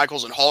Shawn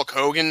Michaels and Hulk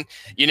Hogan,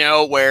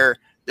 where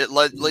it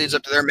leads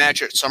up to their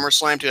match at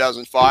SummerSlam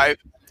 2005.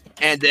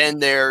 And then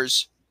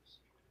there's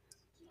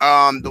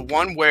the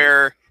one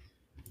where,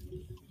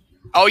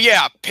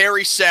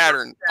 Perry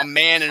Saturn, a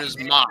man and his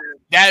mop.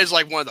 That is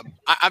like one of the,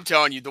 I'm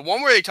telling you, the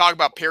one where they talk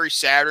about Perry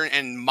Saturn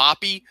and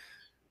Moppy,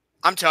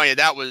 I'm telling you,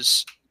 that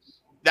was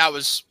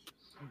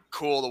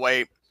cool the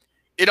way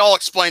it all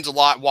explains a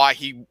lot why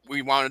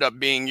we wound up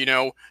being,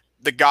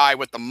 the guy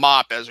with the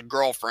mop as a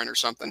girlfriend or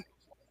something.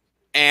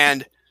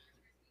 And,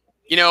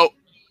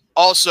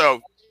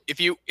 also, if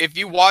you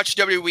watch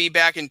WWE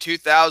back in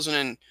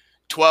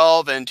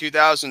 2012 and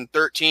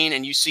 2013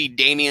 and you see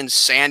Damian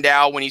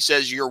Sandow when he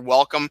says you're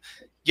welcome,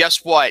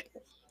 guess what?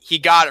 He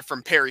got it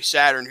from Perry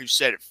Saturn, who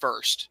said it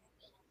first.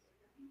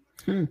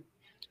 You're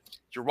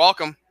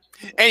welcome.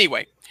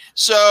 Anyway,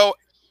 so,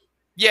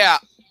 yeah,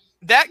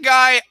 that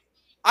guy,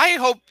 I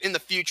hope in the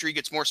future he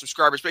gets more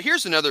subscribers. But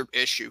here's another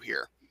issue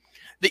here.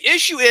 The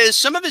issue is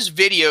some of his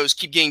videos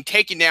keep getting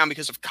taken down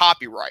because of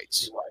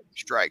copyrights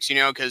strikes,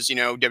 because,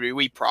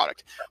 WWE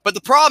product. But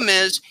the problem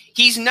is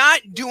he's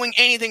not doing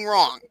anything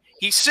wrong.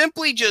 He's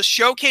simply just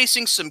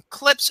showcasing some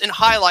clips and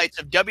highlights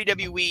of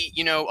WWE,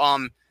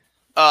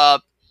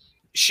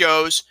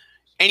 shows.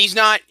 And he's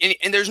not,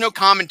 and there's no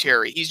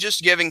commentary. He's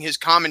just giving his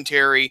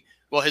commentary,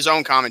 well, his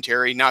own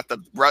commentary, not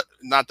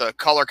the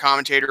color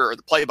commentator or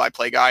the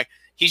play-by-play guy.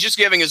 He's just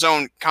giving his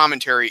own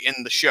commentary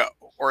in the show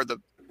or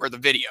the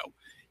video.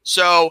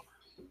 So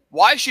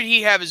why should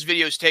he have his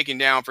videos taken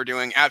down for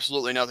doing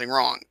absolutely nothing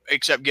wrong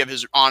except give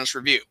his honest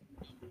review,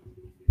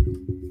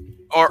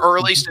 or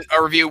at least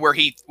a review where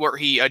he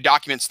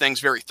documents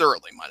things very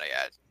thoroughly, might I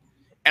add?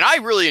 And I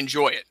really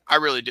enjoy it. I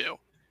really do.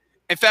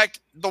 In fact,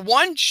 the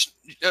one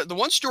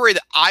story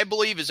that I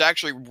believe is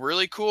actually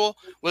really cool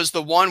was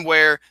the one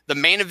where the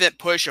main event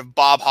push of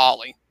Bob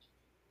Holly.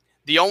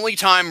 The only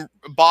time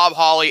Bob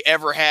Holly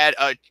ever had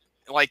a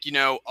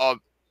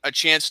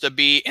chance to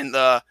be in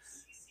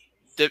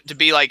to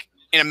be like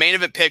in a main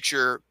event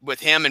picture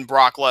with him and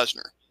Brock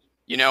Lesnar,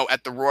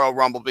 at the Royal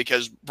Rumble,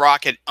 because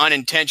Brock had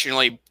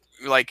unintentionally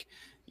broke,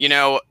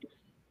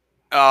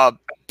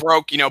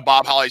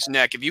 Bob Holly's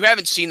neck. If you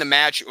haven't seen the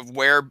match of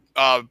where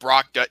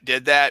Brock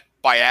did that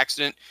by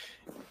accident,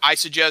 I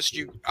suggest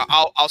you.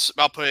 I'll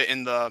put it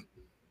in the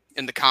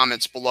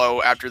comments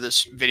below after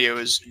this video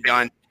is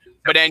done.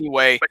 But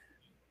anyway,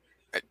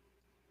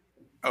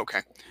 okay.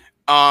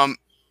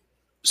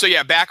 So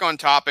yeah, back on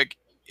topic.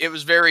 It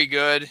was very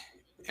good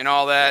and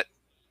all that.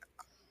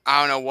 I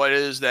don't know what it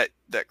is that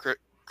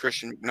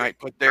Christian Knight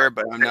put there,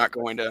 but I'm not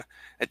going to.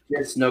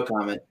 It's no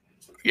comment.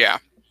 Yeah,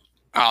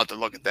 I'll have to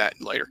look at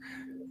that later.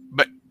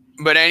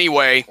 But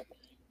anyway,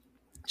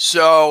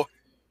 So,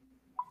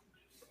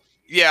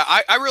 yeah,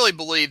 I really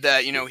believe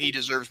that, he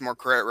deserves more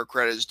credit where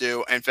credit is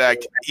due. In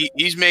fact,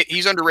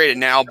 he's underrated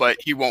now, but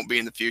he won't be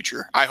in the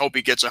future. I hope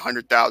he gets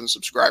 100,000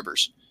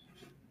 subscribers.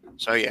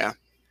 So, yeah.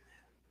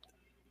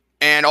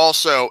 And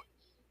also,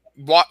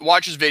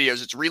 watch his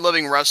videos. It's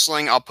Reliving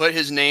Wrestling. I'll put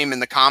his name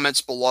in the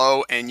comments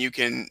below, and you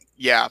can,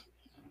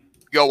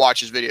 go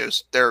watch his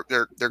videos. They're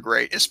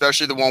great,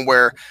 especially the one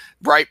where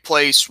right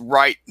place,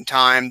 right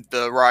time,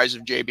 the rise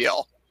of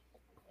JBL.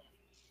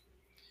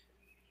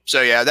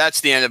 So yeah,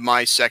 that's the end of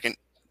my second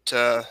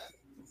out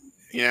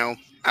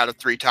of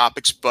 3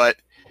 topics. But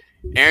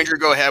Andrew,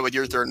 go ahead with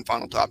your third and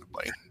final topic,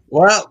 buddy.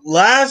 Well,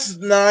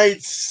 last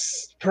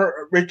night's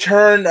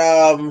return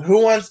of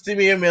Who Wants to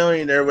Be a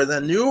Millionaire with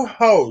a new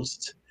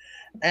host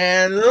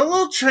and a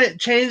little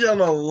change on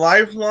the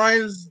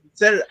lifelines.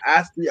 Instead of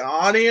ask the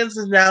audience,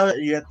 and now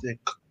you have to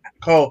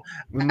call.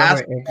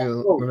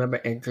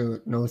 Remember, Andrew,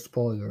 no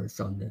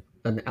spoilers on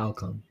the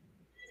outcome.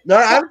 No,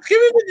 I'm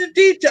giving you the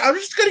detail. I'm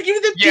just going to give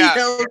you the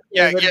details.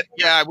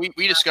 Yeah.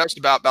 We discussed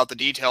about the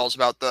details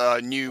about the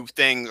new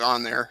things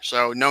on there,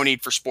 so no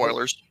need for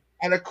spoilers.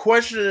 And the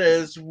question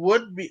is,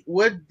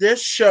 would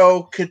this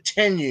show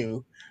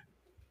continue?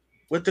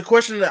 With the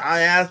question that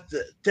I asked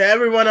to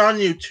everyone on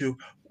YouTube,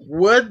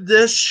 would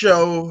this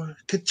show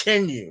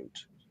continue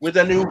with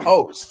a new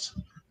host?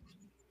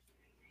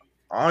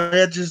 I'm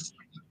going to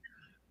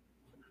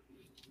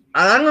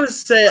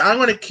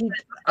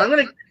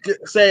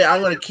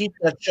keep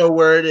that show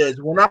where it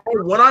is. When I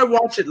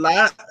watch it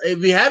if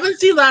you haven't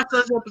seen last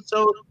night's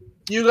episode,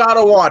 you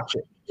gotta watch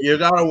it.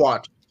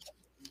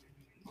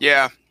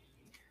 Yeah,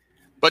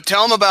 but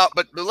tell them about.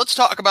 But let's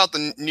talk about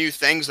the new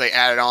things they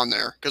added on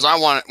there, because I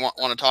want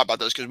to talk about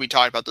this, because we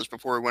talked about this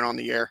before we went on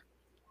the air.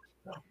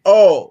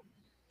 Oh,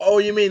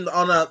 you mean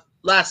on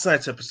last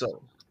night's episode?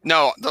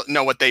 No,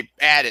 what they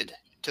added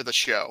to the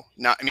show.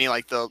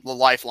 Like the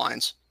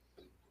lifelines.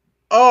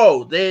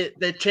 Oh, they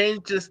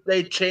changed this.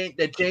 They changed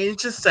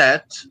the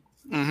set.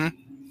 Mm-hmm.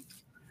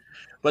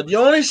 But the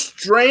only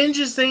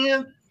strangest thing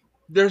is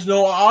there's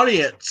no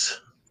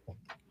audience.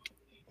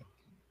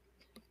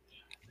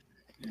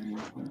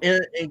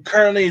 And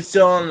currently,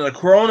 still on the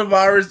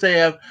coronavirus, they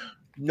have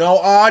no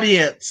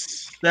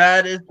audience.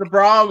 That is the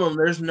problem.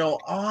 There's no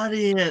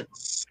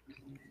audience.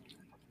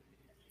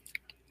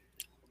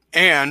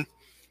 And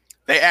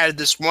they added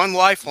this one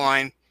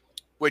lifeline,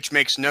 which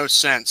makes no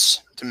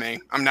sense to me.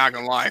 I'm not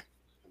gonna lie.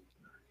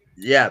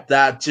 Yeah,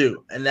 that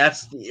too. And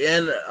that's the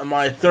end of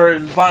my third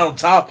and final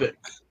topic.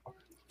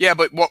 Yeah,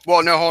 but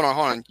no, hold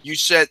on. You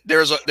said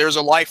there's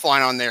a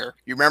lifeline on there.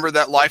 You remember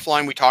that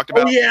lifeline we talked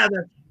about? Oh yeah,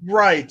 that's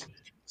right.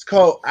 It's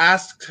called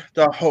Ask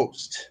the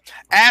Host.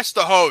 Ask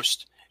the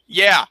Host.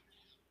 Yeah.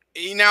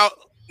 Now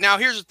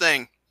here's the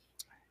thing.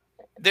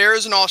 There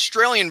is an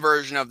Australian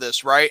version of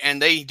this, right?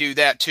 And they do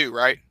that too,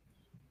 right?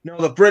 No,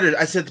 the British.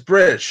 I said the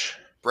British.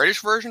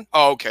 British version?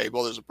 Oh, okay.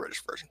 Well, there's a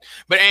British version.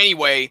 But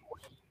anyway,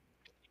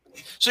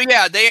 so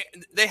yeah,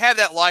 they have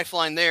that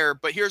lifeline there,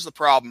 but here's the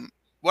problem.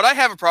 What I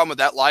have a problem with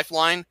that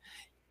lifeline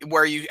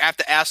where you have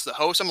to ask the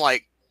host, I'm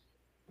like,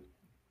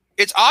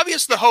 it's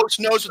obvious the host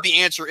knows what the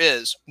answer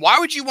is. Why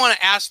would you want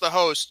to ask the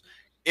host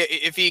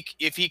if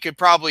he could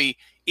probably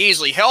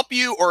easily help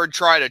you or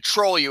try to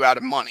troll you out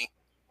of money?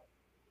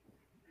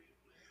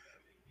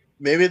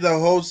 Maybe the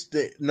host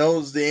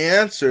knows the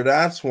answer.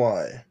 That's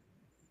why.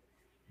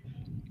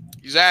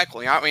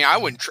 Exactly. I mean, I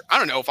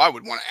don't know if I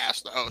would want to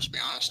ask the host, to be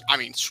honest. I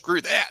mean,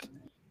 screw that.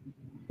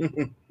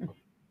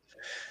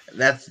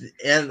 That's the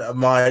end of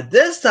my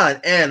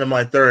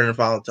third and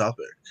final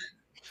topic.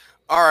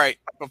 All right.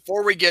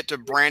 Before we get to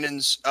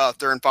Brandon's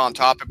third and final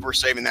topic, we're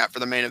saving that for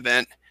the main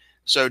event.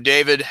 So,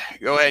 David,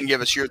 go ahead and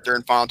give us your third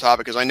and final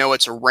topic, because I know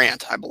it's a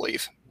rant, I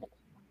believe.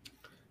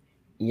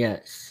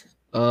 Yes.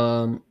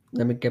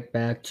 Let me get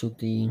back to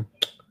the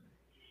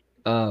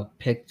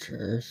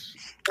pictures.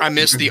 I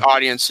missed the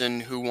audience in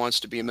Who Wants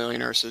to Be a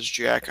Millionaire, says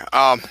Jack.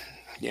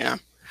 Yeah.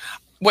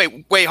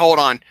 Wait, hold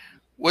on.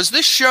 Was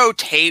this show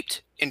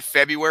taped in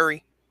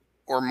February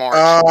or March?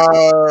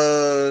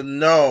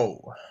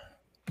 No.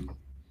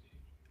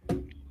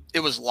 It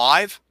was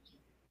live?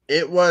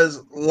 It was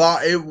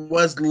live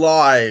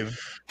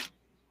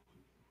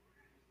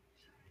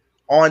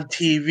on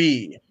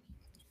TV.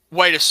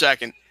 Wait a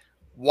second.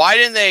 Why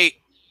didn't they?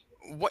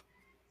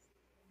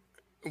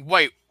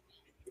 Wait.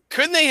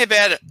 Couldn't they have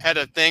had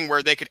a thing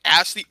where they could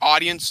ask the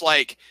audience,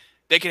 like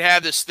they could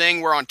have this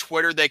thing where on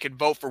Twitter they could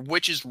vote for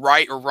which is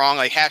right or wrong,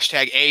 like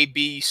hashtag A,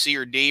 B, C,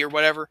 or D or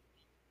whatever?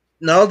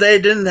 No, they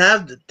didn't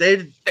have.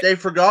 They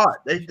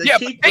forgot. They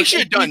should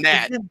have done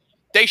that.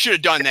 They should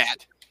have done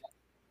that.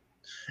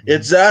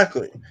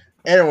 Exactly.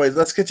 Anyways,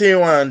 let's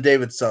continue on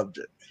David's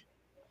subject.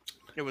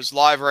 It was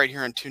live right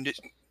here on Tuned.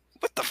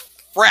 What the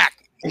frack,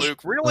 Luke?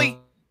 Really?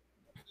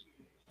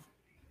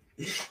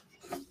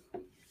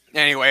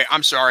 Anyway,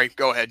 I'm sorry.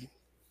 Go ahead,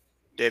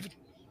 David.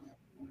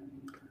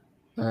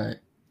 All right.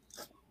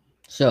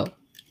 So,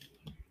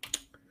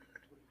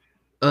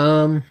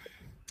 around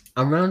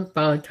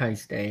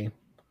Valentine's Day,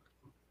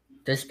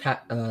 this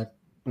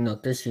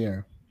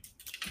year,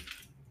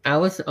 I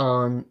was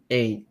on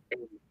a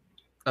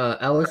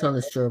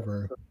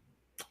server,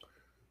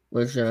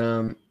 which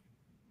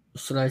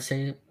should I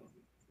say it?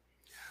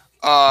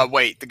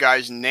 Wait, the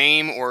guy's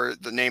name or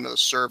the name of the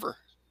server?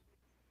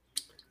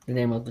 The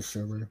name of the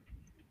server.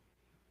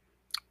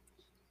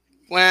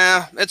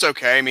 Well, it's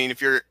okay. I mean,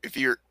 if you've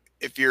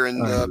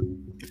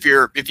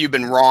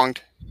been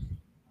wronged.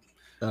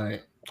 All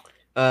right.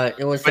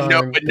 It was but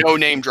no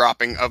name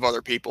dropping of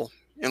other people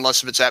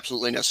unless if it's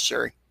absolutely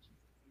necessary.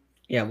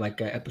 Yeah,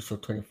 like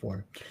episode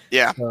 24.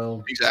 Yeah,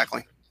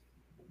 exactly.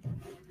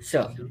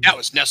 So that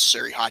was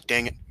necessary. Hot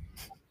dang it.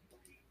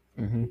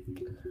 Mm-hmm.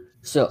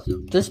 So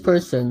this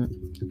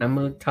person I'm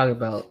going to talk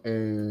about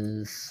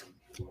is,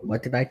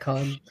 what did I call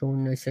him? The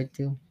one I said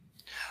to.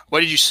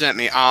 What did you send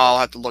me? I'll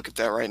have to look at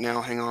that right now.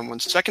 Hang on 1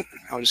 second.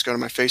 I'll just go to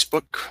my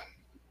Facebook.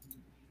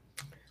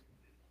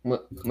 When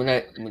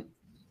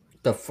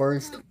the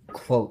first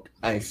quote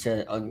I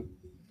said on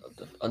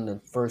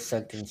the first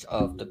sentence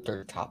of the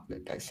third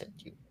topic I sent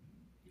you.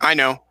 I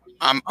know.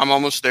 I'm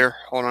almost there.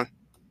 Hold on.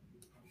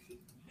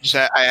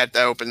 I had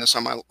to open this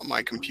on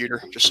my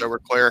computer just so we're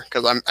clear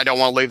because I don't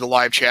want to leave the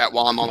live chat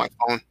while I'm on my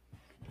phone.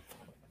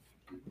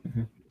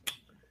 Mm-hmm.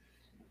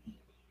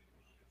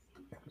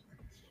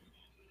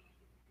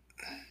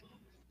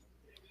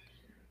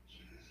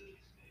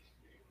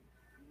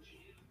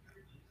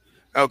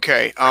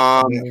 Okay.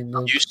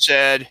 You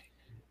said.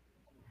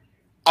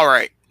 All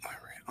right.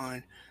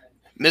 On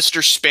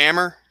Mr.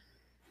 Spammer.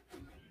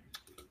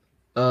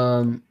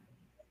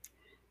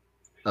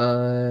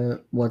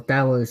 Well,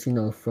 that was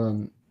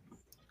from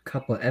a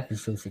couple of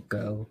episodes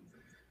ago.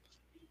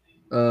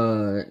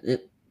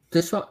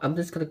 This one I'm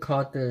just gonna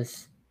call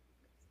this.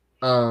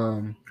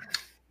 I'm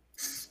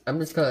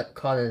just gonna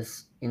call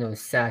this.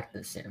 Sack the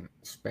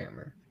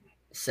Spammer.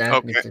 Sack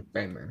Okay. Mr.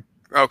 Spammer.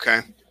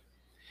 Okay.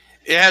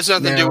 It has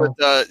nothing to do with.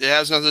 It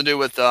has nothing to do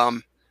with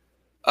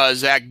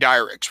Zach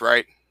Dyrix,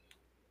 right?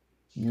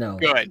 No.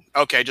 Good.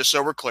 Okay, just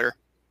so we're clear.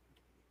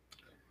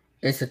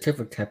 It's a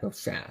different type of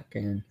sack,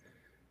 and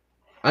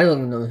I don't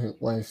even know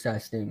what his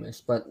sack's name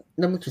is, but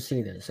let me just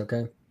see this,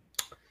 okay?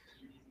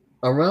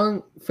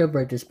 Around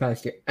February this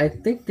past year, I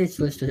think this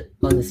was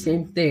on the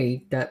same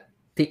day that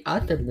the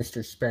other Mr.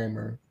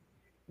 Spammer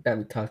that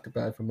we talked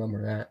about, if you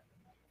remember that.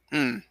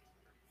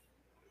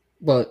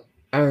 But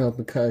I don't know,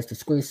 because the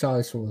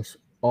screenshot was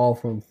all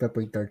from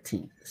February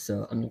 13th,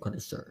 so I'm not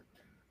quite sure.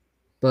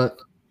 But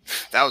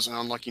that was an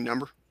unlucky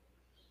number.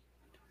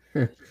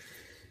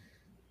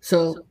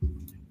 So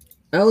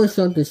I was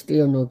on the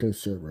Steel Note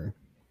server,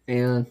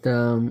 and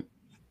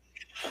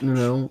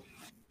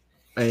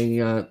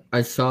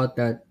I saw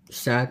that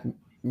Sack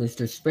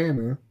Mr.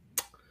 Spammer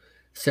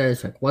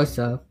says like, "What's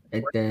up?"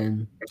 and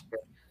then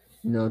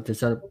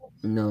this other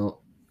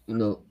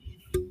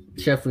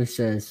Jeffrey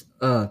says,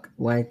 "Ugh,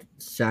 why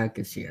Sack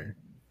is here?"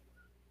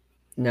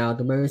 Now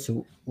the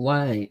reason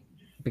why,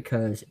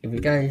 because if you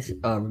guys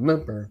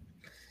remember,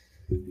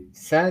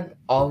 Sack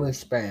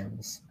always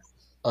spams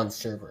on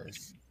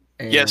servers.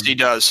 Yes, he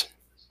does.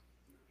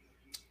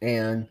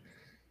 And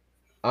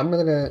I'm not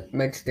gonna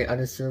mention the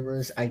other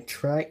servers. I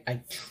try. I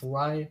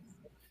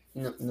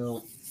don't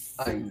know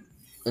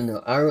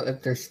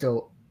if there's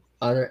still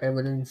other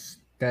evidence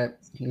that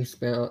you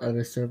spam on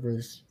other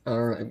servers. I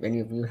don't know if any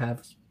of you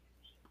have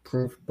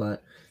proof,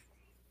 but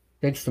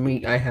thanks to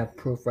me, I have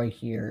proof right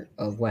here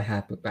of what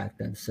happened back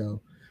then.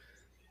 So,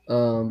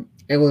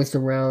 it was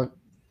around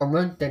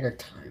dinner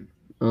time,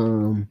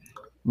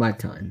 my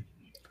time,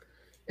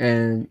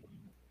 and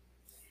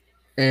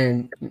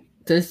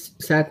this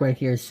sack right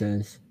here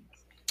says,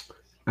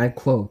 I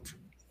quote,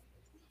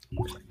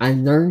 "I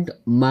learned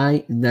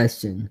my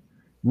lesson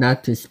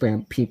not to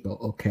spam people,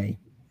 okay?"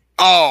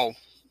 Oh,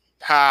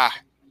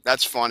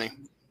 that's funny.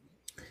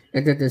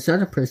 And then this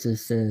other person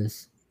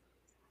says,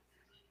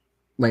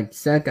 like,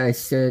 Sack, I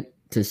said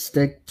to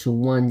stick to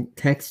one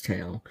text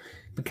channel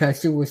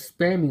because he was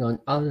spamming on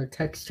other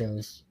text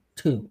channels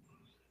too.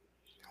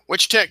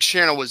 Which text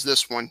channel was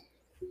this one?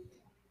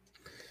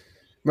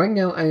 Right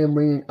now, I am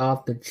reading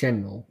off the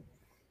channel.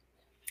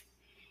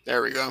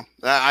 There we go.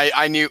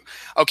 I knew.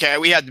 Okay,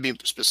 we had to be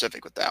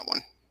specific with that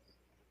one.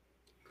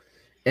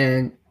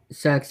 And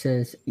Sack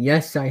says,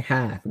 "Yes, I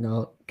have."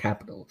 No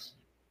capitals.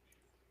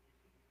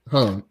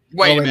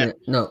 Wait a minute.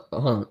 No,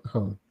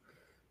 hold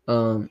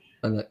on.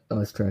 I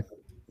was correct.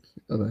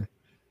 Okay.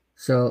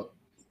 So,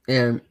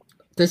 and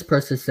this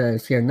person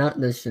says, "You're not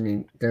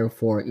listening,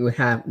 therefore you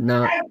have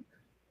not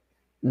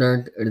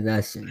learned a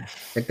lesson."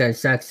 And then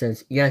Sack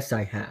says, "Yes,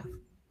 I have."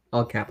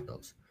 All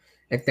capitals.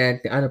 And then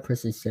the other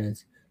person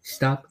says,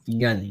 "Stop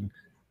yelling."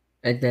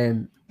 And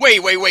then Wait.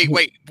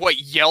 What,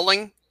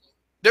 yelling?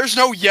 There's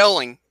no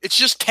yelling. It's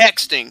just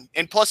texting.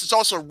 And plus it's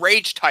also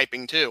rage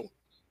typing too.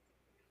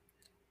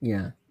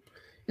 Yeah.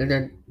 And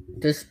then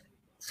this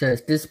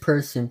says, "This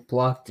person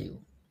blocked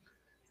you."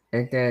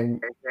 And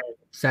then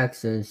Sack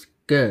says,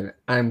 "Good.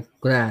 I'm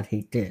glad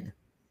he did.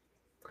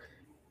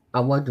 I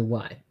wonder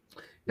why."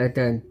 And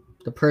then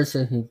the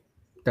person who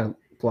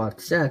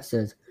blocked Sack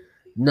says,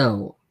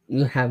 "No,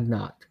 you have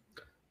not.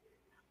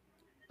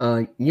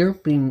 You're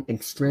being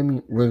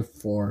extremely rude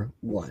for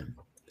one.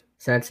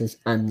 Zach says,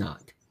 I'm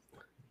not.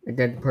 And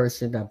then the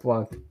person that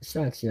blocked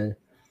Zach said,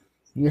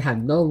 you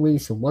have no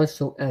reason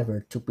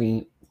whatsoever to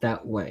be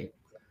that way.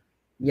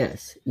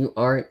 Yes, you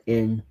are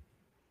in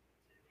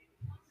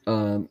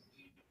the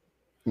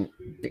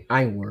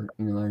I word,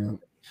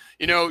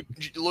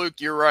 Luke,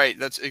 you're right.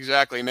 That's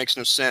exactly. It makes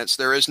no sense.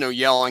 There is no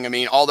yelling. I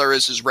mean, all there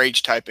is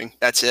rage typing.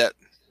 That's it.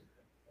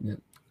 Yeah.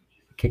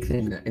 Kicks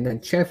in that. And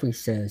then Jeffrey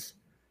says,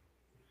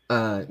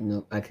 I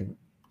can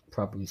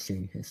probably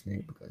say his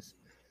name because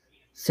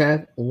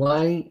Zach,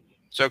 why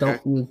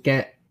don't you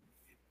get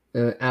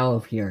out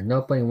of here?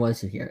 Nobody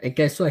wants it here. And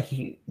guess what?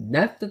 He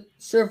left the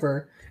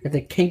server and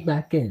then came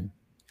back in.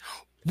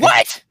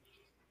 What?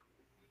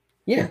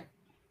 Yeah.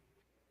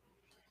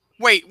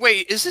 Wait,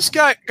 is this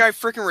guy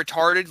freaking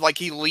retarded? Like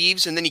he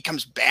leaves and then he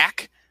comes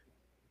back?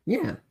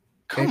 Yeah.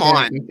 Come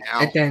on now.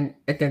 And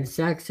then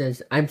Zach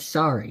says, I'm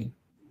sorry.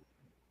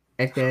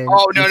 And then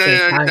no.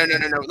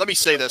 Let me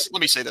say this.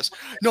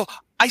 No,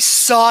 I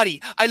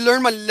sorry. I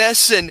learned my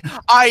lesson.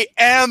 I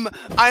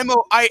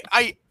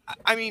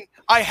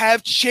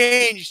have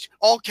changed.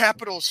 All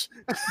capitals.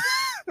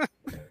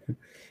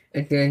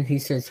 And then he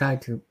says hi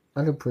to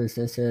other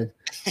person and said,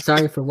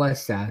 sorry for what,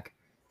 Zach?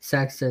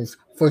 Zach says,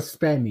 for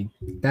spamming.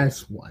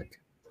 That's what.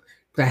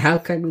 But how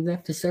come we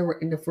left the server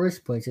in the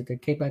first place if they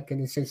came back in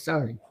and said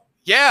sorry?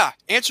 Yeah,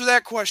 answer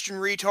that question,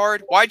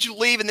 retard. Why'd you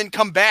leave and then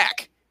come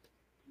back?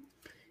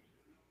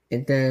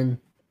 And then...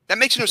 That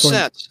makes no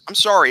sense. I'm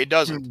sorry, it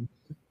doesn't.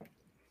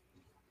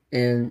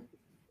 And...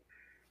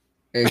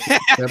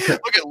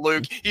 Look at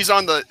Luke. He's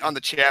on the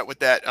chat with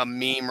that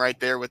meme right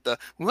there with the,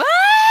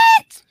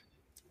 what?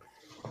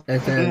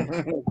 And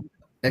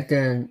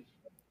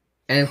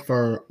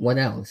for what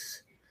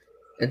else?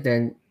 And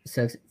then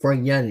says for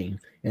yelling,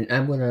 and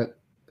I'm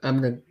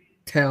gonna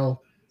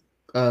tell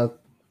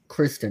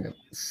Kristen I'm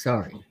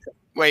sorry.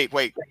 Wait,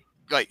 like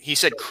he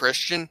said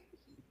Christian?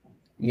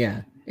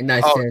 Yeah, and I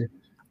said.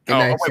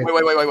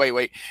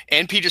 Wait.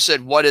 NP just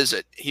said, what is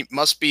it? He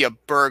must be a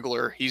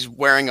burglar. He's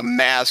wearing a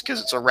mask because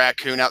it's a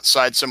raccoon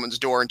outside someone's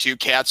door and two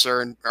cats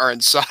are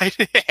inside.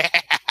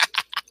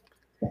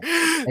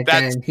 And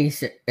then he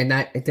said, and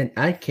then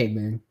I came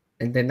in,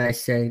 and then I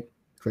said,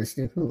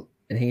 Kristen who?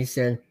 And he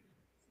said,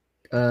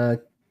 I'm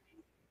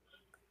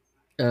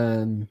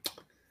not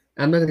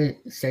gonna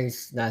say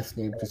his last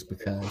name just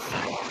because.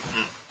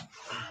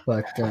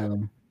 But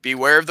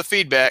beware of the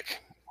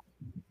feedback.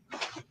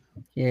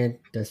 Yeah,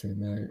 it doesn't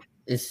matter.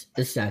 It's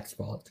Zach's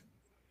fault.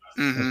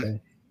 Mm-hmm.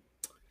 Okay.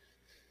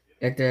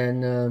 And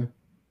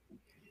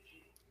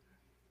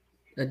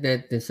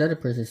then this other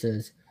person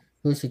says,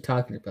 who's he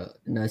talking about?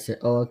 And I said,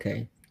 oh,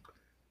 okay.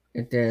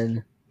 And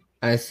then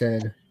I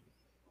said,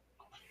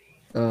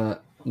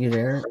 you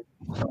there?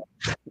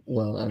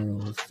 Well, I don't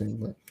know what to say,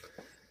 but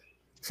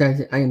so I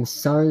said, I am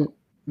sorry,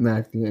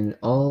 Matthew, and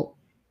all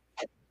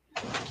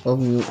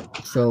of you.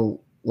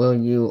 So will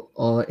you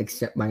all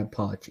accept my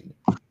apology?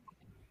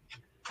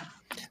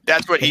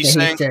 That's what he's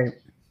saying.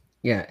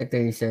 Yeah, and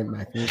then he said,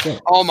 Matthew.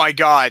 Oh my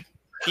God,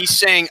 he's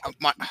saying,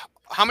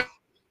 how many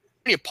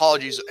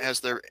apologies has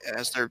there?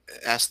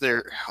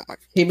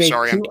 He made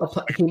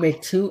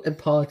two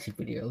apology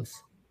videos.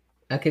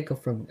 I can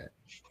confirm that.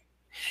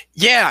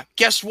 Yeah,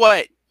 guess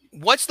what?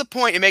 What's the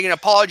point in making an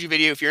apology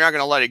video if you're not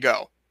going to let it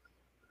go?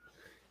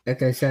 And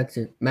then said,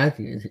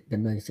 Matthew,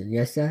 then I said,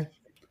 yes, sir.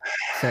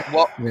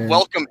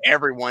 Welcome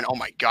everyone. Oh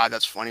my God,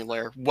 that's funny,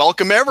 Lair.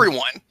 Welcome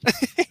everyone.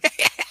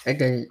 And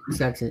then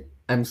Zach said,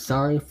 I'm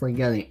sorry for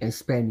yelling and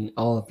spamming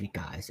all of you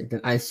guys. And then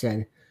I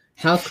said,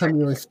 how come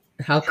you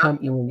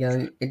were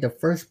yelling in the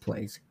first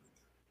place?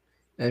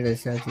 And then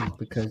Zach said,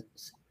 because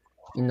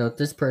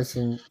this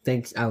person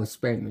thinks I was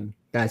spamming.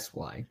 That's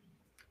why.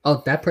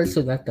 Oh, that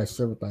person left that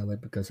server, by the way,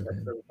 because of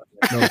him.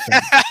 No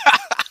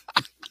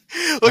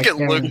Look at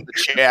Luke in the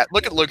chat.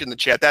 Look at Luke in the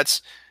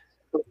chat.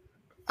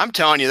 I'm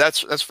telling you,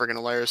 that's freaking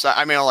hilarious.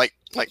 I mean, like.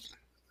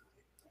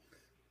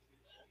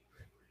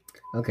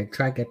 Okay,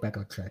 try to get back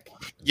on track.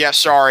 Yeah,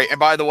 sorry. And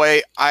by the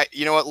way,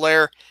 you know what,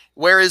 Lair?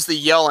 Where is the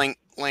yelling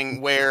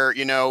where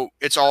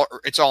it's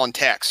all in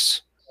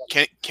text?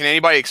 Can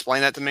anybody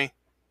explain that to me?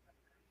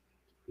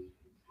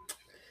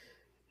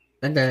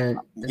 And then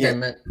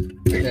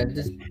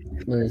this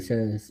one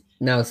says,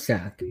 now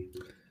Zach,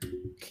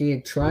 can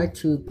you try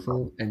to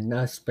improve and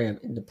not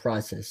spam in the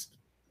process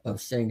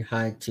of saying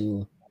hi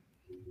to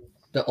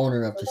the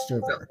owner of the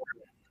server?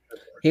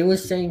 He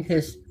was saying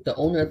the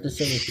owner of the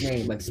server's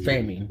name like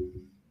spamming.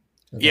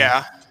 Okay.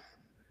 Yeah.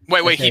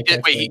 Wait, he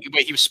did. He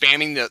was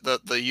spamming the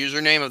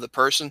username of the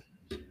person.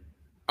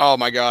 Oh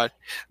my God!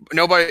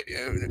 Nobody.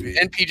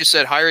 NP just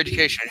said higher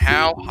education.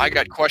 How? I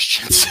got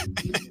questions.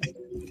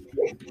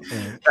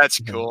 That's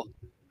cool.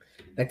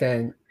 And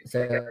then.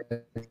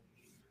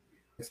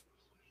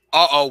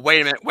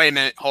 Wait a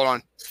minute. Hold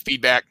on.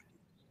 Feedback.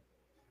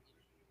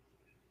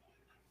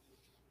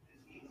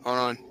 Hold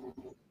on.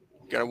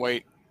 Gotta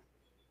wait.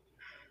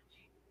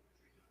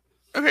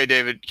 Okay,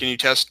 David, can you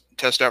test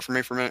out for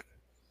me for a minute?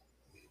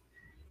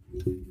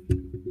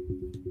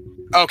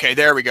 Okay,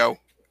 there we go.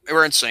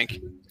 We're in sync.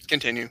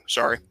 continue.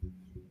 Sorry.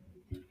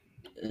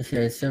 It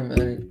says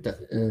someone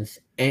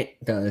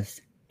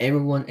does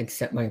everyone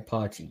accept my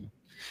apology?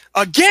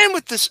 Again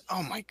with this.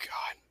 Oh my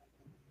god.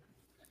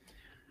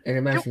 And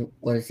imagine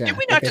what is that? Did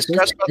we not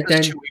discuss about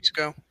this 2 weeks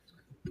ago?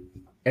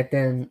 And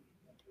then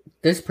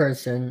this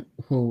person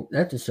who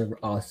left the server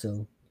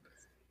also,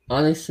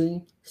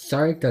 honestly,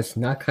 sorry does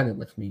not cut it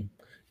with me.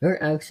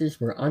 Your actions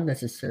were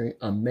unnecessary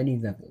on many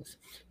levels.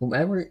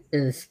 Whoever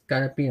is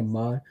gonna be a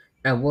mod,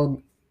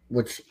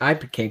 which I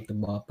became the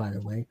mod by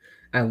the way,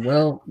 I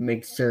will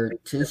make sure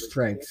 2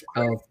 strikes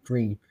out of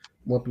 3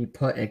 will be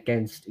put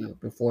against you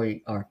before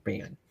you are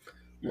banned.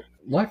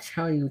 Watch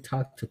how you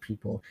talk to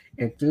people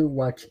and do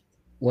what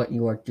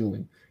you are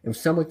doing. If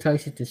someone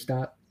tells you to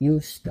stop, you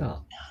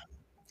stop.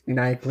 And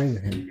I agree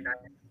with him.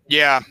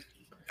 Yeah.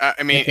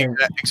 I mean,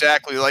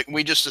 exactly. Like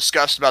we just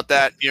discussed about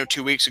that,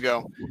 2 weeks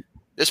ago.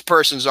 This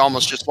person's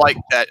almost just like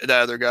that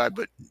other guy.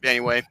 But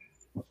anyway.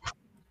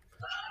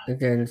 And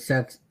then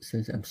Seth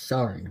says, I'm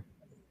sorry.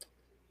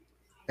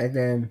 And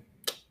then,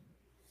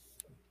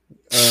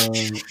 oh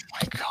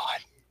my God.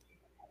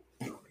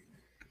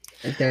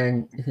 And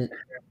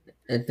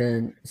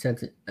then Seth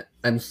said,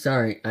 I'm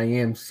sorry.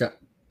 I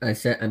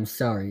said, I'm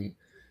sorry.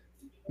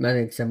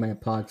 Maddie accept my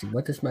apology.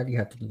 What does Maddie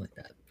have to do with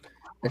that?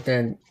 And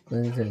then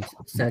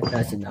Seth,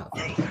 that's enough.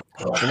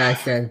 And I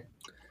said,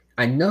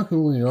 I know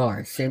who you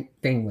are. Same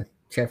thing with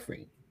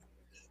Jeffrey.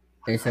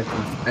 And he said,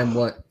 and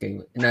what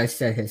David? And I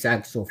said his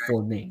actual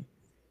full name.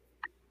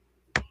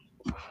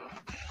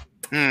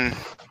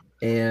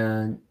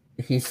 And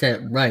he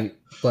said, right,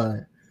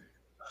 but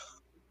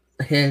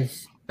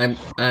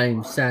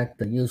I'm sad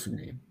the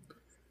username.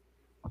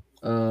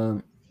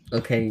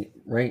 Okay,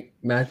 right,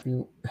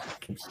 Matthew.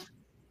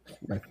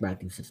 Like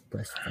Matthew's his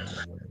best friend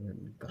or whatever.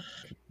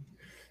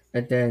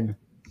 And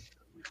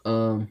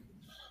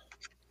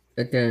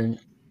then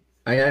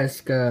I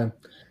asked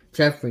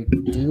Jeffrey,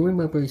 do you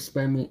remember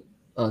spamming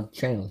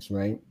channels,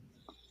 right?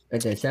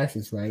 And then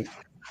Sass's right.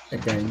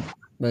 And then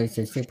when it's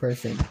the same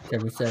person,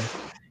 Jeffrey said,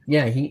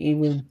 yeah, he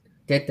even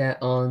did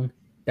that on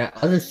that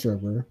other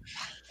server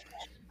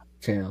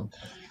channel.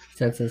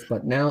 So says,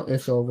 but now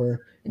it's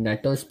over and I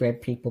don't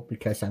spam people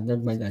because I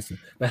learned my lesson.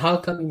 But how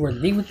come you were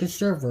leaving the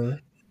server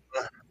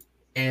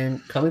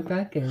and coming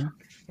back in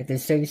and then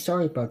saying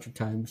sorry about your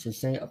times and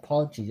saying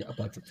apologies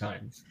about your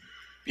times?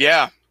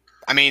 Yeah.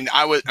 I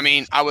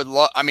would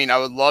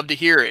love to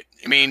hear it.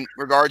 I mean,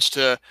 regards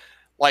to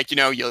like,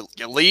 you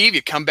leave,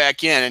 you come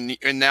back in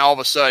and now all of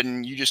a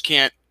sudden you just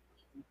can't.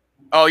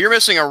 Oh, you're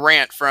missing a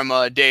rant from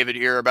David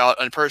here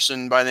about a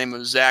person by the name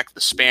of Zach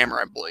the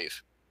Spammer, I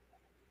believe.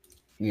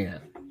 Yeah.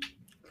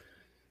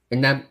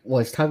 And that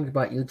was talking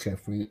about you,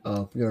 Jeffrey,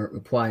 of your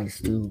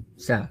replies to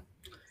Zach.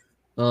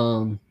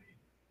 Hold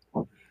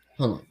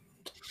on.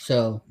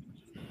 So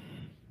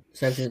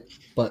said,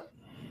 but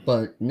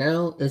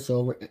now it's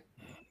over.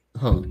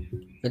 And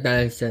then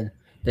I said,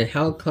 then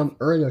how come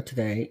earlier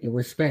today you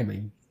were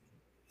spamming?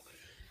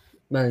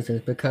 Man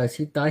says, because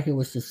he thought he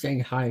was just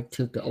saying hi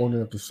to the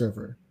owner of the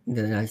server. And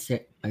then I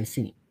said, I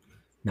see.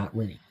 Not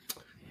really.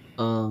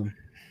 And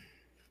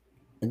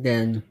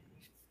then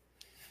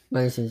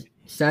man says,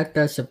 Zach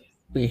doesn't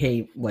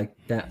behave like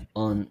that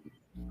on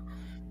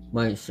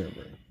my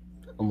server.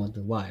 I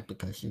wonder why,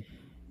 because you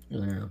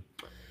know.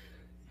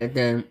 And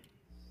then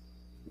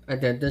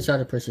this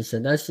other person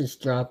said, let's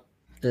just drop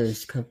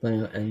this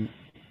company and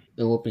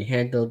it will be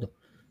handled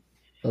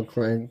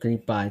correctly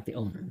by the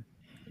owner.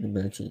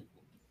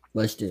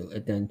 Let's do it.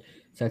 And then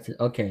Zach said,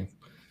 okay,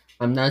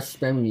 I'm not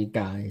spamming you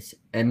guys,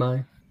 am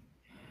I?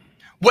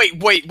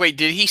 Wait.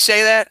 Did he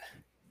say that?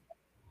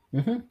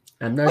 Mm-hmm.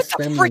 I'm not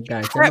spamming you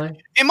guys, crap? am I?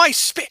 Am I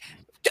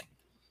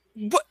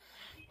what?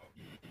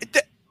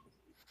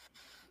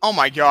 Oh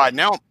my God!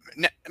 Now,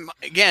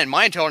 again,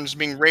 my intelligence is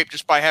being raped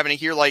just by having to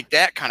hear like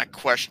that kind of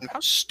question. How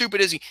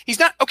stupid is he? He's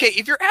not okay.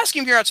 If you're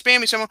asking if you're not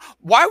spamming someone,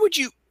 why would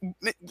you?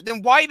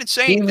 Then why even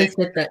say anything?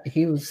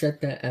 He said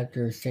that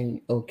after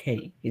saying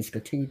okay. He's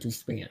continued to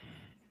spam.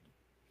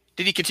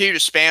 Did he continue to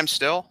spam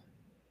still?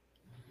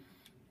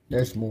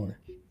 There's more.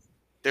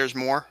 There's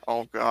more?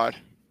 Oh, God.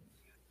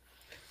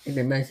 And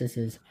the message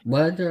is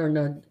whether or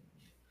not.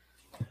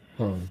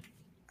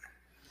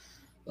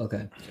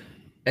 Okay.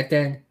 And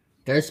then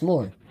there's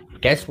more.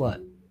 Guess what?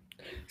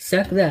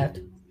 Seth left,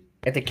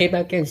 and they came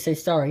back in and said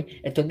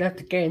sorry, and then left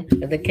again,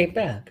 and then came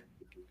back.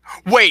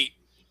 Wait.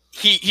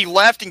 He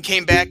left and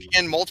came back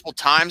in multiple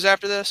times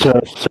after this?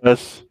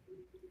 Yes.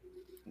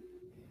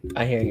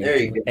 I hear you. There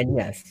you go. And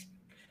yes,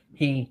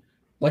 he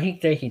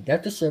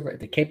left the server, and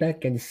they came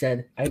back and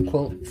said, I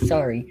quote,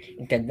 sorry,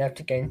 and then left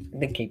again,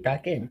 and then came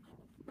back in.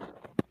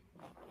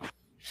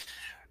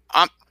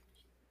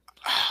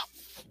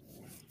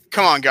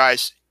 Come on,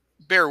 guys.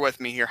 Bear with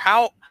me here.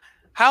 How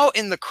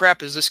in the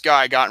crap has this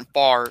guy gotten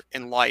far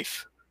in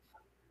life?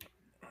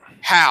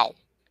 How?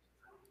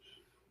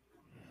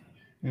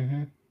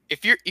 Mm-hmm.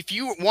 If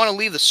you want to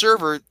leave the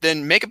server,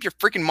 then make up your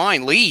freaking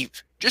mind. Leave.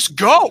 Just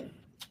go.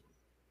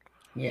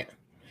 Yeah.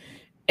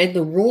 And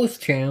the rules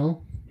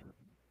channel,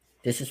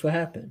 this is what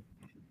happened.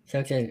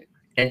 So I said,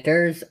 and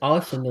there's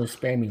also no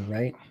spamming,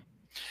 right?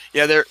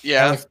 Yeah,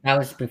 That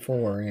was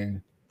before,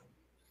 and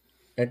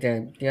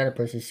then the other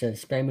person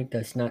says spamming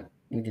does not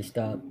need to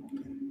stop.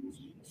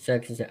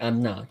 Sex said,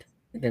 I'm not.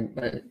 And then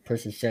the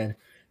person said,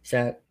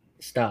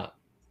 stop.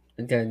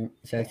 And then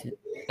Sex said,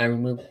 I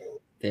removed.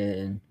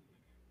 Then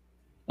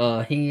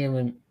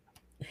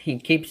he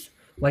keeps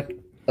like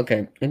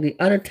okay. In the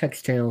other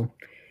text channel,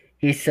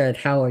 he said,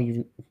 how are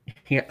you?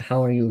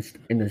 How are you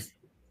in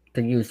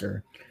the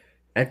user?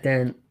 And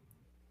then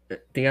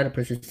the other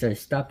person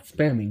says, stop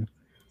spamming.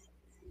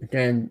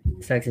 Then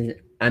Sex says,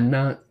 I'm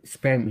not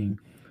spamming.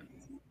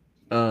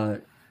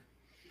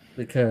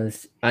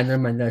 Because I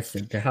learned my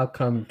lesson. To how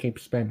come you keep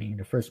spamming in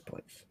the first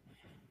place?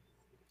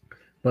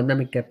 But let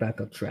me get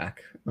back on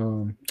track.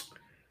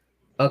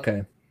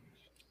 Okay.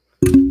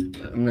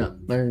 I'm not.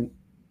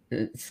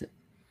 It's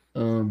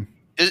okay.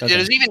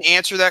 Does it even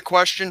answer that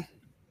question?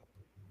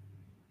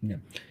 No.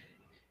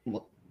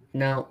 Well,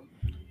 now,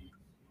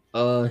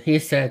 he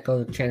said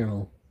go to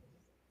channel,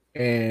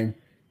 and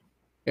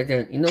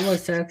then you know what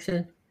Zach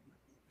said?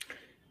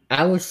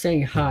 I was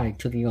saying hi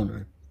to the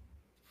owner,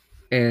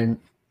 and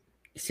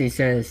she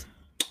says,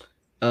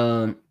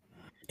 to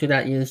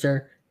that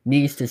user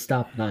needs to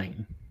stop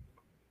lying.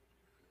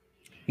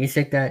 He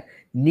said that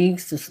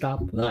needs to stop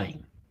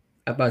lying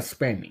about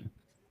spamming.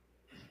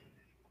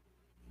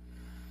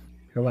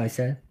 Hear what I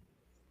said?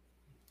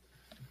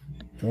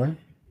 Jordan?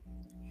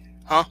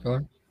 Huh?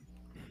 Jordan?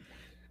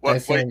 What?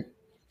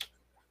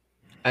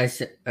 I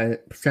said,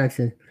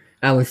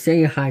 I was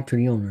saying hi to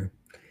the owner,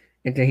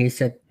 and then he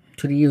said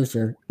to the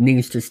user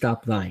needs to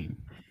stop lying.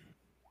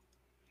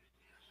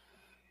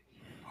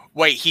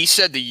 Wait, he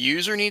said the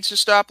user needs to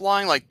stop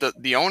lying, like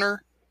the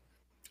owner?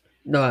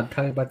 No, I'm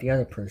talking about the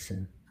other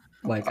person.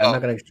 Like I'm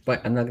not gonna explain.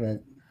 I'm not gonna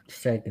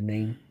say the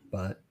name,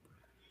 but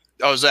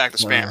Zach the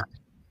spammer.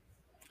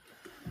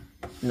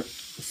 No,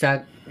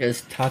 Zach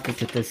is talking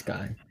to this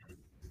guy.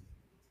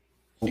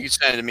 You can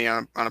send it to me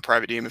on a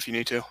private DM if you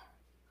need to.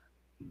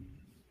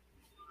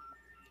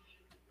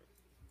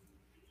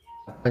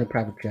 In a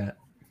private chat.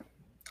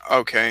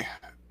 Okay.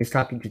 He's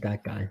talking to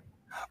that guy.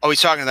 Oh,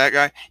 he's talking to that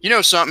guy? You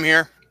know something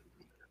here?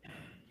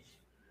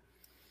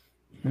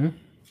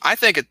 I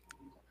think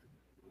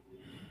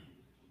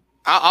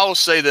I will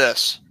say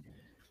this.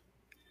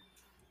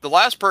 There's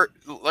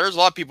a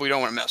lot of people you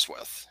don't want to mess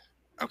with.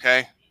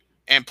 Okay?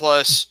 And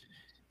plus,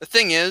 the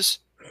thing is,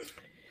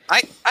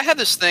 I have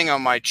this thing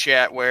on my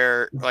chat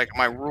where, like,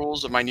 my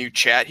rules of my new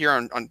chat here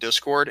on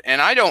Discord,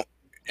 and I don't,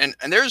 and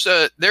there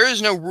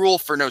is no rule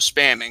for no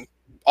spamming.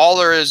 All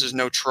there is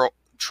no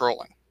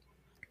trolling.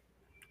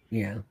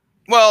 Yeah.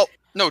 Well,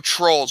 no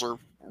trolls or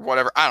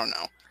whatever. I don't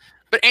know.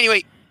 But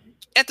anyway,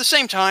 at the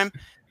same time,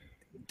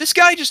 this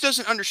guy just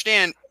doesn't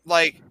understand.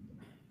 Like,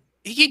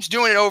 he keeps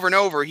doing it over and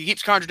over. He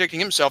keeps contradicting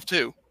himself,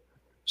 too.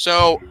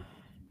 So,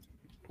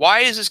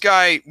 why is this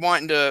guy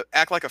wanting to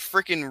act like a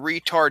freaking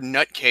retard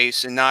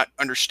nutcase and not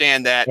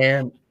understand that?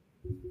 And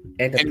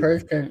the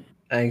person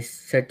I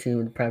said to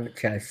in the private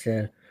chat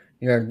said,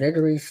 you're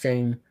literally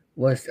saying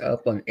what's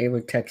up on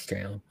every text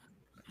channel.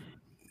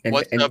 And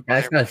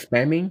that's not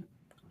spamming.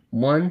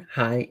 One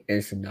hi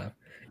is enough.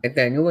 And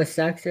then you know what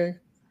Zach said?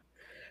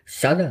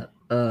 Shut up,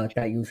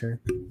 that user.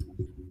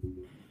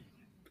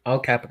 All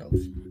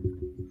capitals.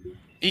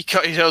 He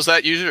tells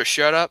that user to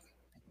shut up?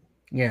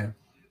 Yeah.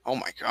 Oh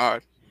my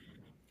god.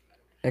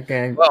 And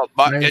then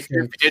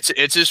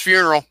it's his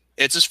funeral.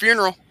 It's his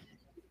funeral.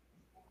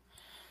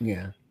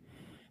 Yeah.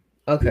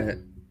 Okay.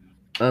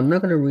 I'm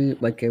not gonna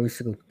read like every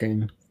single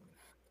thing,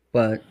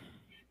 but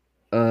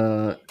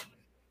I'm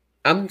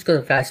just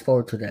gonna fast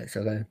forward to this,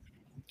 okay?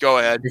 Go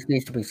ahead. This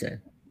needs to be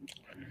said.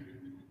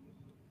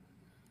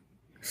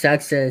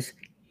 Zach says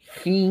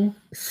he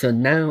should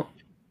now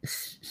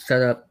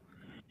shut up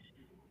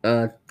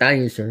that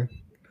user.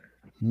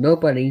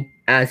 Nobody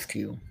asked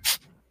you.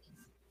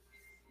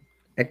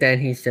 And then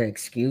he said,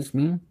 excuse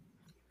me?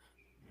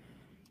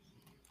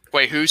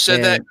 Wait, who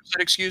said that? Who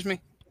said excuse me?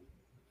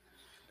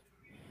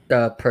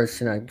 The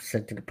person I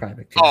sent to the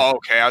private chat. Oh,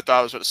 okay. I thought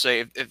I was going to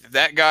say, if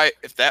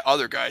that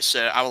other guy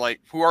said it, I was like,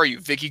 who are you,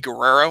 Vicky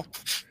Guerrero?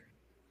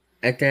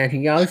 And then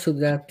he also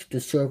left the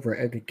server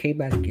and then came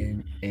back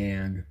in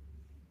and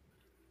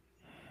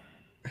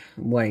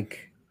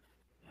like,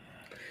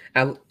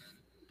 I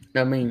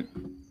mean,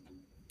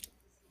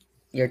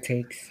 your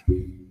takes.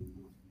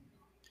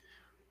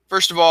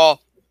 First of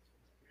all,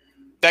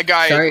 that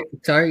guy.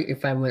 Sorry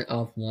if I went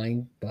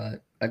offline,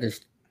 but I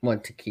just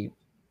want to keep,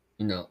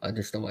 I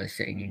just don't want to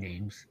say any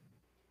names.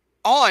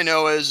 All I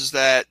know is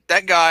that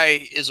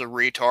guy is a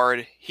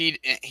retard. He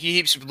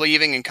keeps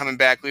leaving and coming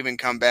back, leaving and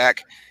come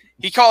back.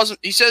 He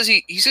says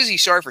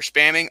he's sorry for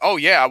spamming. Oh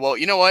yeah, well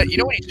you know what? You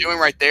know what he's doing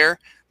right there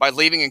by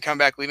leaving and coming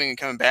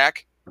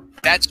back.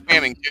 That's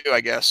spamming too,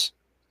 I guess.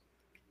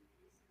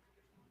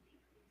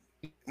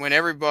 When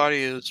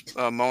everybody is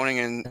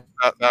moaning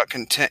about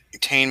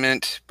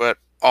containment, but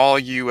all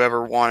you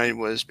ever wanted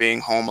was being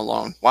home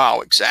alone. Wow,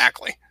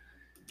 exactly.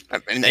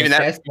 And even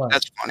that's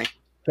funny.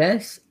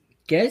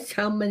 Guess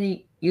how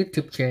many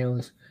YouTube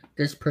channels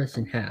this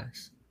person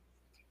has?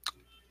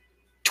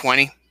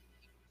 20.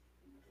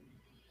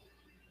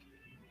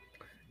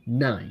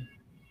 9.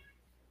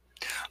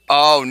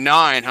 Oh,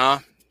 9, huh?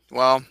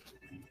 Well.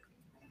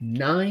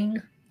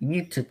 9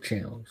 YouTube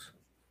channels.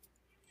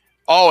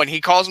 Oh, and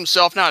he calls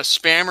himself not a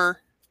spammer.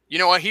 You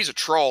know what? He's a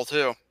troll,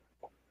 too.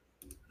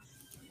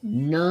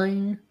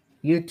 9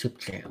 YouTube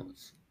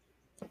channels.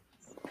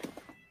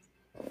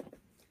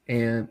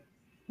 And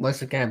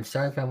once again, I'm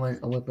sorry if I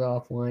went a little bit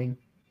offline,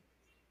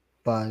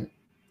 but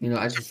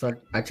I just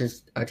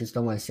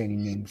don't want to say any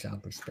names out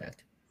of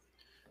respect.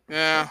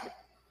 Yeah.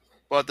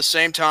 Well, at the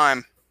same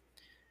time,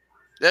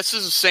 this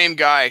is the same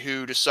guy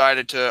who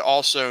decided to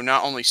also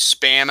not only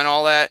spam and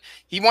all that.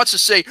 He wants to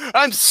say,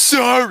 I'm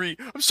sorry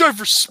for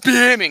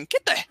spamming.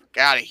 Get the heck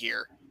out of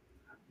here.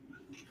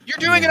 You're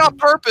doing it on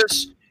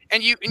purpose,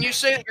 and you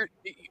say that you're,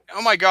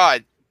 oh my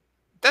God,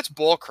 that's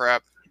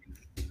bullcrap.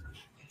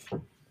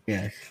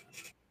 Yes.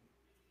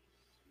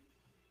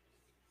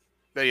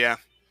 But yeah,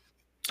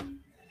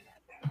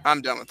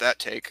 I'm done with that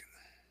take.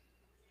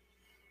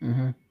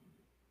 Mm-hmm.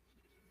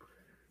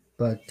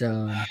 But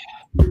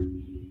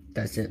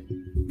that's it.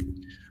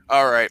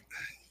 All right.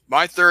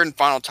 My third and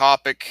final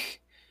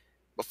topic,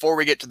 before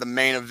we get to the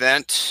main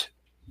event,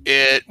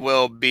 it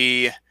will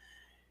be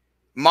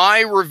my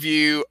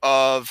review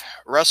of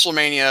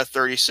WrestleMania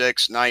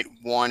 36 Night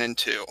 1 and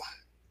 2.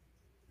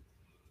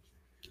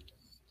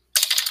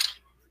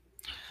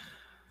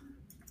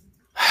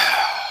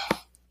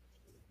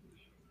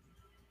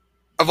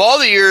 Of all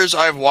the years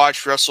I've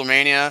watched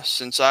WrestleMania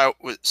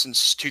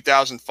since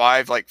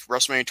 2005, like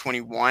WrestleMania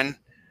 21,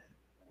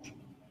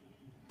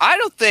 I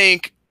don't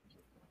think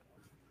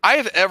I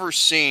have ever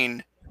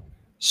seen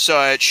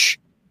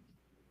such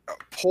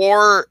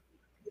poor,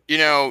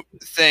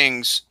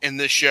 things in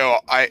this show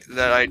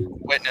that I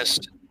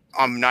witnessed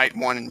on night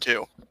 1 and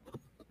 2.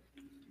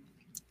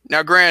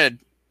 Now, granted,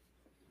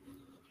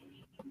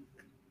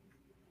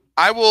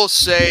 I will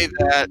say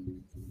that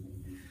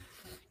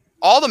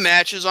all the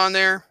matches on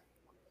there,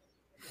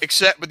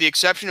 except with the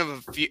exception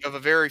of a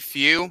very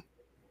few,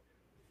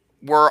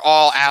 were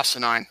all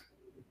asinine.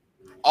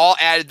 All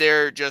added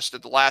there just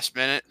at the last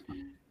minute.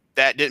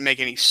 That didn't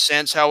make any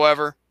sense,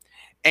 however.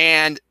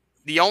 And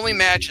the only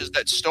matches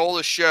that stole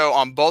the show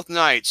on both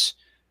nights.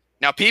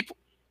 Now, people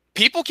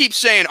keep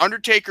saying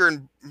Undertaker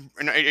and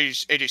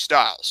AJ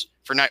Styles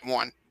for night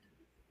 1,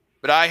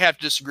 but I have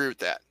to disagree with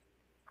that.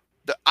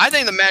 I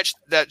think the match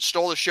that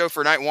stole the show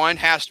for night 1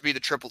 has to be the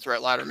triple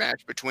threat ladder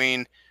match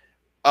between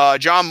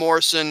John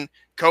Morrison,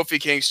 Kofi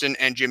Kingston,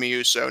 and Jimmy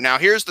Uso. Now,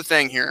 here's the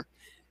thing here.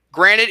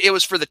 Granted, it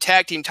was for the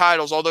tag team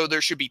titles, although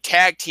there should be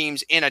tag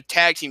teams in a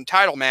tag team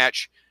title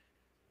match.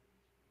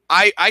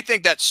 I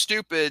think that's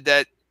stupid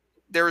that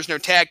there was no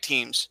tag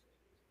teams.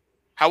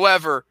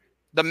 However,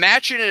 the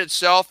match in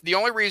itself, the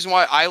only reason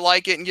why I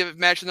like it and give it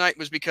match of the night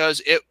was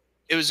because it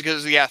was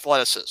because of the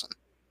athleticism.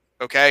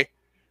 Okay?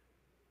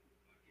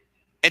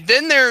 And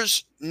then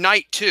there's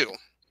night 2,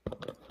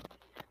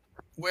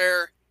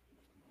 where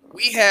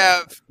we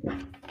have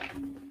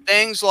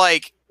things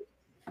like,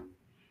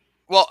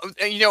 well,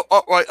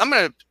 I'm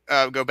going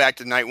to go back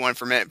to night 1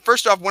 for a minute.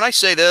 First off, when I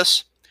say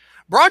this,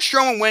 Braun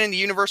Strowman winning the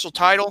Universal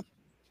title,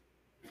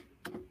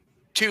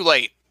 too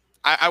late.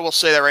 I will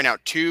say that right now.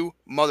 Too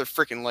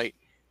mother-freaking late.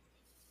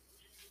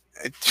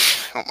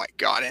 Oh, my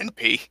God,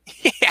 NP.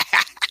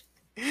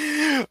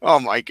 Oh,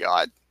 my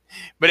God.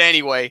 But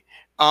anyway,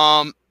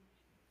 but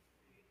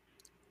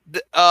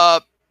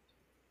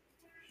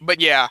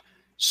yeah.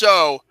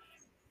 So,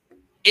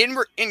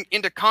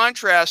 into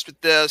contrast with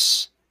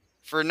this,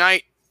 for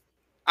night,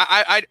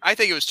 I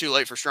think it was too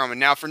late for Strowman.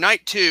 Now, for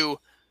night 2,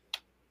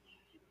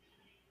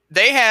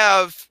 they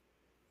have,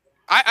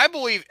 I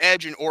believe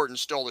Edge and Orton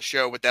stole the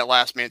show with that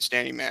last man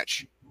standing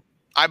match.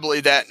 I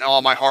believe that in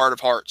all my heart of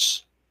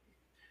hearts.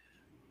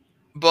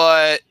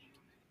 But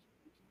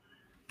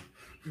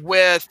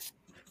with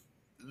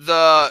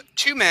the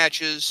 2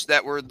 matches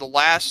that were the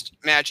last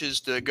matches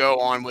to go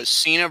on was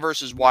Cena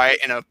versus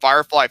Wyatt in a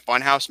Firefly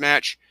Funhouse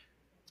match.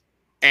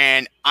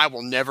 And I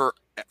will never,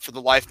 for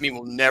the life of me,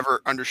 will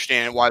never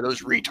understand why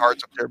those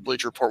retards up there at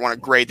Bleacher Report want to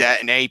grade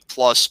that an A++++++.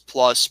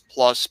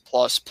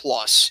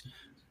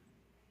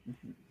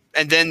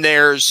 And then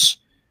there's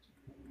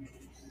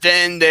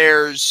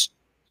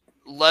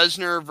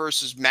Lesnar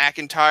versus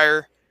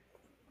McIntyre.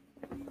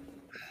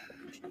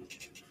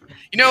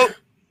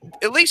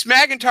 At least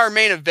McIntyre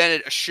main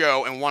evented a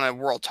show and won a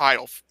world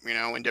title, in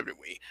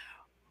WWE.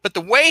 But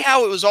the way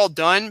how it was all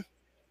done,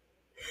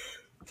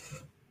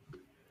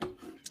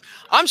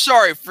 I'm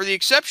sorry, for the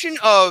exception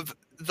of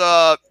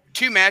the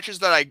 2 matches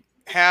that I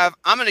have,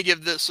 I'm going to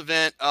give this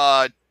event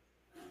a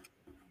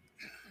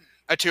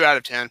 2 out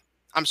of 10.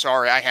 I'm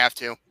sorry, I have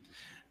to.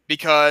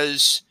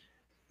 Because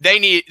they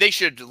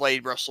should have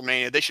delayed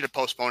WrestleMania. They should have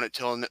postponed it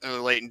till a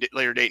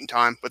later date and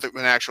time with an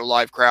actual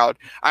live crowd.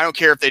 I don't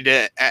care if they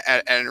did it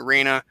at an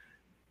arena.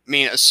 I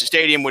mean, a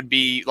stadium would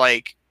be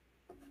like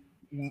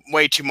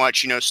way too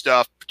much,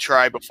 stuff to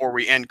try before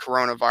we end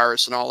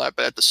coronavirus and all that.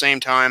 But at the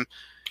same time,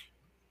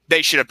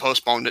 they should have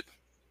postponed it.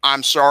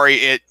 I'm sorry.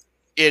 It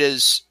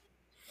is.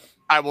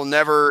 I will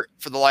never,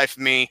 for the life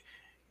of me,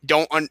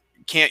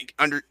 can't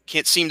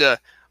seem to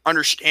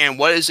understand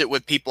what is it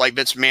with people like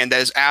Vince McMahon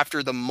that is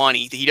after the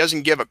money. He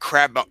doesn't give a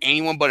crap about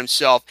anyone but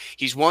himself.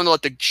 He's willing to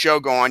let the show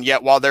go on,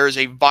 yet while there is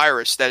a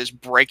virus that is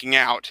breaking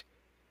out,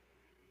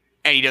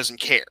 and he doesn't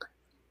care.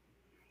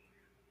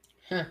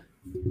 Huh.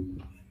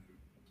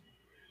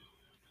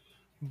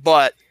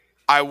 But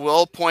I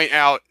will point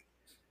out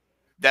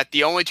that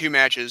the only 2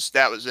 matches,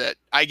 that was it.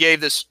 I'll give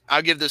this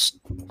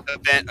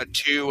event a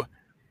 2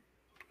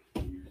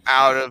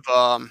 out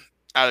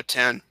of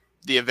 10.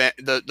 The event,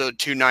 the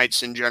 2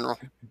 nights in general,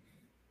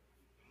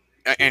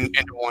 and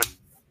 1.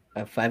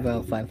 A 5 out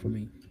of 5 for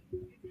me.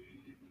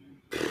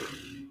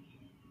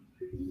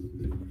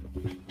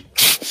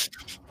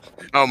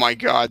 Oh my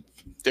God!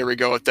 There we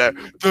go with that.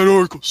 That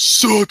article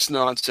sucks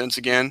nonsense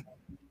again.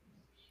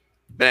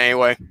 But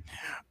anyway,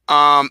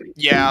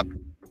 yeah,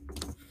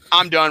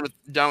 I'm done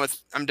with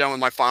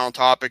my final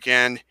topic,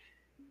 and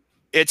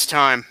it's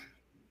time.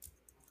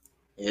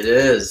 It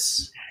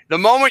is the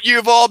moment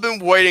you've all been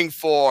waiting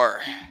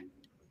for.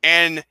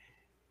 And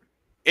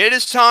it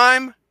is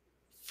time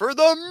for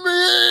the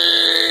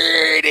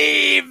main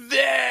event.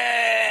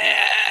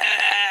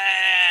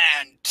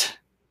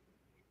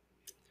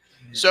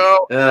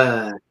 So,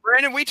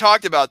 Brandon, we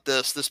talked about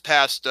this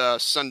past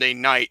Sunday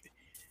night,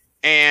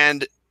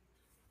 and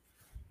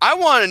I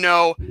want to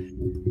know.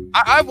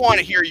 I want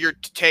to hear your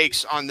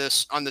takes on the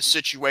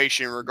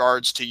situation in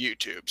regards to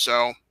YouTube.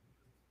 So,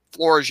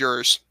 floor is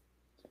yours.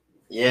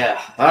 Yeah.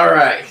 All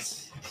right.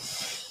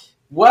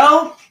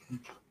 Well.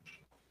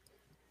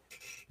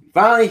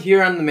 Finally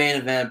here on the main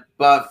event,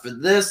 but for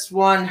this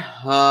one,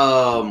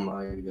 oh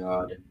my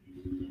God.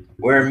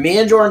 Where me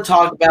and Jordan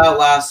talked about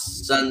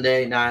last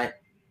Sunday night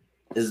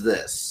is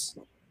this.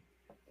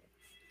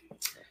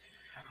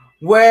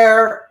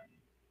 Where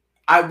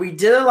I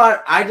did a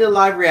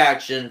live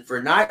reaction for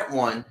night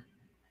 1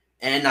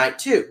 and night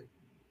 2.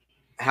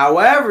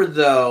 However,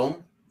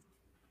 though,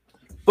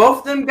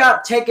 both of them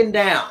got taken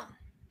down.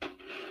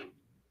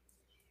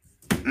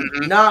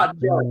 Mm-hmm. Not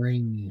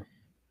boring.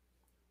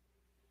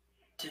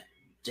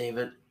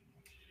 David.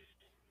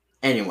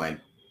 Anyway,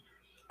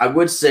 I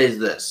would say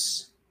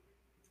this.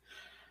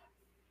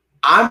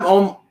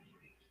 I'm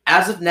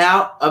as of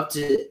now up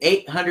to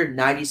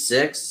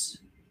 896.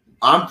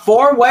 I'm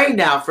 4 away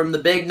now from the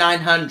big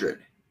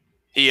 900.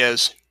 He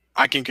is.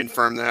 I can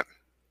confirm that.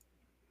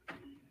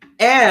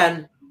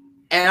 And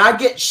I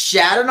get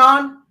shattered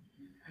on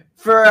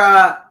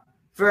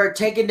for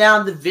taking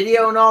down the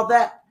video and all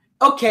that.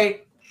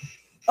 Okay.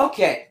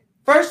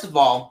 First of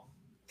all,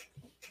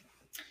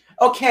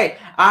 okay,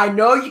 I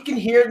know you can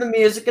hear the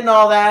music and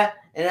all that,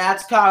 and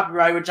that's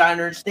copyright, which I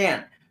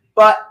understand.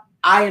 But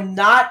I am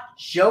not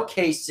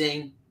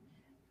showcasing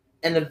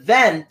an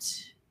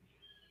event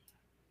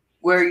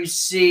where you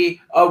see,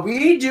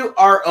 we do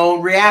our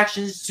own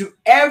reactions to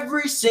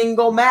every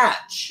single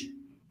match.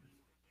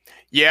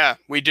 Yeah,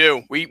 we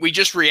do. We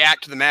just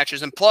react to the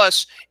matches. And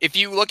plus, if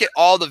you look at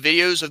all the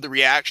videos of the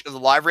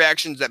live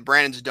reactions that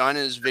Brandon's done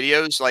in his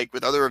videos, like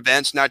with other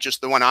events, not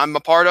just the one I'm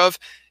a part of,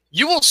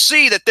 you will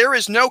see that there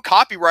is no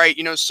copyright,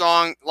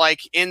 song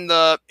like in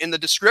the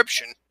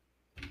description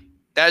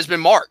that has been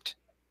marked.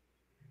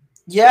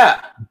 Yeah.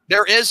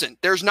 There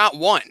isn't. There's not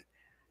one.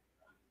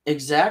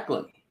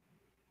 Exactly.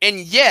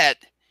 And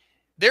yet,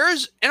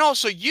 and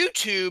also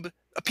YouTube,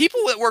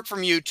 people that work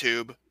from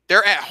YouTube,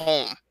 they're at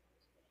home.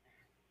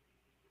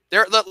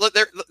 They're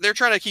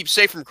trying to keep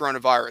safe from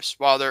coronavirus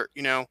while they're,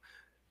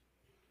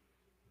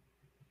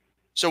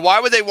 So why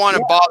would they want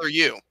to bother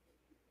you?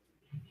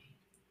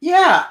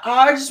 Yeah,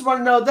 I just want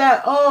to know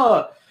that.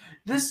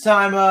 This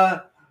time,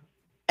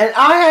 and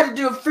I had to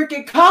do a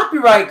freaking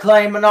copyright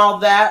claim and all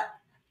that.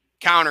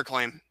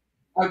 Counterclaim.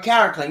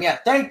 Counterclaim. Yeah,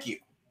 thank you.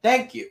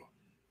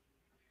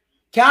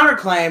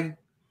 Counterclaim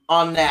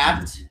on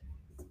that,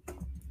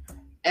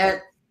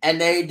 and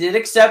they did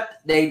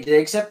accept. They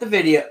did accept the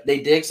video. They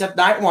did accept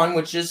night 1,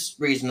 which is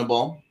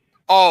reasonable.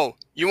 Oh,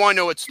 you want to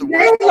know what's the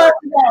worst?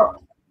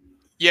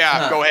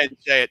 Yeah, Go ahead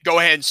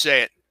and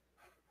say it.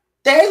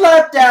 They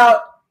left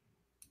out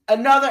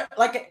another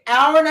like an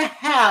hour and a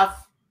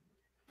half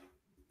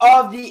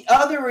of the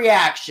other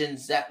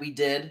reactions that we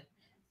did.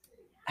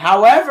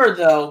 However,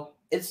 though,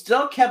 it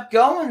still kept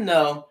going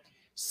though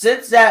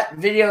since that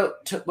video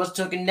was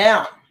taken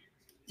down.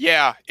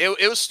 Yeah,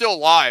 it was still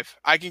live.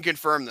 I can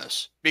confirm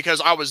this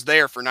because I was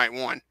there for night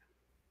 1.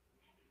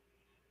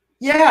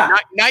 Yeah.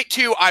 Night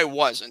 2, I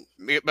wasn't,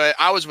 but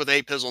I was with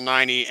A Pizzle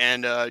 90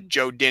 and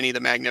Joe Denny the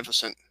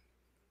Magnificent.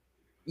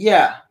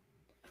 Yeah.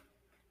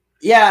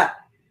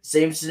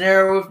 Same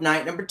scenario with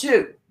night number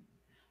 2.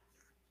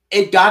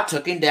 It got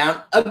taken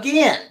down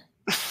again.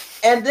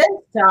 and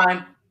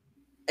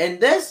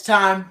this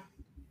time,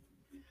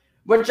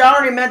 which I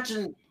already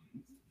mentioned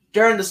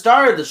during the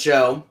start of the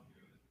show,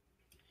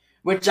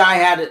 which I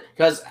had it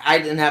because I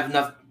didn't have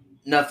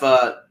enough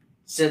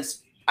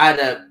since I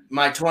had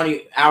my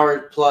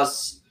 20-hour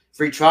plus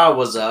free trial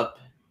was up.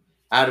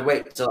 I had to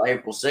wait until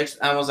April 6th.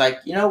 I was like,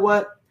 you know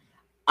what?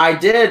 I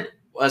did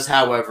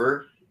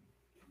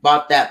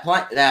bought that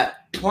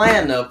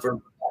plan though for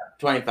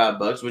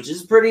 $25, which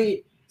is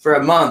pretty for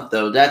a month,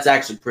 though, that's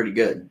actually pretty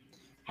good.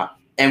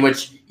 And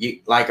which, you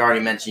like I already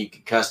mentioned, you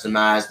can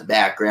customize the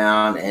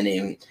background and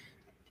even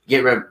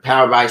get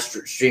powered by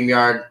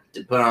StreamYard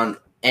to put on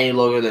any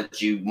logo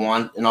that you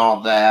want and all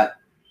of that.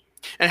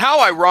 And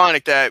how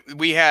ironic that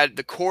we had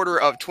the quarter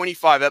of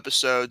 25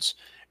 episodes.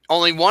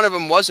 Only one of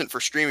them wasn't for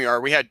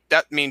StreamYard. We had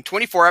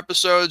 24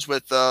 episodes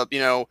with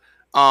live,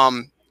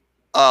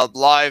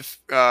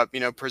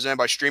 presented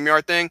by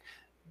StreamYard thing.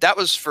 That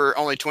was for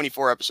only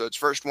 24 episodes.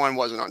 First one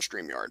wasn't on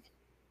StreamYard.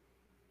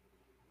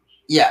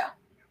 Yeah.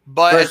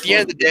 But at the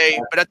end of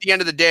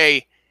the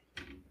day,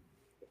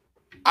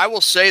 I will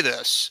say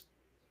this.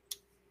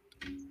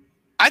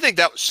 I think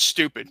that was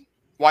stupid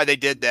why they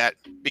did that,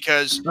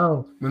 because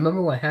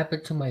remember what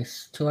happened to my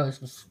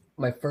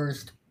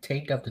first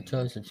take of the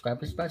 200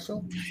 subscriber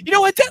special? You know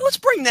what? Let's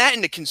bring that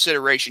into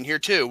consideration here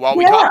too while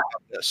we talk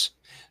about this.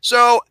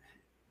 So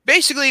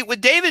basically,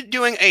 with David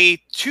doing a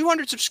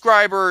 200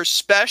 subscriber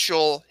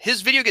special,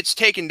 his video gets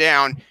taken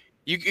down.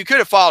 You could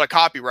have filed a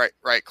copyright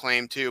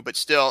claim too, but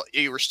still,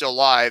 you were still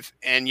live,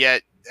 and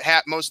yet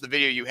most of the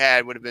video you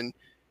had would have been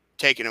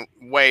taken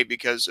away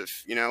because of,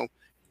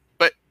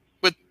 But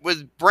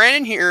with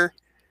Brandon here,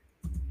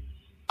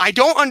 I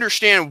don't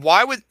understand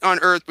why on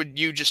earth would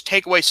you just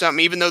take away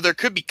something, even though there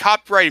could be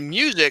copyrighted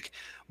music,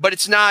 but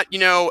it's not,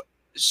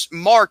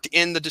 marked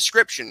in the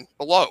description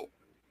below.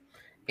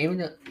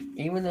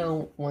 Even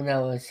though when I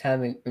was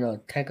having,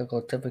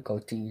 technical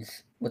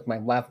difficulties with my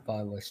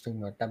Wi-Fi with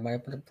StreamYard, that might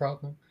have been a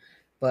problem.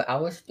 But I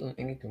wasn't doing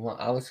anything wrong.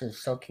 I was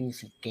just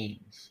showcasing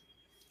games.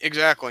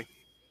 Exactly.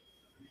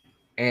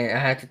 And I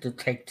had to do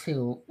take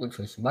 2, which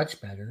was much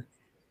better.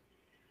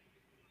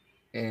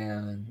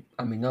 And,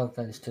 no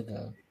offense to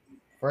the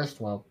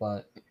first one,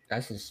 but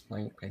that's just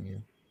my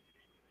opinion.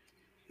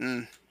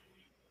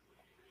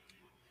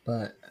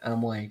 But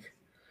I'm like,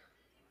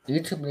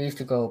 YouTube needs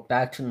to go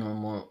back to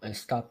normal and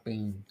stop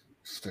being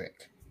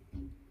strict.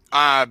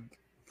 I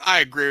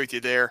agree with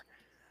you there.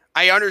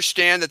 I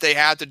understand that they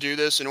have to do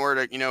this in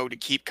order to, to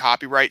keep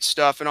copyright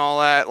stuff and all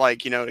that,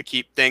 to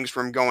keep things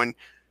from going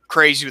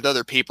crazy with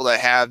other people that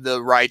have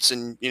the rights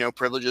and,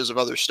 privileges of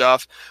other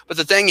stuff. But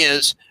the thing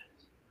is,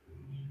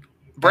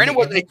 Brandon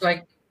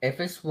if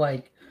it's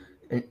like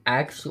an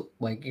actual,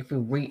 if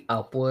you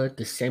re-upload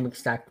the same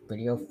exact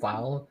video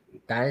file,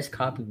 that is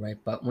copyright.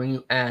 But when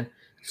you add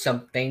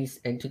some things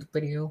into the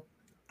video,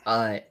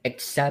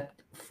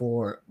 except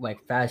for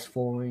fast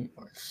forwarding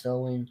or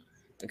slowing,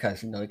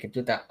 because you can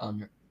do that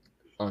on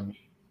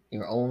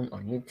your own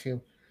on YouTube,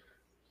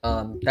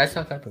 that's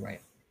not copyright.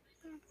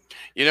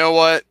 You know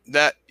what?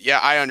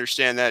 I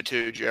understand that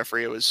too,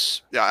 Jeffrey. It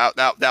was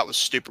that was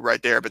stupid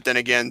right there. But then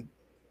again,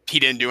 he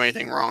didn't do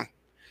anything wrong.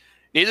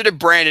 Neither did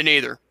Brandon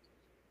either.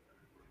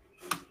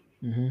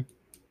 Mm-hmm.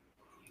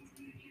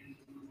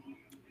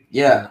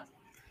 Yeah.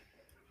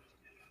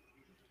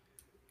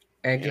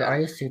 Andrew, are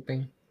you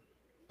sleeping?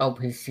 Oh,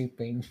 he's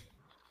sleeping.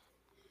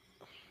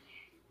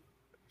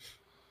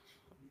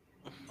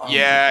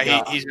 Yeah,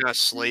 he's not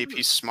asleep.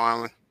 He's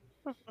smiling.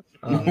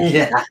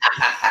 Yeah.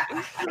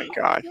 Oh my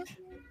God.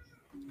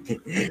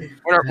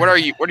 What are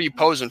you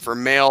posing for?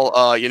 Male,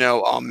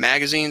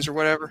 magazines or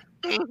whatever?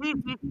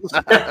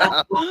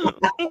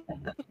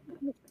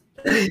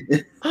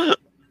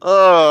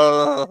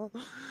 Oh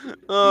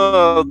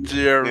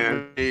dear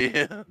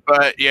me.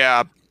 But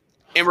yeah,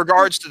 in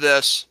regards to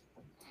this,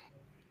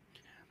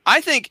 I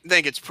think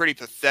it's pretty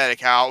pathetic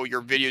how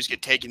your videos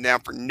get taken down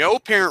for no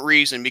apparent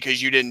reason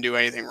because you didn't do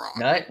anything wrong.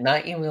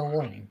 Not even a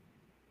warning.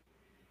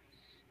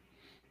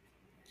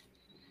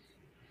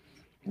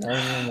 Not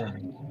even a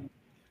warning.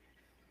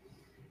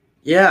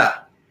 Yeah.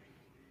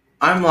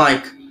 I'm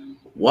like,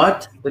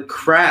 what the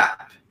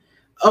crap?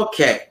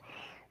 Okay.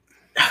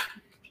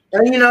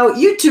 And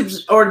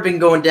YouTube's already been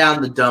going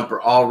down the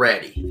dumper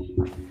already.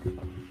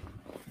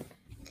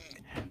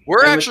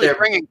 We're actually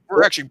bringing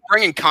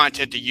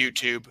content to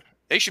YouTube.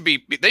 They should be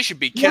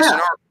kissing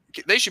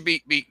they should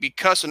be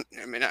cussing.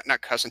 I mean,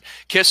 not cussing,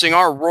 kissing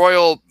our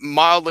royal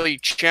mildly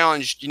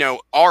challenged,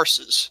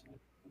 arses.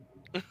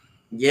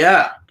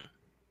 Yeah.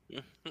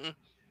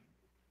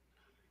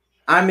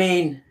 I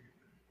mean,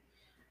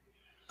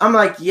 I'm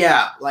like,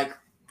 yeah,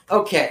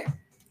 okay.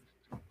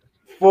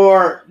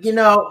 For,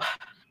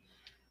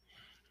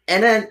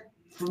 and then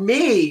for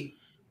me,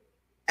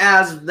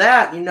 as of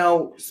that,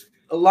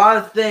 a lot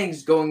of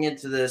things going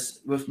into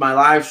this with my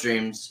live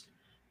streams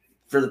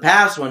for the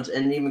past ones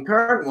and even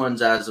current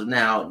ones as of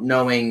now,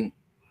 knowing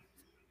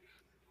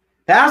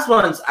past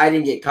ones I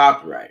didn't get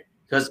copyrighted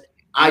because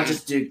I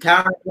just do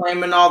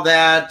counterclaim and all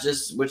that,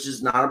 which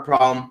is not a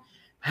problem.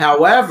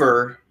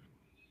 However,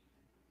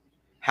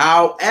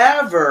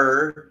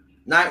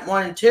 night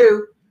 1 and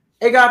 2,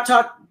 it got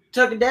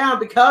took down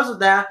because of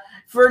that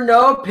for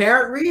no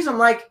apparent reason. I'm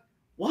like,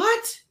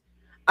 what?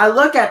 I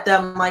look at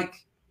them like,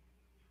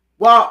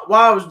 while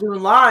I was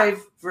doing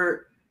live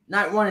for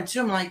night 1 and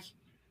 2, I'm like,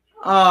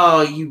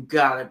 oh, you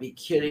gotta be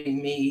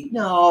kidding me.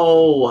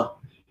 No.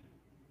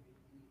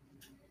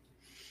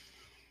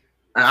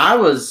 And I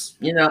was,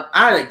 I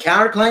had to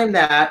counterclaim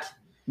that.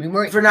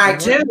 For night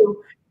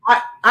 2,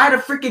 I had to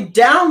freaking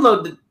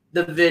download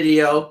the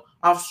video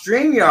off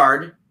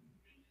StreamYard,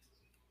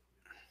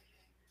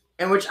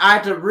 in which I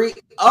had to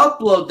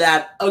re-upload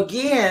that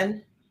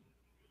again.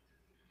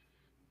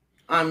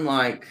 I'm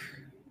like,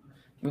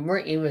 We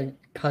weren't even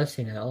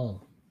cussing at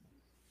all.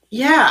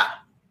 yeah.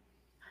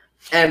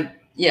 And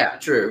yeah,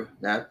 true.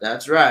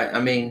 That's right. I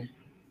mean,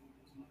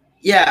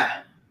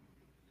 yeah.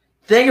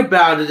 Thing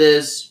about it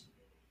is,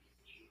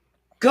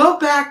 go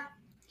back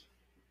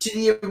to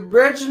the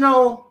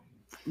original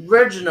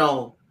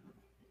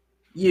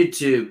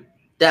YouTube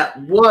that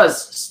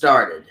was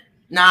started.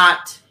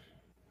 Not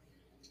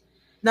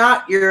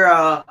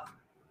your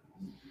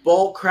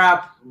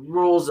bullcrap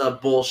rules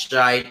of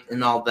bullshit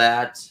and all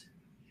that.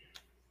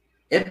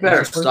 It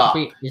better stop.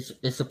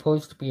 It's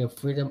supposed to be a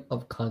freedom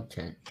of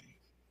content.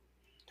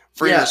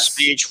 Freedom of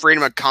speech,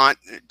 freedom of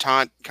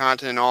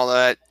content, and all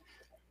that.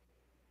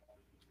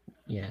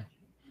 Yeah.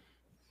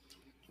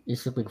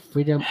 It's a big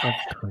freedom of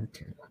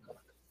content.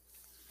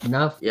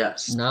 Not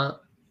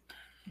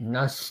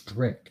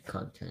strict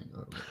content.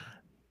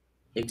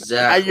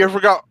 Exactly.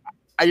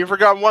 And you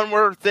forgot one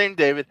more thing,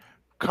 David.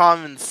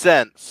 Common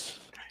sense.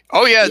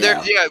 Oh yeah,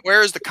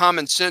 where is the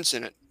common sense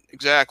in it?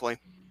 Exactly.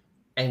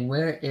 And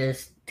where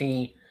is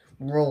the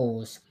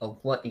rules of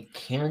what you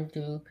can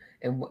do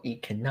and what you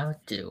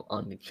cannot do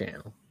on the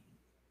channel?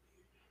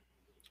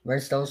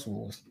 Where's those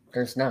rules?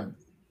 There's none.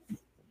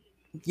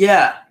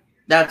 Yeah,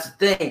 that's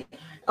the thing.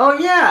 Oh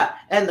yeah,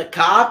 and the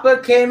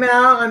COPPA came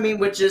out. I mean,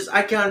 which is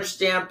I can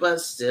understand,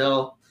 but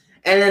still.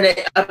 And then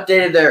they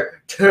updated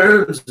their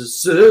terms of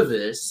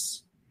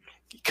service.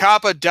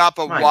 Kappa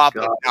Dappa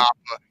Wappa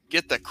Nappa.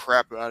 Get the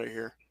crap out of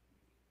here.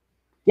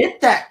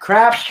 Get that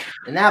crap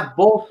and that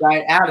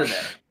bullshit out of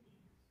there.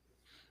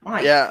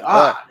 My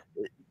God.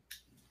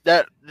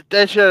 That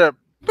should have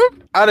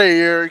out of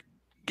here.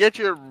 Get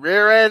your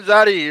rear ends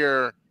out of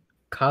here.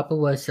 COPPA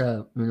was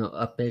a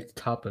big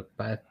topic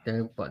back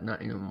then, but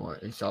not anymore.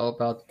 It's all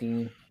about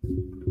the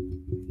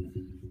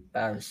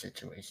virus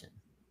situation.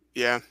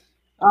 Yeah.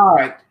 All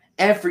right.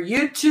 And for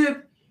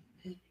YouTube,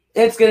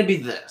 it's going to be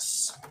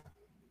this.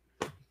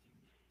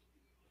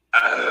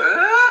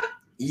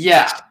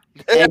 Yeah.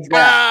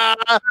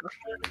 Exactly.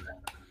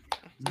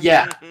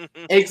 Yeah.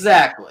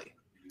 Exactly.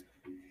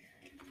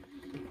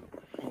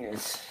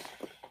 Yes.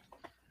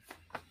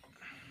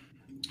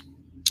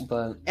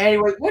 But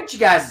anyway, what you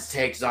guys'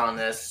 takes on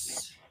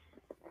this?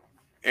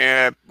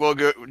 Yeah, we'll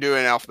do it in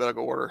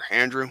alphabetical order.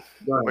 Andrew,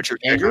 what's your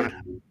take on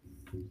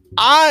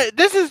it?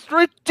 This is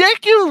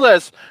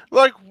ridiculous.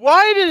 Like,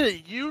 why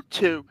did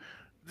YouTube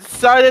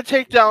decide to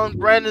take down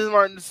Brandon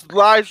Martin's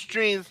live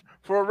streams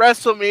for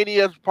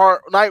WrestleMania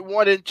night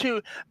 1 and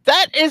 2?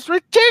 That is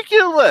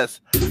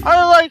ridiculous.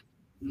 I like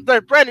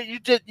Brandon, you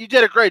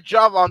did a great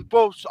job on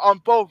both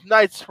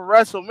nights for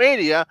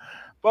WrestleMania.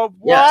 But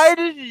why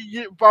did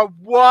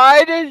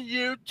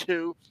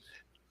YouTube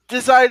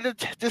decide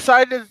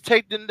to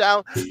take them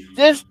down?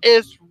 This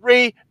is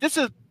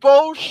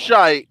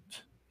bullshit.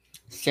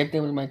 Same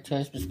thing with my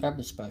Terrence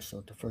Prescriber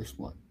special, the first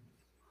one.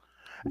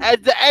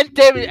 And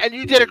David, and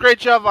you did a great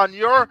job on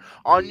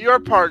your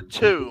part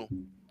too.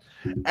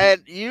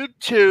 And you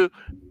two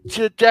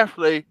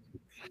definitely,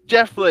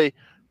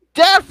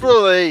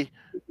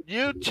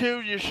 you two,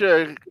 you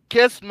should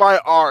kiss my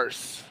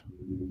arse.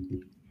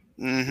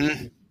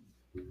 Mm-hmm.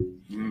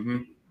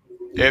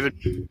 David?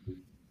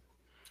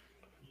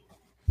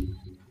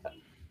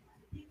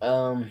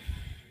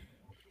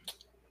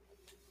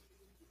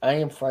 I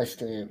am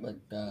frustrated with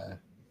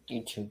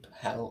YouTube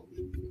how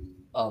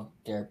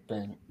they've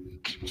been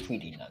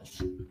treating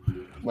us.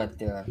 With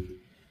their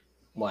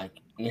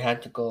you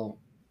have to go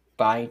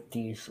by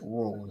these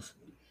rules,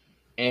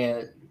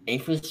 and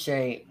if you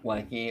say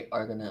you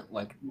are gonna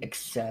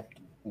accept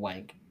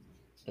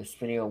this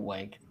video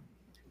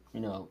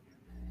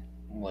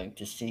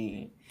to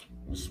see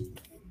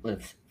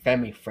was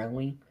family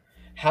friendly,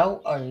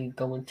 how are you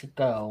going to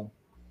go?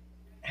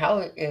 How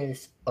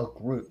is a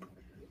group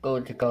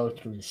going to go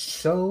through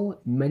so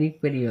many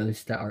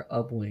videos that are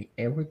uploaded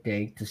every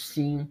day to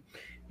see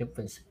if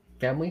it's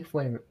family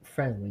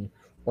friendly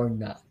or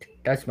not?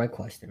 That's my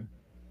question.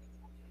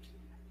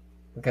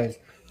 Because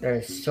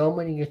there's so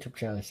many YouTube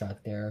channels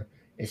out there,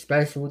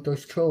 especially with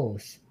those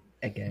trolls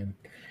again.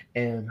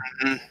 And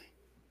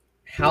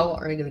how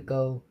are you going to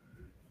go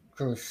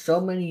through so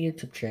many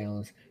YouTube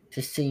channels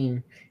to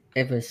see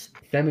if it's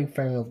family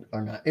friendly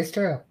or not? Is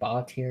there a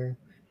bot here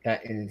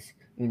that is,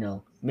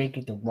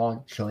 making the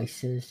wrong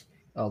choices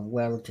of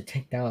whether to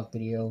take down a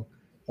video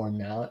or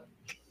not?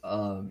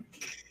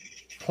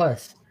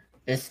 Plus,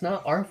 it's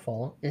not our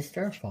fault; it's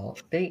their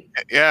fault.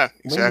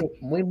 Exactly.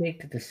 We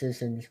make the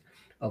decisions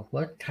of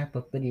what type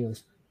of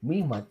videos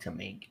we want to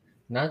make,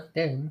 not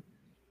them.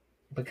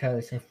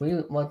 Because if we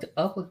want to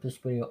upload this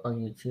video on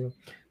YouTube,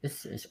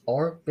 this is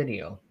our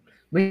video.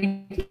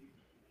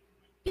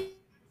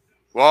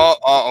 Well,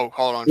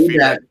 hold on.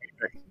 Feedback.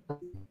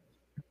 Hold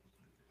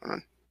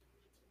on.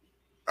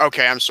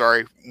 Okay, I'm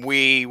sorry.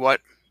 What?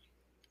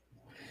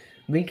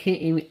 We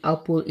can't even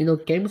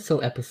upload, game show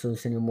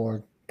episodes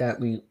anymore that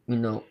we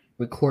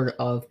recorded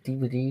off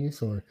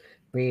DVDs or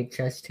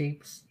VHS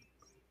tapes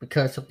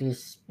because of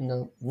these,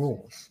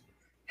 rules.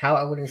 How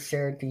I would have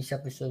shared these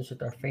episodes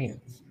with our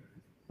fans,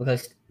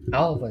 because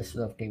all of us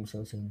love game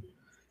shows. And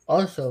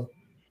also,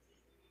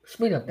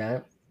 speaking of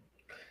that,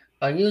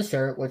 a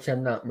user, which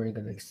I'm not really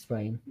going to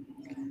explain,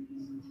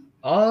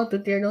 all the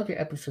Dare Note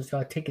episodes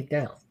got taken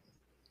down.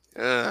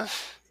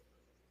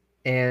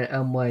 And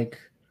I'm like,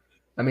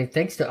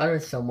 thanks to other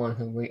someone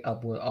who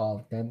re-upload all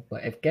of them,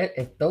 but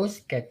if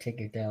those get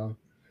taken down,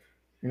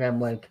 then I'm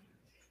like,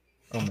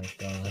 oh my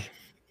god.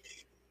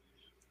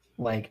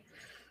 Like,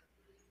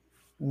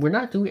 we're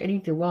not doing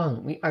anything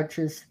wrong. We are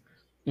just,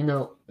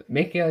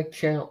 making our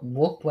channel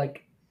look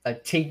like a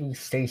TV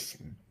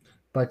station,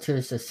 but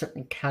there's a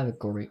certain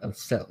category of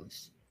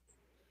shows.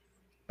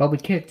 But we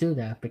can't do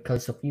that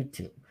because of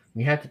YouTube.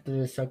 We have to do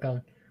this like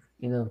on,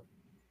 another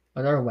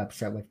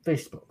website like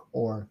Facebook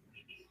or,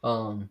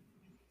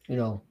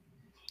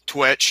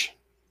 Twitch.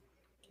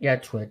 Yeah,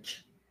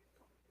 Twitch.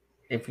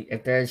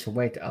 If there's a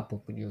way to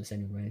upload videos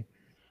anyway.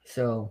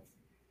 So,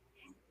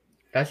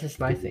 that's just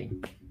my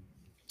thing.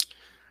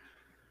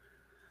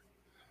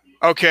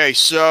 Okay,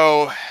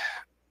 so,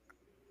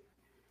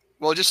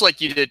 well, just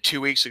like you did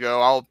 2 weeks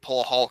ago, I'll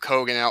pull Hulk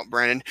Hogan out,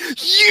 Brandon.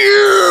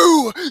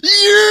 You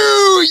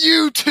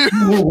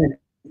too.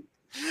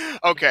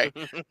 Okay,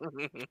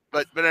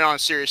 but on a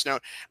serious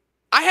note,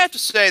 I have to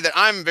say that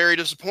I'm very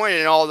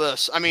disappointed in all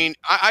this. I mean,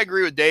 I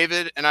agree with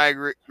David, and I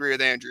agree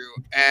with Andrew,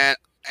 and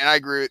I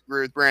agree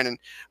with Brandon.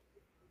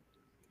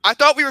 I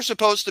thought we were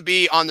supposed to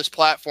be on this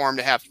platform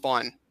to have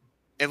fun,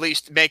 at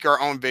least make our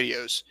own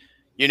videos,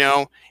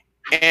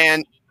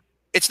 and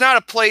it's not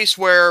a place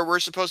where we're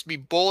supposed to be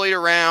bullied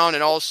around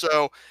and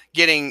also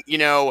getting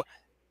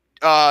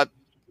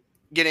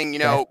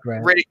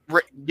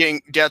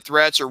getting death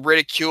threats or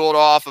ridiculed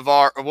off of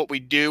what we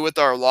do with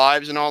our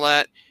lives and all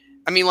that.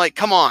 I mean, like,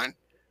 come on.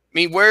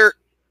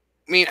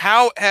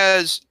 How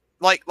has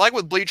like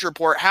with Bleacher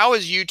Report, how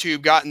has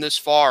YouTube gotten this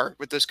far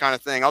with this kind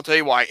of thing? I'll tell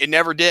you why. It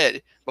never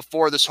did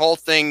before this whole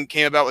thing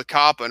came about with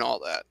Kappa and all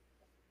that.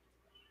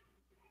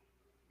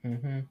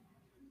 Mm-hmm.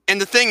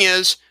 And the thing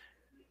is,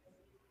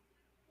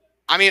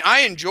 I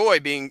enjoy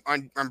being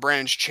on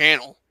Brandon's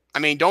channel.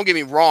 Don't get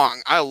me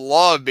wrong. I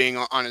love being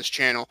on his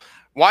channel.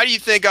 Why do you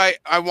think I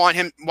want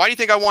him? Why do you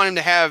think I want him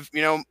to have,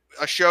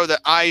 a show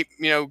that I,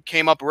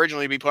 came up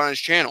originally to be put on his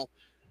channel?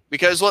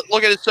 Because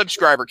look at his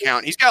subscriber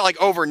count. He's got like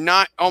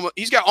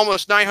he's got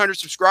almost 900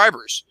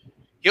 subscribers.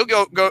 He'll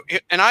go,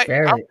 and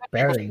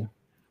barely.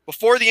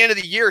 Before the end of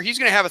the year, he's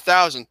going to have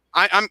 1,000.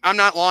 I'm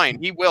not lying.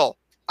 He will.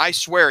 I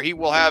swear he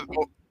will have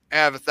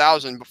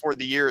 1,000 before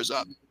the year is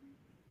up.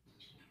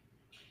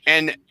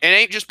 And it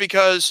ain't just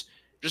because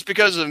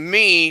of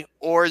me,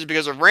 or is it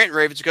because of Rant N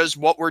Rave? It's because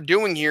what we're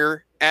doing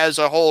here as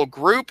a whole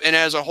group and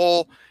as a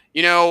whole,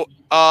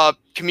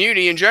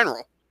 community in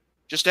general,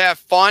 just to have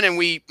fun,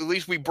 and at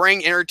least we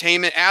bring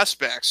entertainment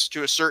aspects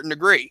to a certain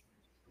degree.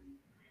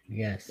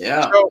 Yes.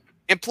 Yeah. So,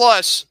 and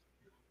plus,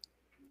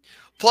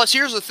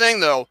 here's the thing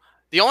though.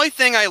 The only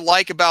thing I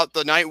like about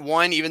the night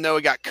one, even though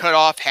it got cut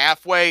off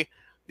halfway,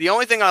 the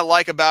only thing I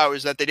like about it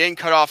is that they didn't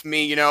cut off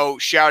me,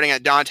 shouting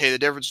at Dante the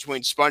difference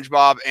between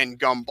SpongeBob and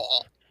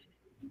Gumball.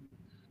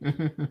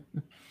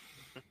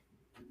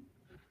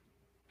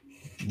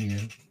 Yeah.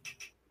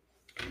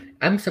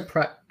 I'm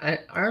surprised. I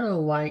don't know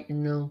why,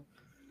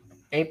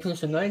 April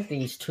 9th,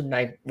 these 2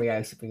 night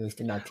reaction videos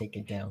did not take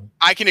it down.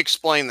 I can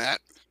explain that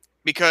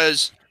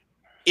because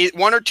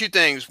one or two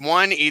things.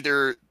 One,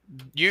 either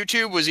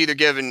YouTube was either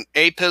giving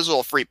A Pizzle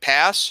a free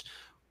pass,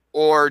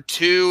 or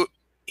two,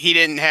 he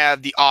didn't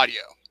have the audio.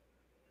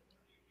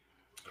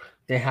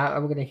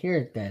 I'm going to hear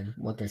it then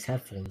with his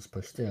headphones,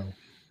 but still.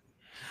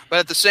 But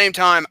at the same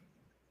time,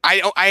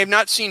 I have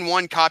not seen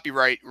one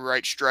copyright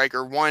strike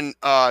or one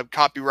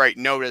copyright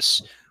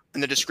notice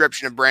in the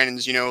description of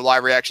Brandon's,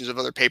 live reactions of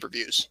other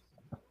pay-per-views.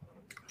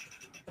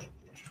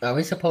 Are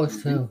we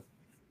supposed to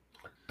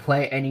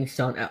play any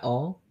song at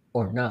all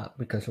or not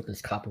because of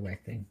this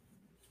copyright thing?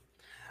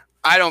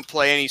 I don't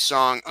play any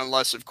song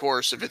unless, of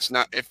course, as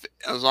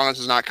long as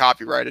it's not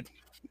copyrighted.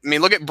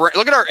 Look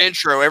at our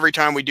intro every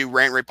time we do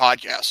Rant N Rave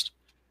Podcast.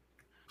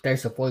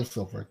 There's a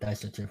voiceover.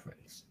 That's the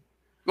difference.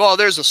 Well,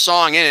 there's a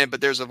song in it, but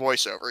there's a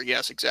voiceover.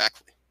 Yes,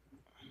 exactly.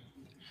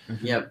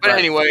 Yeah. But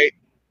anyway,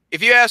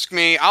 if you ask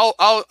me,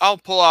 I'll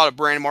pull out a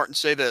Brandon Martin and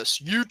say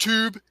this: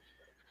 YouTube.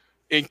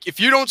 And if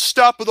you don't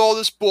stop with all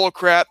this bull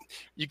crap,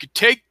 you could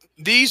take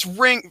these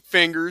ring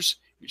fingers,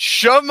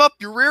 shove them up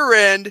your rear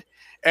end,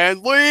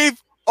 and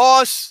leave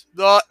us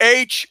the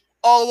H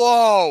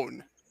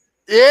alone.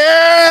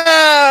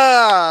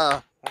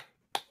 Yeah.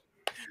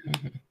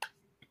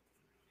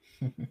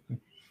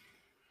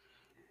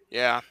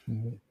 Yeah.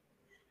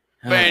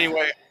 But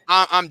anyway,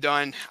 I'm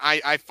done.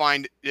 I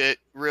find it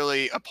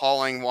really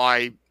appalling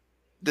why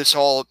this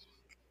whole.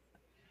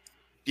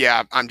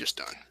 Yeah, I'm just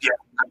done.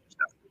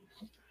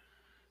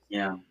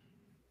 Yeah.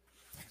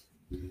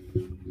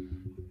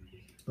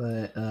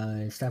 But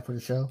is that for the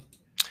show?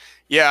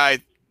 Yeah,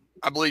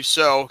 I believe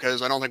so,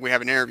 because I don't think we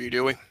have an interview,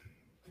 do we?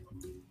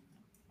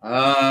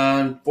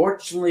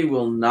 Unfortunately,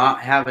 we'll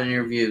not have an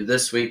interview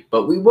this week,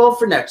 but we will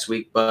for next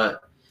week.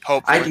 But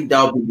Hopefully. I think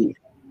that'll be,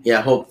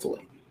 yeah,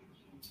 hopefully.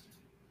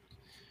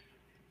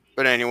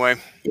 But anyway.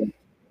 Yeah.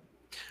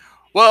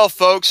 Well,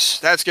 folks,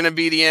 that's going to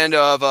be the end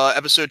of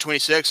episode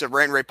 26 of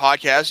Rant N Rave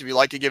Podcast. If you'd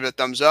like to give it a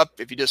thumbs up,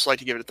 if you dislike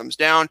to give it a thumbs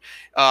down,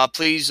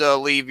 please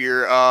leave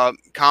your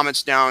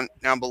comments down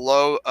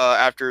below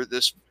after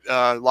this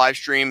live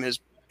stream has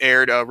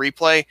aired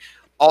replay.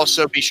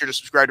 Also, be sure to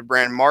subscribe to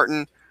Brandon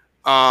Martin.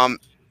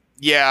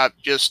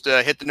 Just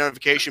hit the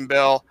notification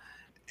bell,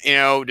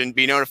 and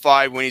be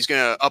notified when he's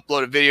going to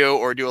upload a video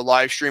or do a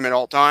live stream at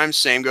all times.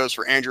 Same goes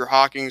for Andrew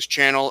Hawking's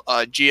channel,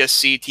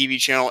 GSC TV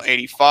channel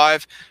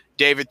 85.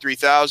 David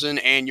 3000,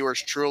 and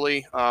yours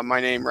truly, my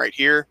name right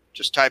here.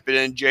 Just type it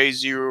in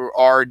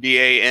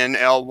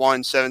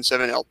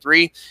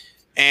J0RDANL177L3.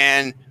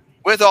 And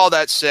with all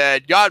that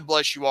said, God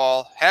bless you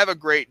all. Have a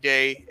great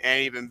day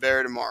and even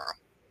better tomorrow.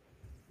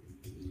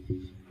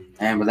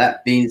 And with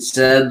that being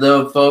said,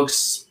 though,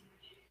 folks,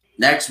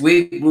 next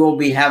week we will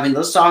be having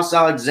the Sauce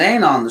Alex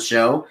Zane on the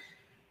show.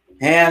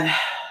 And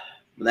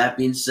with that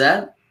being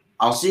said,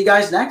 I'll see you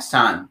guys next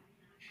time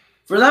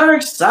for another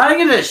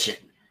exciting edition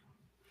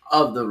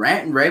of the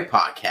Rant N Rave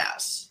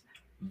Podcast.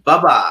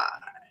 Bye-bye.